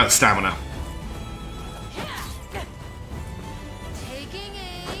I'm worried about is stamina. Taking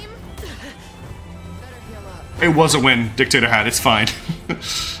aim. It was a win, Dictator had. It's fine.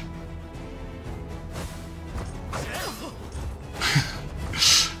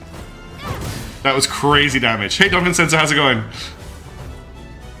 That was crazy damage. Hey, Don Vincenzo, how's it going?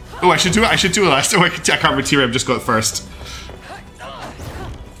 Oh, I should do it last. Oh, I can't remember. T-Rem just got first.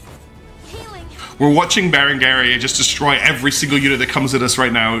 We're watching Baron Gary just destroy every single unit that comes at us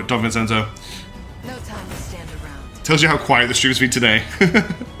right now, Don Vincenzo. No time to stand around. Tells you how quiet the stream's been today.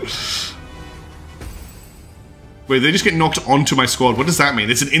 Wait, they just get knocked onto my squad. What does that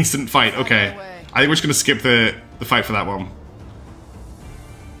mean? It's an instant fight. Okay. I think we're just going to skip the fight for that one.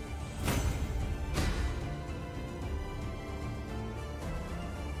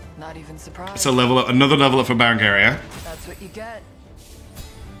 Not even surprised. It's a level up, another level up for Berengaria. That's what you get.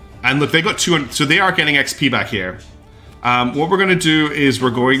 And look, they got 200, so they are getting XP back here. What we're going to do is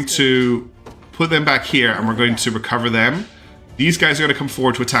we're going to put them back here and we're going to recover them. These guys are going to come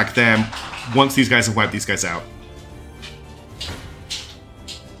forward to attack them once these guys have wiped these guys out.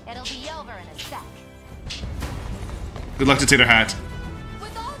 It'll be over in a sec. Good luck to Tater Hat.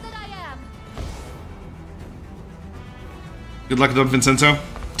 With all that I am. Good luck to Don Vincenzo.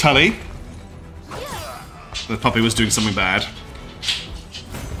 Tully. The puppy was doing something bad.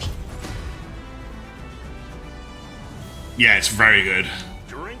 Yeah, it's very good.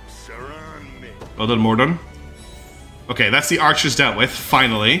 Drinks are on me. Well done, Mordon. Okay, that's the archers dealt with,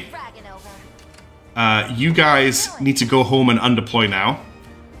 finally. You guys need to go home and undeploy now.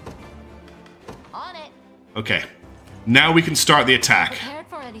 On it. Okay. Now we can start the attack.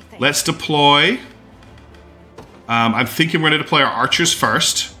 Let's deploy. I'm thinking we're going to deploy our archers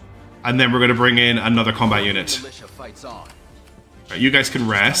first, and then we're going to bring in another combat unit. Alright, you guys can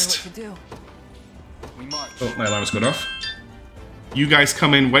rest. Oh, my alarm's going off. You guys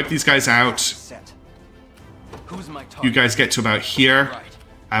come in, wipe these guys out. You guys get to about here.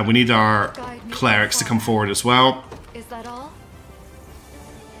 We need our clerics to come forward as well. Is that all?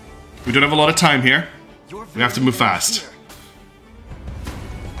 We don't have a lot of time here. We have to move fast.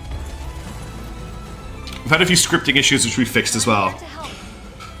 We've had a few scripting issues which we fixed as well.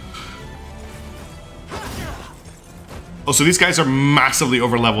 Oh, so these guys are massively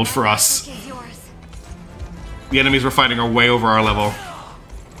over-leveled for us. The enemies we're fighting are way over our level.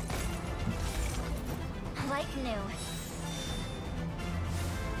 Like new.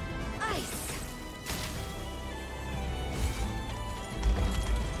 Ice.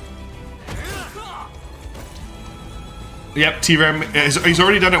 Yep, T-Rem, he's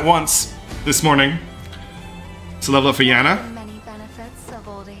already done it once this morning. It's a level up for Yana. Many benefits of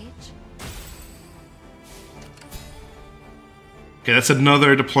old age. Okay, that's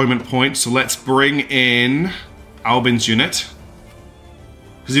another deployment point, so let's bring in Albin's unit.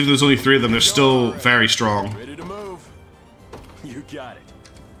 Because even though there's only 3 of them, they're still very strong. Ready to move. You got it.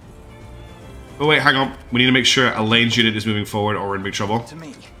 Oh wait, hang on. We need to make sure Elaine's unit is moving forward or we're in big trouble. To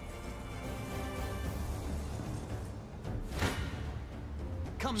me.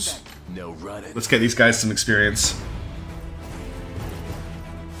 Come then. No running. Let's get these guys some experience.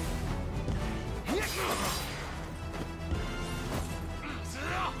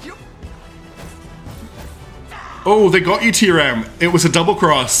 Oh, they got you, TRM. It was a double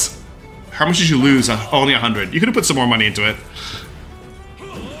cross. How much did you lose? Only 100. You could have put some more money into it.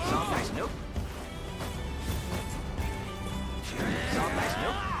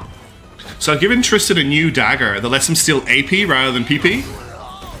 So I've given Tristan a new dagger that lets him steal AP rather than PP.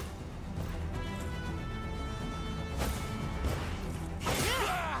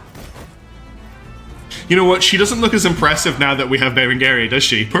 You know what? She doesn't look as impressive now that we have Berengaria, does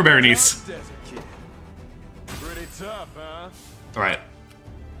she? Poor Berenice. Pretty tough, huh? All right.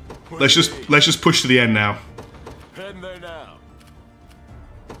 Let's just push to the end now. Heading there now.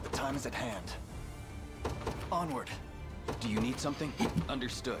 The time is at hand. Onward. Do you need something?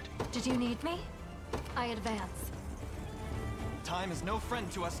 Understood. Did you need me? I advance. Time is no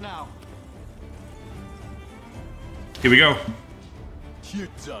friend to us now. Here we go. You're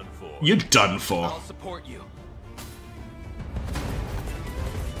done for. You're done for. I'll support you.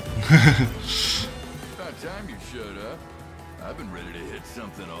 About time you showed up. I've been ready to hit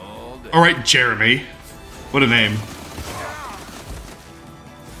something all day. All right, Jeremy. What a name.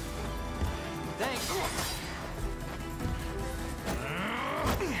 Thanks.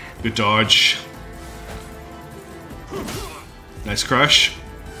 Good dodge. Nice crush.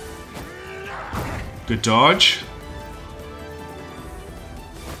 Good dodge.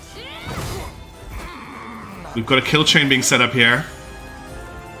 We've got a kill chain being set up here.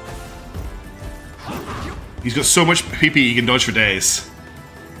 He's got so much PP he can dodge for days.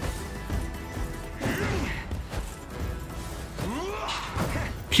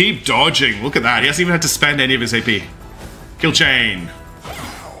 Keep dodging. Look at that. He hasn't even had to spend any of his AP. Kill chain.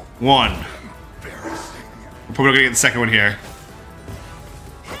 1. We're probably not gonna get the second one here.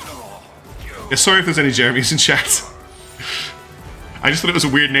 Yeah, sorry if there's any Jeremys in chat. I just thought it was a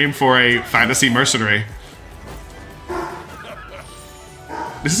weird name for a fantasy mercenary.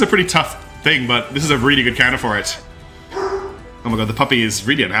 This is a pretty tough thing, but this is a really good counter for it. Oh my god, the puppy is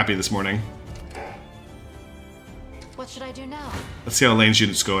really unhappy this morning. What should I do now? Let's see how Elaine's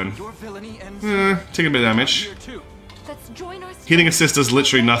unit's going. Your villainy ends Taking a bit of damage. here too. prophets join our Healing assist does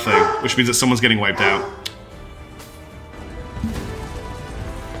literally nothing, which means that someone's getting wiped out.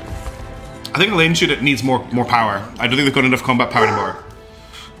 I think Elaine needs more power. I don't think they've got enough combat power anymore.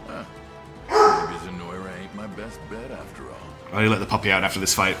 Maybe Zenoira ain't my best bet after all. I'll let the puppy out after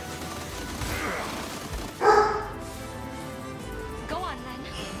this fight. Go on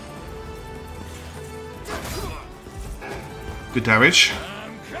then. Good damage.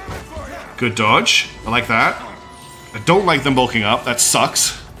 Good dodge. I like that. I don't like them bulking up. That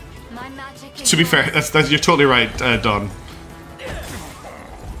sucks. My magic To be fair, that's you're totally right, Don.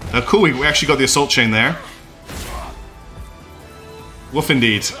 Cool, we actually got the assault chain there. Woof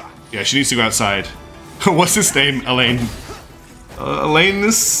indeed. Yeah, she needs to go outside. What's his name? Elaine. Elaine,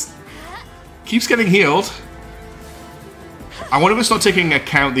 this keeps getting healed. I wonder if it's not taking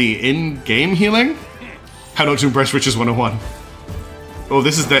account the in-game healing? How not to impress Witches 101. Oh,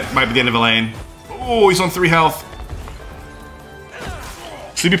 this is might be the end of Elaine. Oh, he's on 3 health.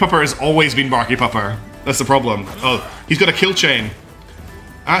 Sleepy Pupper has always been Barky Pupper. That's the problem. Oh, he's got a kill chain.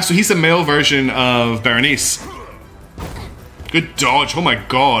 Ah, so he's the male version of Berenice. Good dodge. Oh my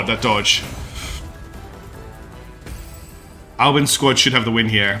god, that dodge. Albin's squad should have the win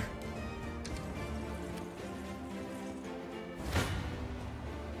here.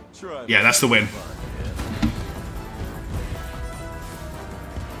 Yeah, that's the win.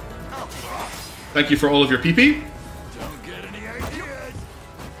 Thank you for all of your PP.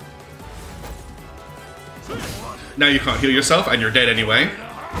 Now you can't heal yourself, and you're dead anyway.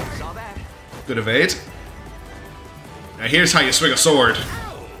 Good evade. Now here's how you swing a sword.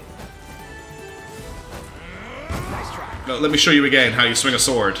 No, let me show you again how you swing a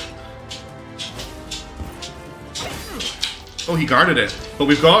sword. Oh, he guarded it. But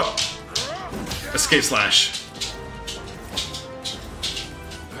we've got Escape Slash.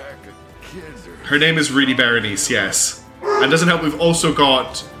 Her name is really Berenice, yes. And doesn't help, we've also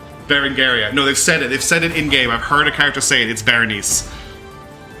got Berengaria. No, they've said it. They've said it in-game. I've heard a character say it. It's Berenice.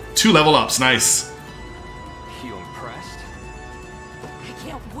 2 level ups. Nice. You impressed? I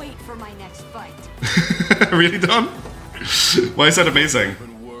can't wait for my next fight. Really, Don? Why is that amazing?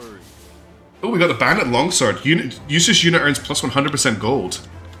 Oh, we got the Bandit Longsword. Use this unit earns plus 100% gold.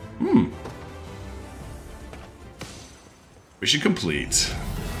 Mission complete.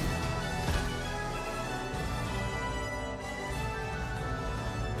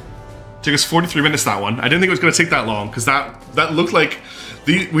 Took us 43 minutes, that one. I didn't think it was going to take that long, because that looked like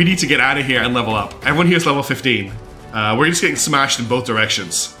we need to get out of here and level up. Everyone here is level 15. We're just getting smashed in both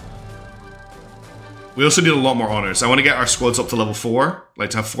directions. We also need a lot more honors. I want to get our squads up to level 4, like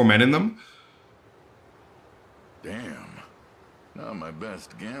to have 4 men in them. Damn. Not my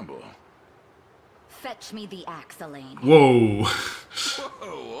best gamble. Fetch me the axe, Elaine. Whoa. Whoa,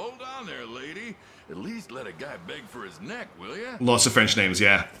 hold on there, lady. At least let a guy beg for his neck, will ya? Lots of French names,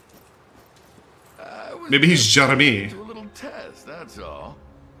 yeah. Maybe he's Jeremy. A little test, that's all.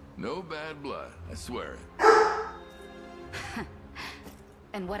 No bad blood, I swear it.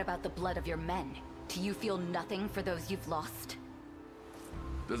 And what about the blood of your men? Do you feel nothing for those you've lost?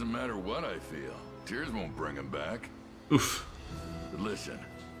 Doesn't matter what I feel. Tears won't bring him back. Oof. But listen,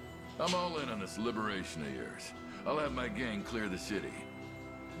 I'm all in on this liberation of yours. I'll have my gang clear the city.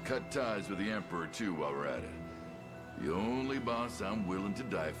 Cut ties with the Emperor too while we're at it. The only boss I'm willing to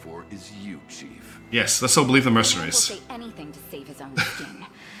die for is you, Chief. Yes, let's all believe the He will mercenaries. say anything to save his own skin.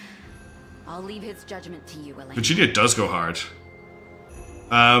 I'll leave his judgment to you, Elaine. Virginia does go hard.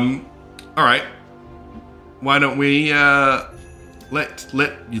 Alright. Why don't we let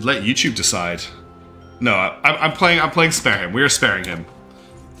YouTube decide? No, I'm playing spare him. We are sparing him.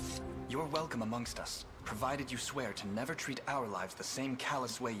 You're welcome amongst us, provided you swear to never treat our lives the same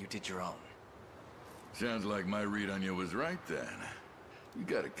callous way you did your own. Sounds like my read on you was right then. You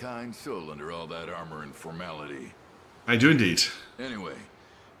got a kind soul under all that armor and formality. I do indeed. Anyway,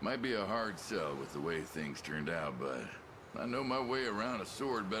 might be a hard sell with the way things turned out, but I know my way around a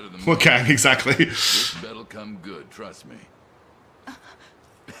sword better than What gang, exactly? This bet'll come good, trust me.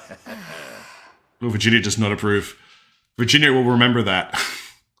 Oh, Virginia does not approve. Virginia will remember that.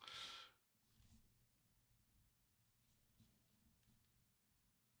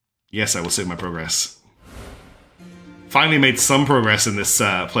 Yes, I will save my progress. Finally made some progress in this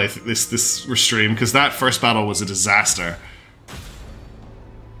this stream, because that first battle was a disaster.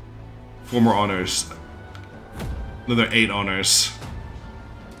 4 more honors. Another 8 honors.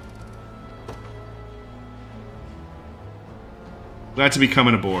 Glad to be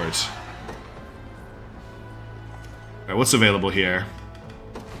coming aboard. Alright, what's available here?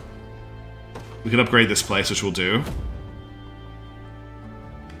 We can upgrade this place, which we'll do.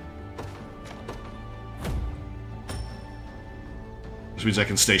 which means I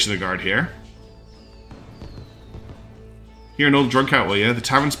can station a guard here. Here an old drunk out, will ya? The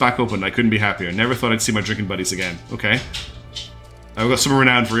tavern's back open. I couldn't be happier. Never thought I'd see my drinking buddies again. Okay. I've got some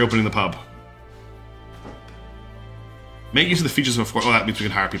renown for reopening the pub. Make use of the features of a fort. Oh, that means we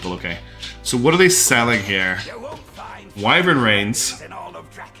can hire people. Okay. So what are they selling here? Wyvern Reigns.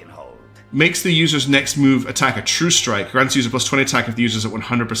 Makes the user's next move attack a true strike. Grants the user plus 20 attack if the user's at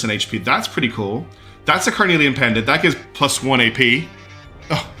 100% HP. That's pretty cool. That's a Carnelian Pendant. That gives plus 1 AP.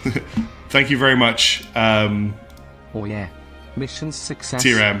 Oh, thank you very much. Oh yeah. Mission success.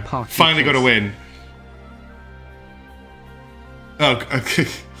 TRM. Finally got a win. Oh, okay.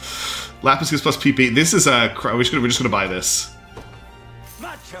 Lapis gives plus PP. This is a... We're just going to buy this.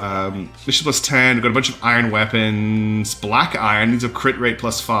 Mission plus 10. We've got a bunch of iron weapons. Black iron needs a crit rate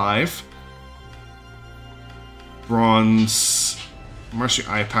plus 5. Bronze.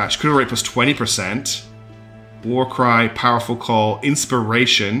 Mercenary eye patch. Crit rate plus 20%. Warcry. Powerful call.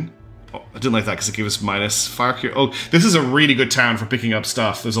 Inspiration. Oh, I didn't like that because it gave us minus. Fire cure. Oh, this is a really good town for picking up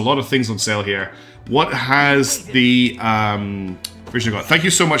stuff. There's a lot of things on sale here. What has the... Vision God. Thank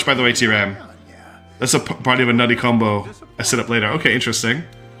you so much, by the way, TRM. That's a party of a nutty combo I set up later. Okay, interesting.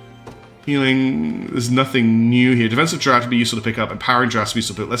 Healing. There's nothing new here. Defensive draft would be useful to pick up. Empowering draft would be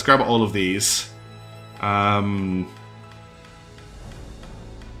useful to pick up. Let's grab all of these. That's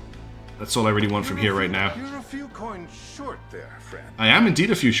all I really want from here right now. You're a few coins short there, friend. I am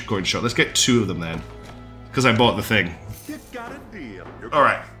indeed a few coins short. Let's get 2 of them then. Because I bought the thing. You've got a deal.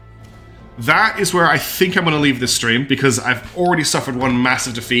 Alright. That is where I think I'm going to leave this stream, because I've already suffered one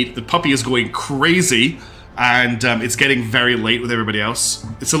massive defeat. The puppy is going crazy, and it's getting very late with everybody else.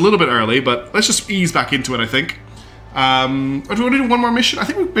 It's a little bit early, but let's just ease back into it, I think. Or do we want to do one more mission? I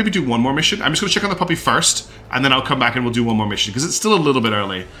think we'll maybe do one more mission. I'm just going to check on the puppy first, and then I'll come back and we'll do one more mission, because it's still a little bit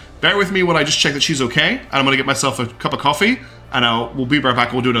early. Bear with me while I just check that she's okay, and I'm going to get myself a cup of coffee, and we'll be right back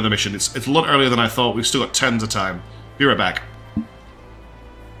and we'll do another mission. It's a lot earlier than I thought. We've still got tons of time. Be right back.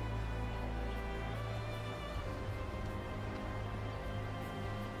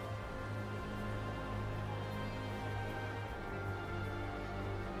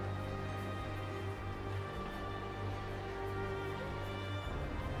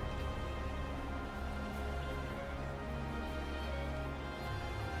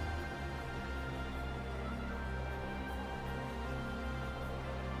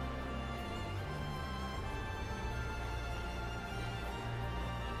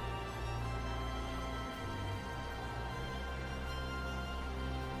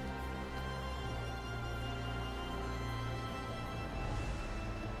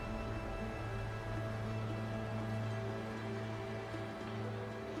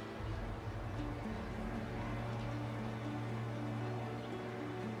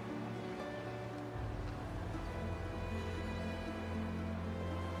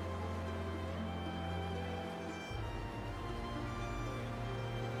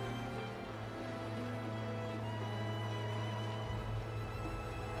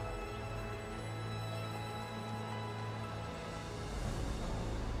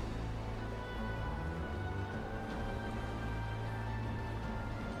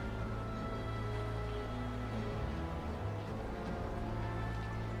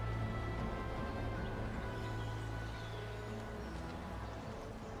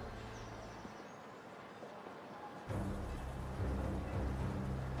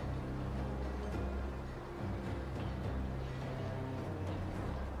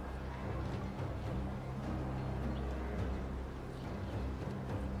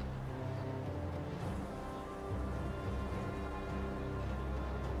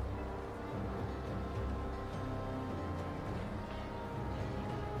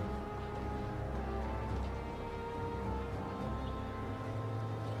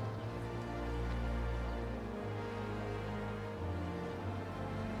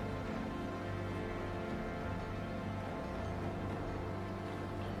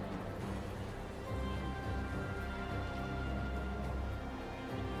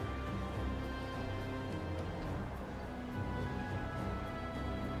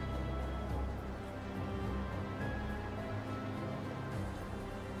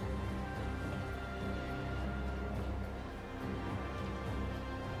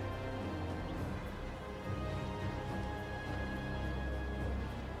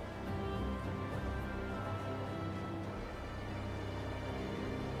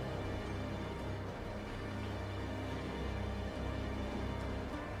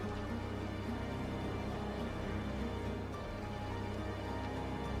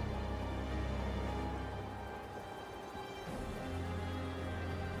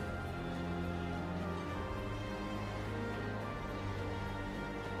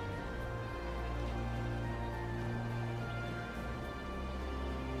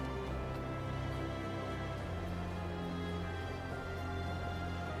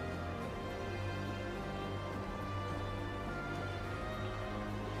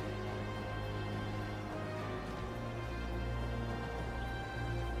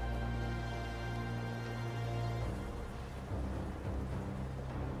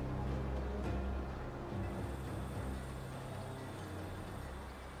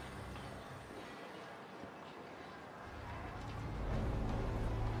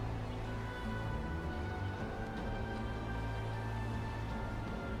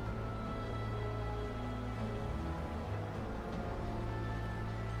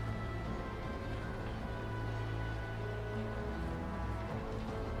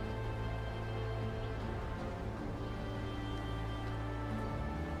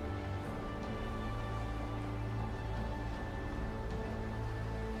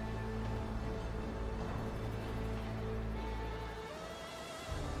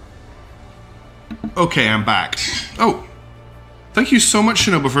 Okay, I'm back. Oh, thank you so much,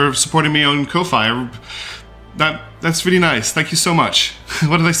 Shinobu, for supporting me on Ko-Fi. That's really nice. Thank you so much.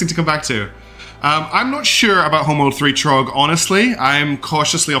 What a nice thing to come back to. I'm not sure about Homeworld 3 Trog, honestly. I'm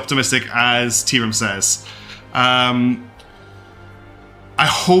cautiously optimistic, as T-Rim says. I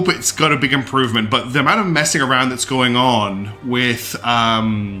hope it's got a big improvement, but the amount of messing around that's going on with...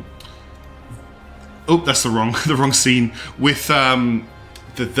 oh, that's the wrong scene. With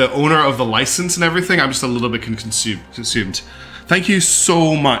the owner of the license and everything, I'm just a little bit consumed. Thank you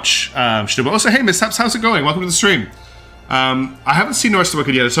so much, Shinobu. Also, hey, Mishaps, how's it going? Welcome to the stream. I haven't seen North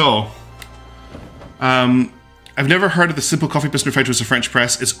Wicked yet at all. I've never heard of the simple coffee piston referred to as a French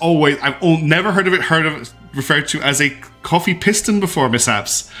press. It's always... I've never heard of it referred to as a coffee piston before,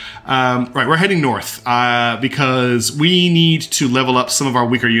 Mishaps. Right, we're heading north because we need to level up some of our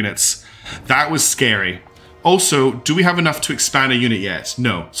weaker units. That was scary. Also, do we have enough to expand a unit yet?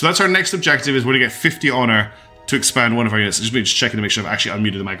 No. So that's our next objective, is we're going to get 50 honor to expand one of our units. Just checking to make sure I've actually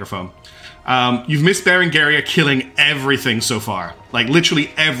unmuted the microphone. You've missed Berengaria killing everything so far. Like,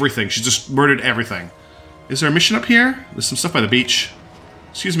 literally everything. She's just murdered everything. Is there a mission up here? There's some stuff by the beach.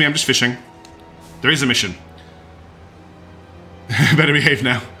 Excuse me, I'm just fishing. There is a mission. Better behave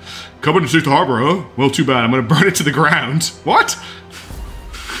now. Coming to take the harbor, huh? Well, too bad. I'm going to burn it to the ground. What?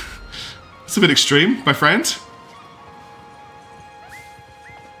 That's a bit extreme, my friend.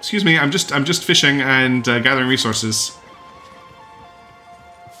 Excuse me, I'm just fishing and gathering resources.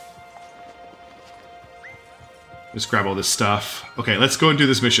 Let's grab all this stuff. Okay, let's go and do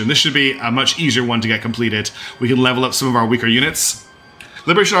this mission. This should be a much easier one to get completed. We can level up some of our weaker units.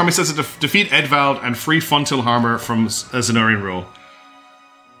 Liberation Army says to defeat Edvald and free Fontil Harbour from Zenorian rule.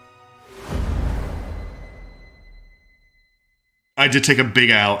 I did take a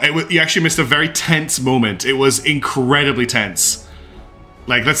big L. You actually missed a very tense moment. It was incredibly tense.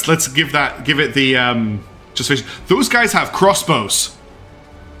 Like, let's give it the just fish. Those guys have crossbows.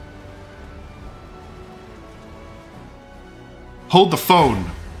 Hold the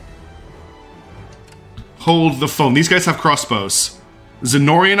phone. Hold the phone. These guys have crossbows.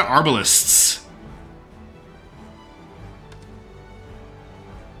 Zenorian arbalists.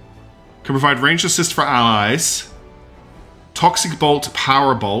 Can provide ranged assist for allies. Toxic bolt,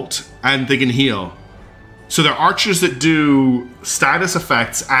 power bolt, and they can heal. So they're archers that do status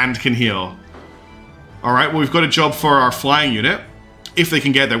effects and can heal. Alright, well, we've got a job for our flying unit. If they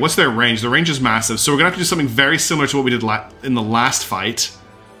can get there. What's their range? Their range is massive, so we're going to have to do something very similar to what we did in the last fight.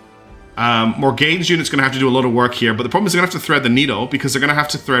 Morgane's unit's going to have to do a lot of work here, but the problem is they're going to have to thread the needle, because they're going to have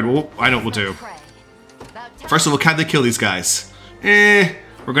to thread... Well, I know what we'll do. First of all, can they kill these guys? We're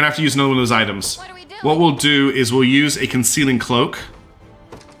going to have to use another one of those items. What we'll do is we'll use a concealing cloak.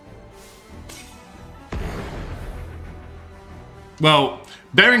 Well,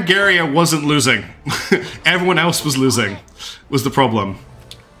 Berengaria wasn't losing. Everyone else was losing, was the problem.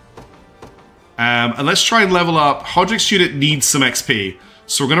 And let's try and level up. Hodrick's unit needs some XP,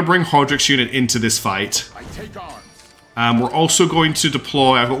 so we're going to bring Hodrick's unit into this fight. We're also going to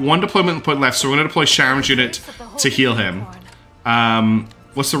deploy... I've got one deployment point left, so we're going to deploy Sharon's unit to heal him.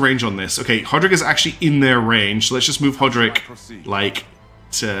 What's the range on this? Okay, Hodrick is actually in their range, so let's just move Hodrick, like,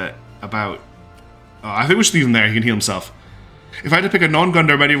 to about... Oh, I think we should leave him there, he can heal himself. If I had to pick a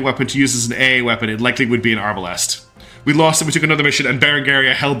non-Gundam medieval weapon to use as an AA weapon, it likely would be an arbalest. We lost and we took another mission, and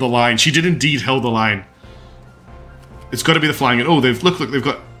Berengaria held the line. She did indeed hold the line. It's got to be the flying. Oh, they've look, they've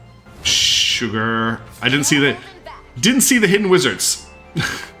got sugar. I didn't see the hidden wizards.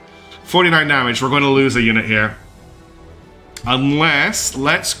 49 damage. We're going to lose a unit here, unless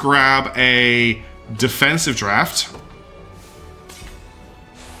let's grab a defensive draft.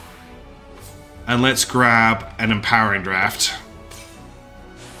 And let's grab an empowering draft.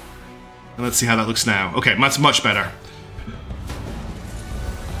 And let's see how that looks now. Okay, that's much better.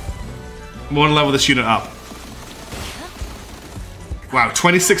 We want to level this unit up. Wow,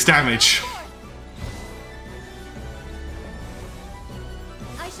 26 damage.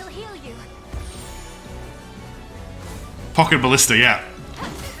 I shall heal you. Pocket ballista, yeah.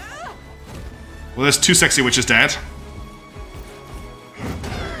 Well, there's 2 sexy witches dead.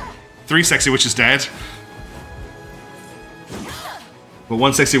 3 sexy witches dead. But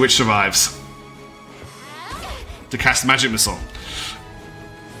 1 sexy witch survives to cast magic missile.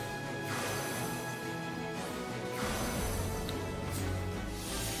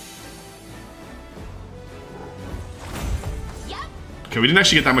 Okay, we didn't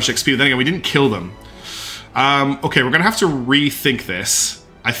actually get that much XP, but then again, we didn't kill them. Okay, we're gonna have to rethink this.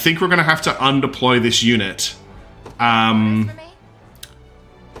 I think we're gonna have to undeploy this unit. I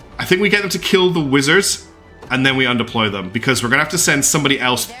think we get them to kill the wizards, and then we undeploy them, because we're gonna have to send somebody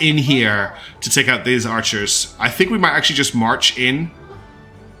else in here to take out these archers. I think we might actually just march in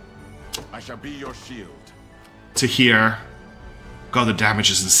I shall be your shield. to here. God, the damage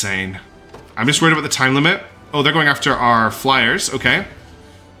is insane. I'm just worried about the time limit. Oh, they're going after our flyers. Okay.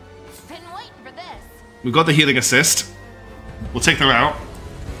 Been waiting for this. We've got the healing assist. We'll take them out.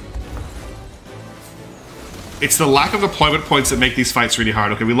 It's the lack of deployment points that make these fights really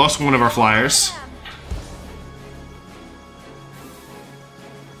hard. Okay, we lost one of our flyers.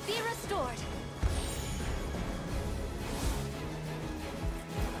 Be restored.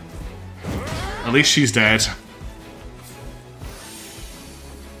 At least she's dead.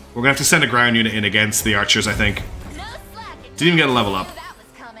 We're gonna have to send a ground unit in against the archers, I think. No slack. Didn't even get a level up. That was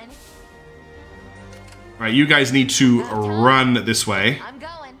coming. Right, you guys need to run this way. I'm going.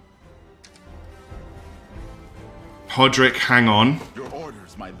 Hodrick, hang on. Your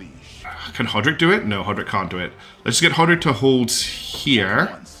orders, my liege. Can Hodrick do it? No, Hodrick can't do it. Let's just get Hodrick to hold here.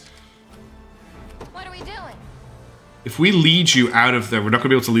 What are we doing? If we lead you out of there, we're not going to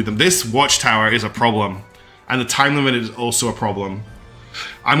be able to lead them. This watchtower is a problem. And the time limit is also a problem.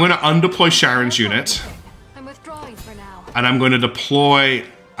 I'm going to undeploy Sharon's unit. I'm withdrawing for now. And I'm going to deploy...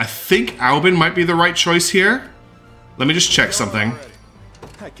 I think Albin might be the right choice here. Let me just check something.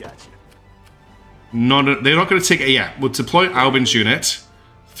 I got you. They're not going to take... Yeah, we'll deploy Albin's unit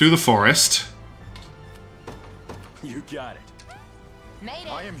through the forest. You got it. Made it.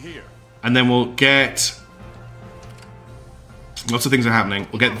 I am here. And then we'll get... Lots of things are happening.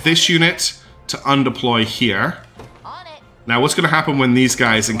 We'll get this unit to undeploy here. On it. Now, what's going to happen when these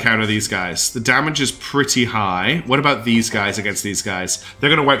guys encounter these guys? The damage is pretty high. What about these guys against these guys? They're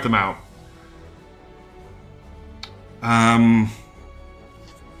going to wipe them out.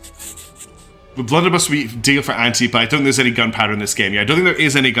 The blunderbuss we deal for anti, but I don't think there's any gunpowder in this game. Yeah, I don't think there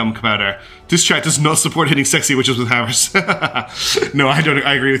is any gunpowder. This chat does not support hitting sexy witches with hammers. No, I don't.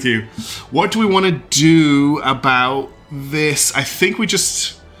 I agree with you. What do we want to do about this? I think we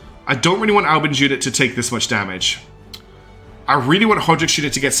just... I don't really want Albin's unit to take this much damage. I really want Hodrick's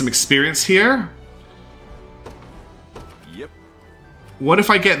unit to get some experience here. Yep. What if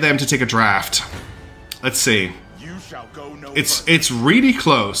I get them to take a draft? Let's see. You shall go no It's really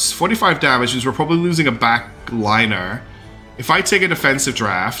close. 45 damage means we're probably losing a back liner. If I take a defensive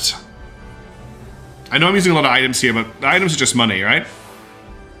draft... I know I'm using a lot of items here, but the items are just money, right?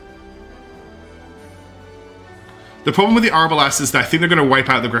 The problem with the Arbalest is that I think they're going to wipe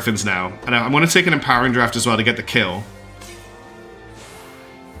out the Griffins now. And I'm going to take an empowering draft as well to get the kill.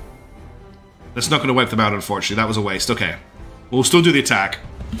 That's not going to wipe them out, unfortunately. That was a waste. Okay. We'll still do the attack.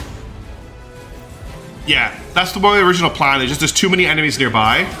 Yeah, that's the original plan. There's too many enemies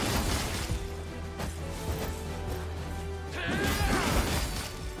nearby.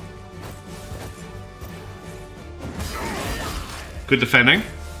 Good defending.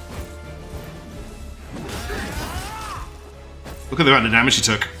 Look at the amount of damage he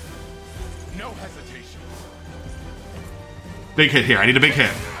took. No hesitation. Big hit here. I need a big hit.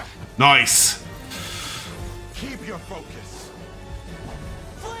 Nice. Keep your focus.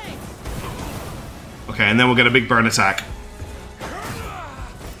 Okay, and then we'll get a big burn attack.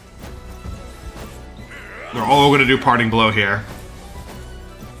 They're all going to do parting blow here.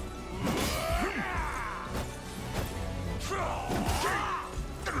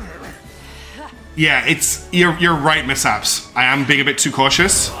 Yeah, it's you're right, Mishaps. I am being a bit too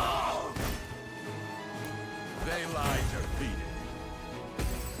cautious. They lie defeated.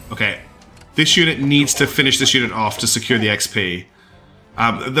 Okay, this unit needs to finish this unit off to secure the XP.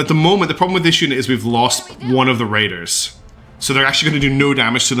 At the moment, the problem with this unit is we've lost one of the raiders. So they're actually going to do no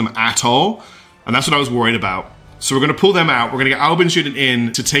damage to them at all. And that's what I was worried about. So we're going to pull them out. We're going to get Albin's unit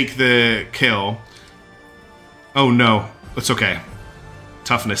in to take the kill. Oh no, that's okay.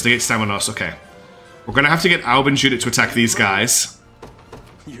 Toughness, negate Stamenos, okay. We're going to have to get Albin's unit to attack these guys.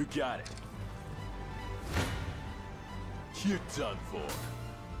 You got it. You're done for.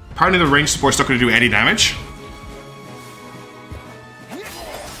 Apparently the range support's not going to do any damage.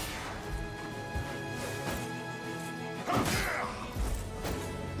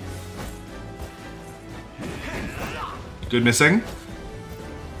 Good missing.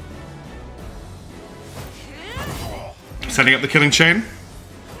 Setting up the killing chain.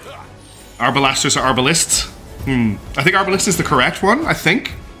 Arbalasters are Arbalists. I think Arbalist is the correct one, I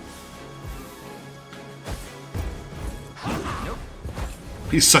think.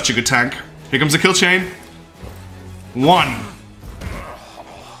 He's such a good tank. Here comes the kill chain. 1.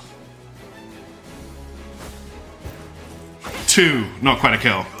 2. Not quite a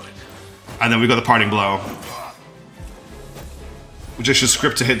kill. And then we've got the parting blow. Which I should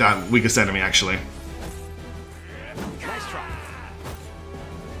script to hit that weakest enemy, actually.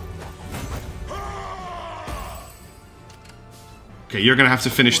 Okay, you're gonna have to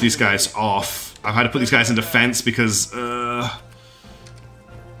finish these guys off. I've had to put these guys in defense because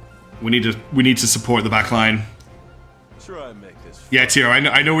we need to support the back line. Try and make this. Yeah, Tiro,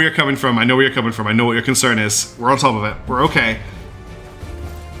 I know where you're coming from. I know where you're coming from. I know what your concern is. We're on top of it. We're okay.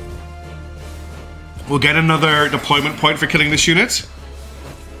 We'll get another deployment point for killing this unit.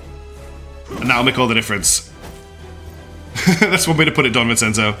 And that'll make all the difference. That's one way to put it, Don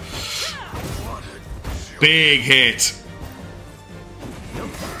Vincenzo. Big hit.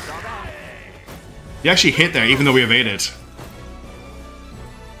 You actually hit there, even though we evaded.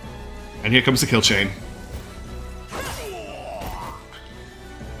 And here comes the kill chain.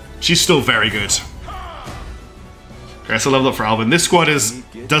 She's still very good. Okay, so level up for Alvin. This squad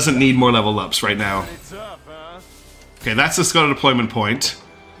doesn't need more level ups right now. Okay, that's the squad deployment point.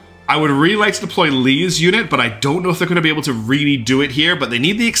 I would really like to deploy Leah's unit, but I don't know if they're going to be able to really do it here, but they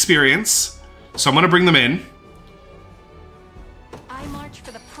need the experience. So I'm going to bring them in. I march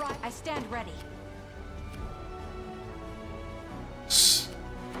for the pride. I stand ready.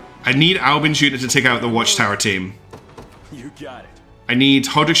 I need Albin's unit to take out the Watchtower team. You got it. I need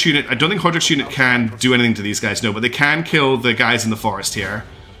Hodrick's unit. I don't think Hodrick's unit can do anything to these guys, no, but they can kill the guys in the forest here.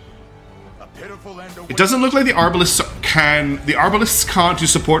 It doesn't look like the Arbalists can... The Arbalists can't do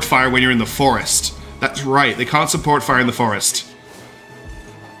support fire when you're in the forest. That's right, they can't support fire in the forest.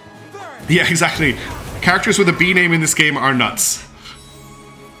 Yeah, exactly. Characters with a B name in this game are nuts.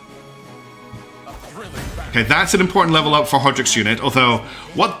 Okay, that's an important level up for Hodrick's unit, although,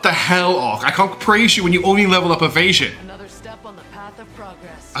 what the hell, Orc? I can't praise you when you only level up evasion. Another step on the path of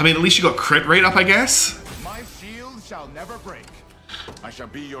progress. I mean, at least you got crit rate up, I guess? My shield shall never break. I shall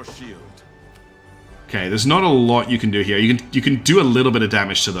be your shield. Okay, there's not a lot you can do here. You can do a little bit of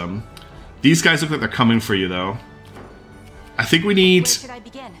damage to them. These guys look like they're coming for you, though. I think we need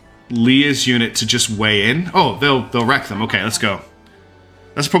Leah's unit to just weigh in. Oh, they'll wreck them. Okay, let's go.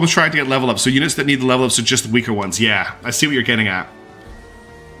 That's probably trying to get level up. So units that need the level ups are just the weaker ones. Yeah, I see what you're getting at.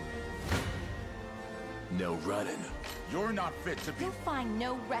 No running. You're not fit to be. You'll find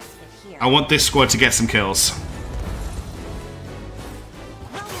no respite here. I want this squad to get some kills.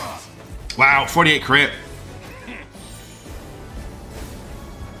 Wow, 48 crit.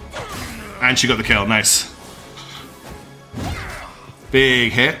 And she got the kill. Nice.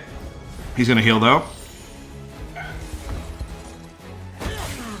 Big hit. He's gonna heal though.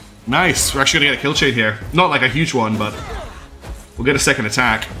 Nice. We're actually gonna get a kill chain here. Not like a huge one, but we'll get a second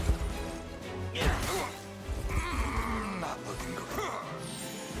attack.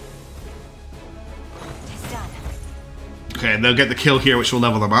 Okay, they'll get the kill here, which will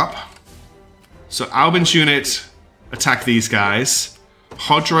level them up. So Albin's unit attack these guys.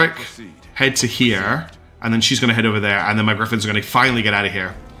 Hodrick head to here, and then she's going to head over there, and then my Griffins are going to finally get out of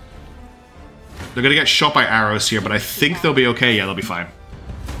here. They're going to get shot by arrows here, but I think they'll be okay. Yeah, they'll be fine.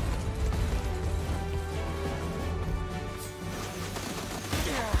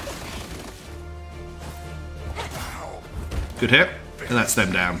 Good hit, and that's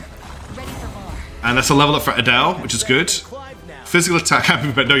them down. And that's a level up for Adele, which is good. Physical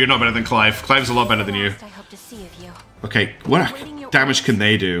attack, but no, you're not better than Clive. Clive's a lot better than you. Okay, what damage can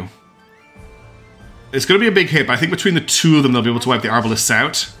they do? It's going to be a big hit, but I think between the two of them, they'll be able to wipe the Arbalists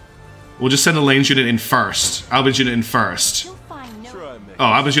out. We'll just send Elaine's unit in first. Albin's unit in first. Oh,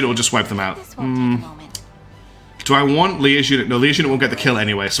 Albin's unit will just wipe them out. Do I want Leah's unit? No, Leah's unit won't get the kill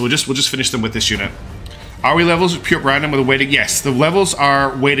anyway, so we'll just finish them with this unit. Are we levels pure random with a weighting? Yes, the levels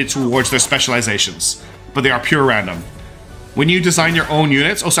are weighted towards their specializations, but they are pure random. When you design your own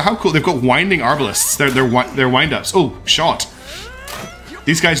units, oh, so how cool! They've got winding arbalists. They're wind-ups. Oh, shot.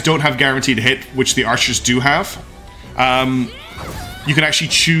 These guys don't have guaranteed hit, which the archers do have. You can actually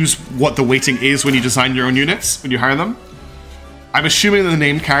choose what the weighting is when you design your own units, when you hire them. I'm assuming that the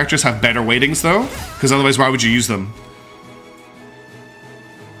named characters have better weightings, though, because otherwise, why would you use them?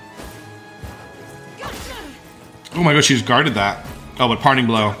 Oh my god, she's guarded that. Oh, but Parting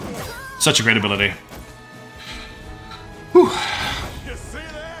Blow. Such a great ability. Whew.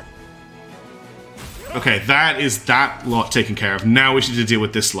 Okay, that is that lot taken care of. Now we need to deal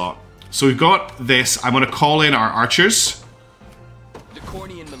with this lot. So we've got this. I'm going to call in our archers.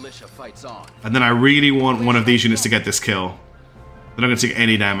 And then I really want one of these units to get this kill. They're not going to take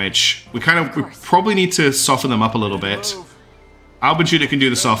any damage. We probably need to soften them up a little bit. Albin's unit can do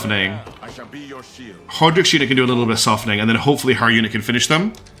the softening. Hodrick's unit can do a little bit of softening, and then hopefully her unit can finish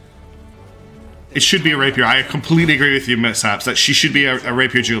them. It should be a rapier. I completely agree with you, Mishaps, that she should be a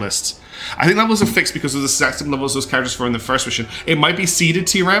rapier duelist. I think that was a fix because of the exact same levels those characters were in the first mission. It might be seeded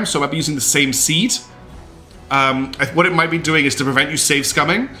T-Ram, so I might be using the same seed. What it might be doing is to prevent you save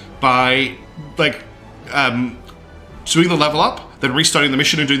scumming by, like, doing the level up, than restarting the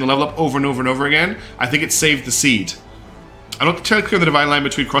mission and doing the level up over and over and over again. I think it saved the seed. I'm not totally clear on the divine line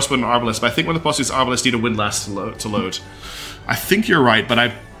between crossbow and arbalest, but I think one of the possibilities arbalest need a windlass to load. I think you're right, but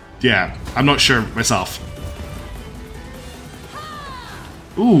I'm not sure myself.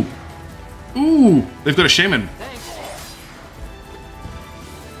 Ooh. Ooh, they've got a shaman.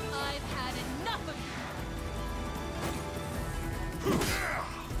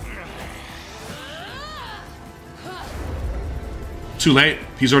 Too late.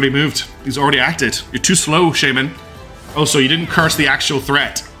 He's already moved. He's already acted. You're too slow, shaman. Oh, so you didn't curse the actual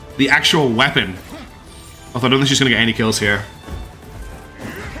threat. The actual weapon. Although I don't think she's going to get any kills here.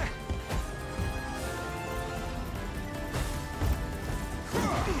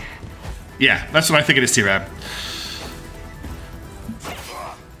 Yeah, that's what I think it is, T-Rab.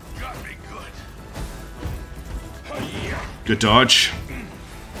 Good dodge.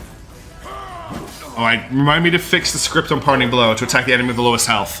 Oh, remind me to fix the script on Parting Blow to attack the enemy with the lowest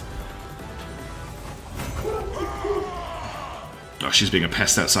health. Oh, she's being a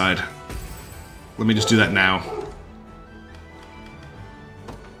pest outside. Let me just do that now.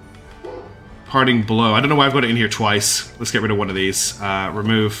 Parting Blow. I don't know why I've got it in here twice. Let's get rid of one of these.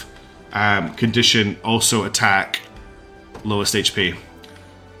 Remove. Condition, also attack, lowest HP.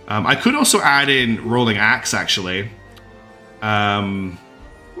 I could also add in Rolling Axe, actually. And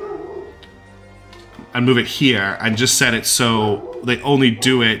move it here, and just set it so they only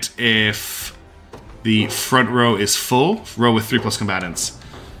do it if the front row is full. Row with 3+ combatants.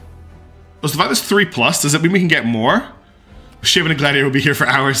 Oh, so if I was 3+, does it mean we can get more? Shaman and Gladiator will be here for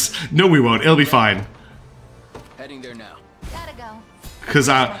hours. No, we won't. It'll be fine. Heading there now. Gotta go. Because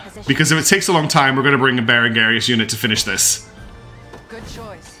if it takes a long time, we're going to bring a Berengarius unit to finish this. Good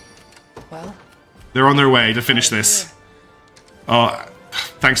choice. Well, they're on their way to finish this. Oh,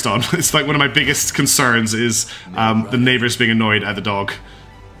 thanks, Don. It's like one of my biggest concerns is the neighbors being annoyed at the dog.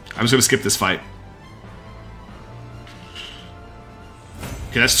 I'm just going to skip this fight.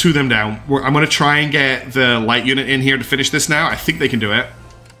 Okay, that's 2 of them down. I'm going to try and get the light unit in here to finish this now. I think they can do it.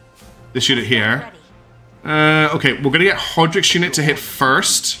 This unit here. Okay, we're going to get Hodrick's unit to hit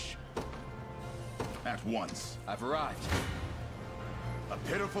first. At once. I've arrived.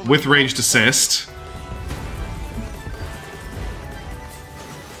 With ranged assist.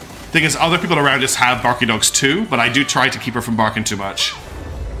 Thing is, other people around us have barky dogs too, but I do try to keep her from barking too much.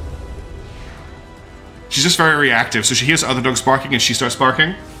 She's just very reactive, so she hears other dogs barking and she starts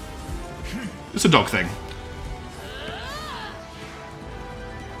barking. It's a dog thing.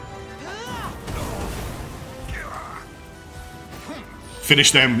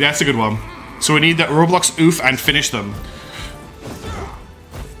 Finish them. That's a good one. So we need that Roblox oof and finish them.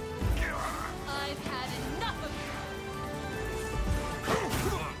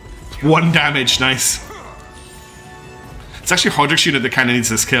 One damage, nice. It's actually Hodrick's unit that kind of needs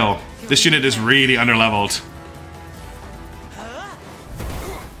this kill. This unit is really underleveled.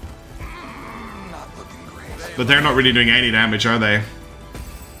 But they're not really doing any damage, are they?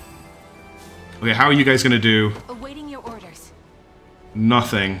 Okay, how are you guys gonna do? Awaiting your orders.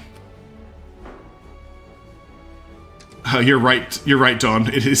 Nothing. You're right, Don.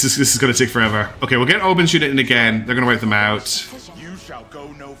 This is gonna take forever. Okay, we'll get Oben's unit in again. They're gonna wipe them out. You shall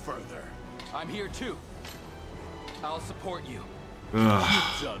go no further. I'm here too. I'll support you.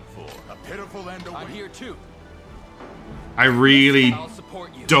 Ugh. Done for. A pitiful end away. I'm here too. I really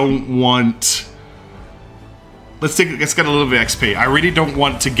don't want. Let's get a little bit of XP. I really don't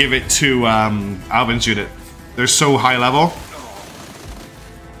want to give it to Alvin's unit. They're so high level.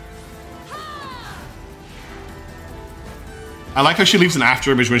 I like how she leaves an after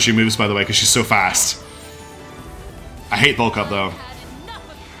image when she moves, by the way, because she's so fast. I hate bulk up though.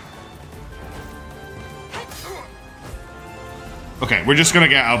 Okay, we're just gonna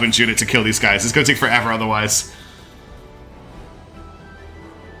get Alvin's unit to kill these guys. It's gonna take forever otherwise.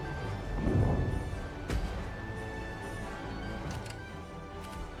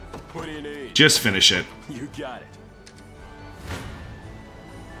 Put in aid. Just finish it. You got it.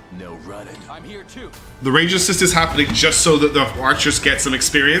 No running. I'm here too. The range assist is happening just so that the archers get some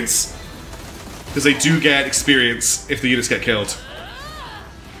experience. Because they do get experience if the units get killed.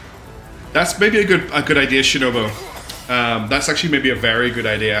 That's maybe a good idea, Shinobu. That's actually maybe a very good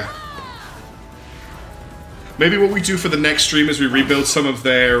idea. Maybe what we do for the next stream is we rebuild some of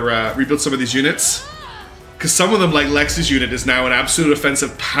their these units. Because some of them, like Lex's unit, is now an absolute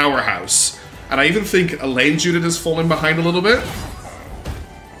offensive powerhouse. And I even think Elaine's unit has fallen behind a little bit.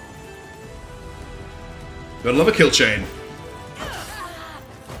 Gotta love a kill chain.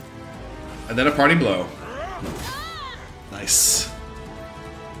 And then a party blow. Nice.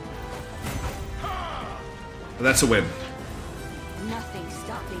 But that's a win.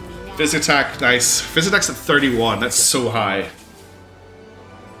 Fizz attack, nice. Fizz attack's at 31, that's so high.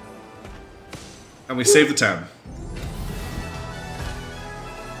 And we save the town.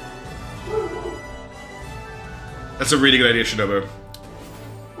 That's a really good idea, Shinobu.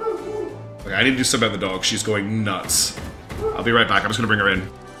 Okay, I need to do something about the dog. She's going nuts. I'll be right back. I'm just gonna bring her in.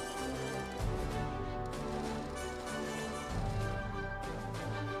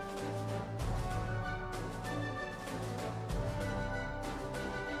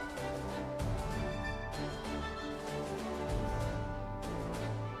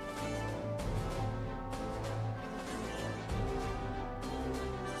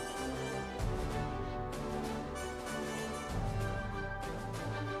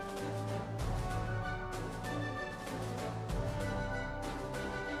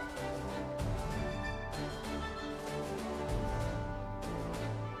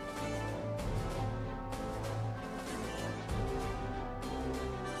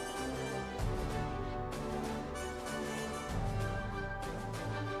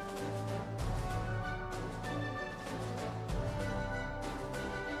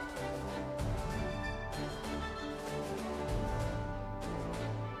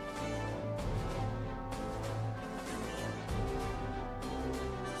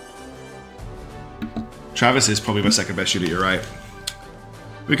 Travis is probably my second best unit, you're right.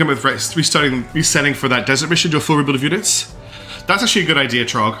 We come with resetting for that desert mission, do a full rebuild of units. That's actually a good idea,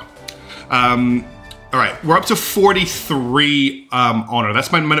 Trog. Alright, we're up to 43 honor.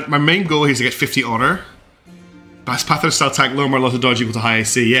 That's my main goal here is to get 50 honor. Best Pathfinder style tank, low more lot of dodge equal to high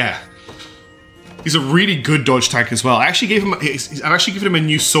AC, yeah. He's a really good dodge tank as well. I've actually given him a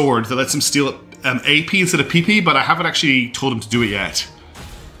new sword that lets him steal AP instead of PP, but I haven't actually told him to do it yet.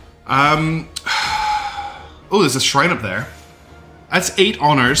 Oh, there's a shrine up there. That's 8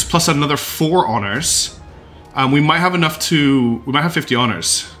 honors plus another 4 honors. We might have enough to... We might have 50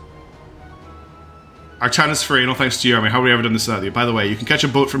 honors. Our town is free, no thanks to you, army. How have we ever done this without you? By the way, you can catch a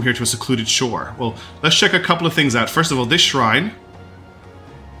boat from here to a secluded shore. Well, let's check a couple of things out. First of all, this shrine.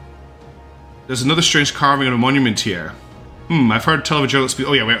 There's another strange carving on a monument here. I've heard tell of a journal speak.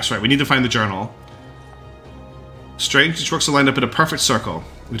 Oh yeah, that's right. We need to find the journal. Strange, these works are lined up in a perfect circle.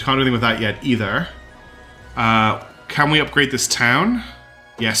 We can't do anything with that yet either. Can we upgrade this town?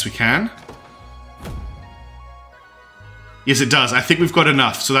 Yes, we can. Yes, it does. I think we've got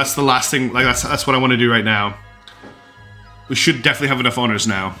enough. So that's the last thing. Like that's what I want to do right now. We should definitely have enough honors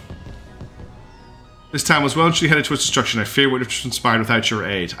now. This town was well and truly headed towards destruction. I fear what would have transpired without your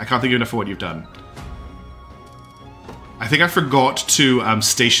aid. I can't thank you enough for what you've done. I think I forgot to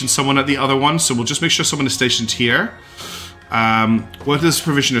station someone at the other one, so we'll just make sure someone is stationed here. What is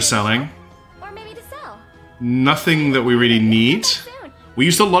provisioner selling? Nothing that we really need. We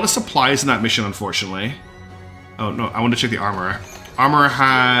used a lot of supplies in that mission, unfortunately. Oh, no, I want to check the armorer. Armorer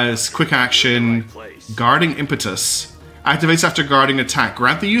has quick action, guarding impetus. Activates after guarding attack.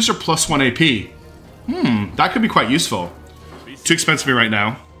 Grant the user +1 AP. That could be quite useful. Too expensive for me right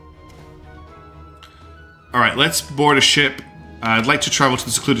now. Alright, let's board a ship. I'd like to travel to the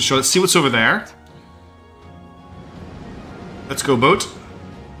secluded shore. Let's see what's over there. Let's go, boat.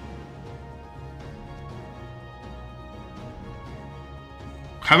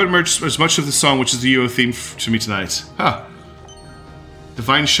 Haven't merged as much of the song, which is the UO theme to me tonight. Huh.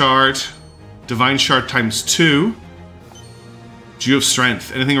 Divine Shard times 2. Dew of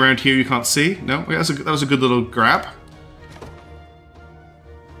Strength. Anything around here you can't see? No? That was a good little grab.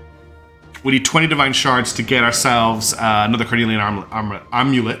 We need 20 Divine Shards to get ourselves another Carnelian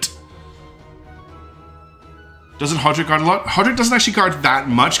Amulet. Doesn't Hodrick guard a lot? Hodrick doesn't actually guard that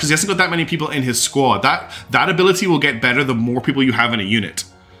much because he hasn't got that many people in his squad. That ability will get better the more people you have in a unit.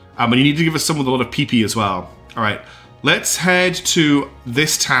 But you need to give us someone with a lot of PP as well. Alright, let's head to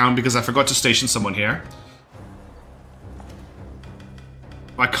this town because I forgot to station someone here.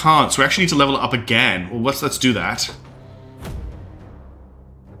 I can't, so we actually need to level it up again. Well, let's do that.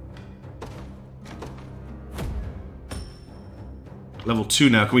 Level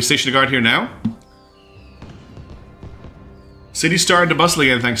 2 now. Can we station a guard here now? City's starting to bustle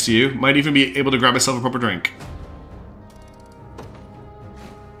again thanks to you. Might even be able to grab myself a proper drink.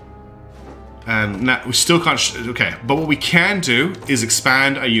 And now we still can't... okay, but what we can do is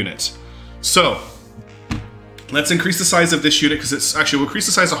expand a unit. So, let's increase the size of this unit because it's... actually, we'll increase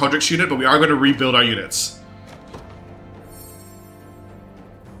the size of Hodrick's unit, but we are going to rebuild our units.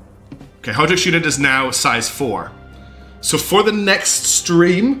 Okay, Hodrick's unit is now size 4. So for the next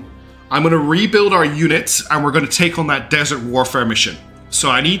stream, I'm going to rebuild our units and we're going to take on that desert warfare mission. So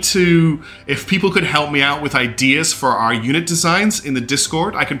I need to, if people could help me out with ideas for our unit designs in the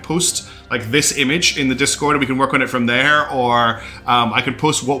Discord, I can post like this image in the Discord and we can work on it from there, or I can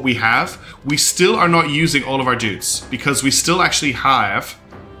post what we have. We still are not using all of our dudes because we still actually have,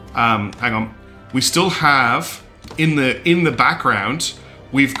 hang on, we still have in the background,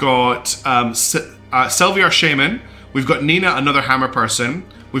 we've got Selvi, our shaman, we've got Nina, another hammer person,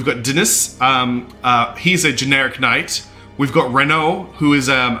 we've got Dennis, he's a generic knight. We've got Renault, who is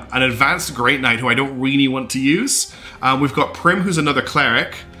an advanced Great Knight, who I don't really want to use. We've got Prim, who's another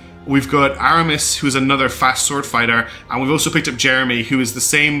Cleric. We've got Aramis, who's another fast sword fighter. And we've also picked up Jeremy, who is the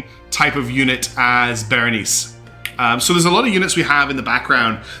same type of unit as Berenice. So there's a lot of units we have in the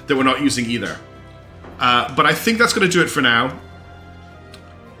background that we're not using either. But I think that's going to do it for now.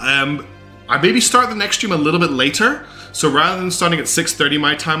 I maybe start the next stream a little bit later. So rather than starting at 6:30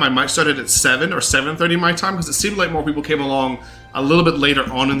 my time, I might start it at 7 or 7:30 my time, because it seemed like more people came along a little bit later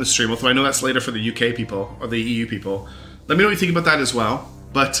on in the stream, although I know that's later for the UK people, or the EU people. Let me know what you think about that as well.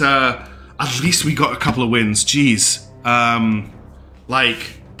 But at least we got a couple of wins. Jeez.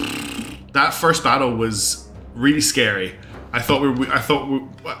 Like, that first battle was really scary. I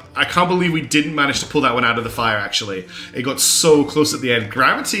can't believe we didn't manage to pull that one out of the fire, actually. It got so close at the end.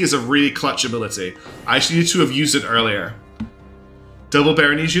 Gravity is a really clutch ability. I actually need to have used it earlier. Double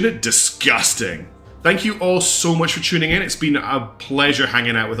Berenice unit? Disgusting. Thank you all so much for tuning in. It's been a pleasure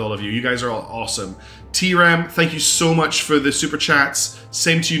hanging out with all of you. You guys are all awesome. T-Ram, thank you so much for the super chats.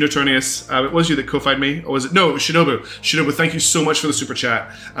 Same to you, Notorious. It was you that co-fied me, or was it? No, it was Shinobu. Shinobu, thank you so much for the super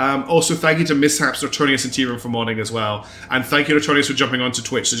chat. Also, thank you to Mishaps, Notorious, and T-Ram for modding as well. And thank you, Notorious, for jumping onto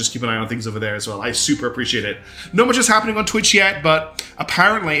Twitch, so just keep an eye on things over there as well. I super appreciate it. Not much is happening on Twitch yet, but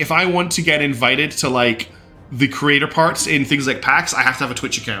apparently if I want to get invited to, like, the creator parts in things like PAX, I have to have a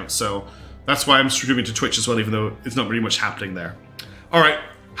Twitch account, so that's why I'm streaming to Twitch as well, even though it's not really much happening there. Alright,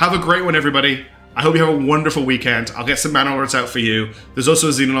 have a great one, everybody. I hope you have a wonderful weekend. I'll get some man alerts out for you. There's also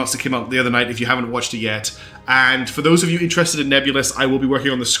a Xenonauts that came out the other night if you haven't watched it yet. And for those of you interested in Nebulous, I will be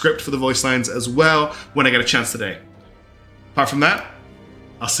working on the script for the voice lines as well when I get a chance today. Apart from that,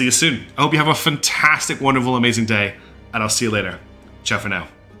 I'll see you soon. I hope you have a fantastic, wonderful, amazing day, and I'll see you later. Ciao for now.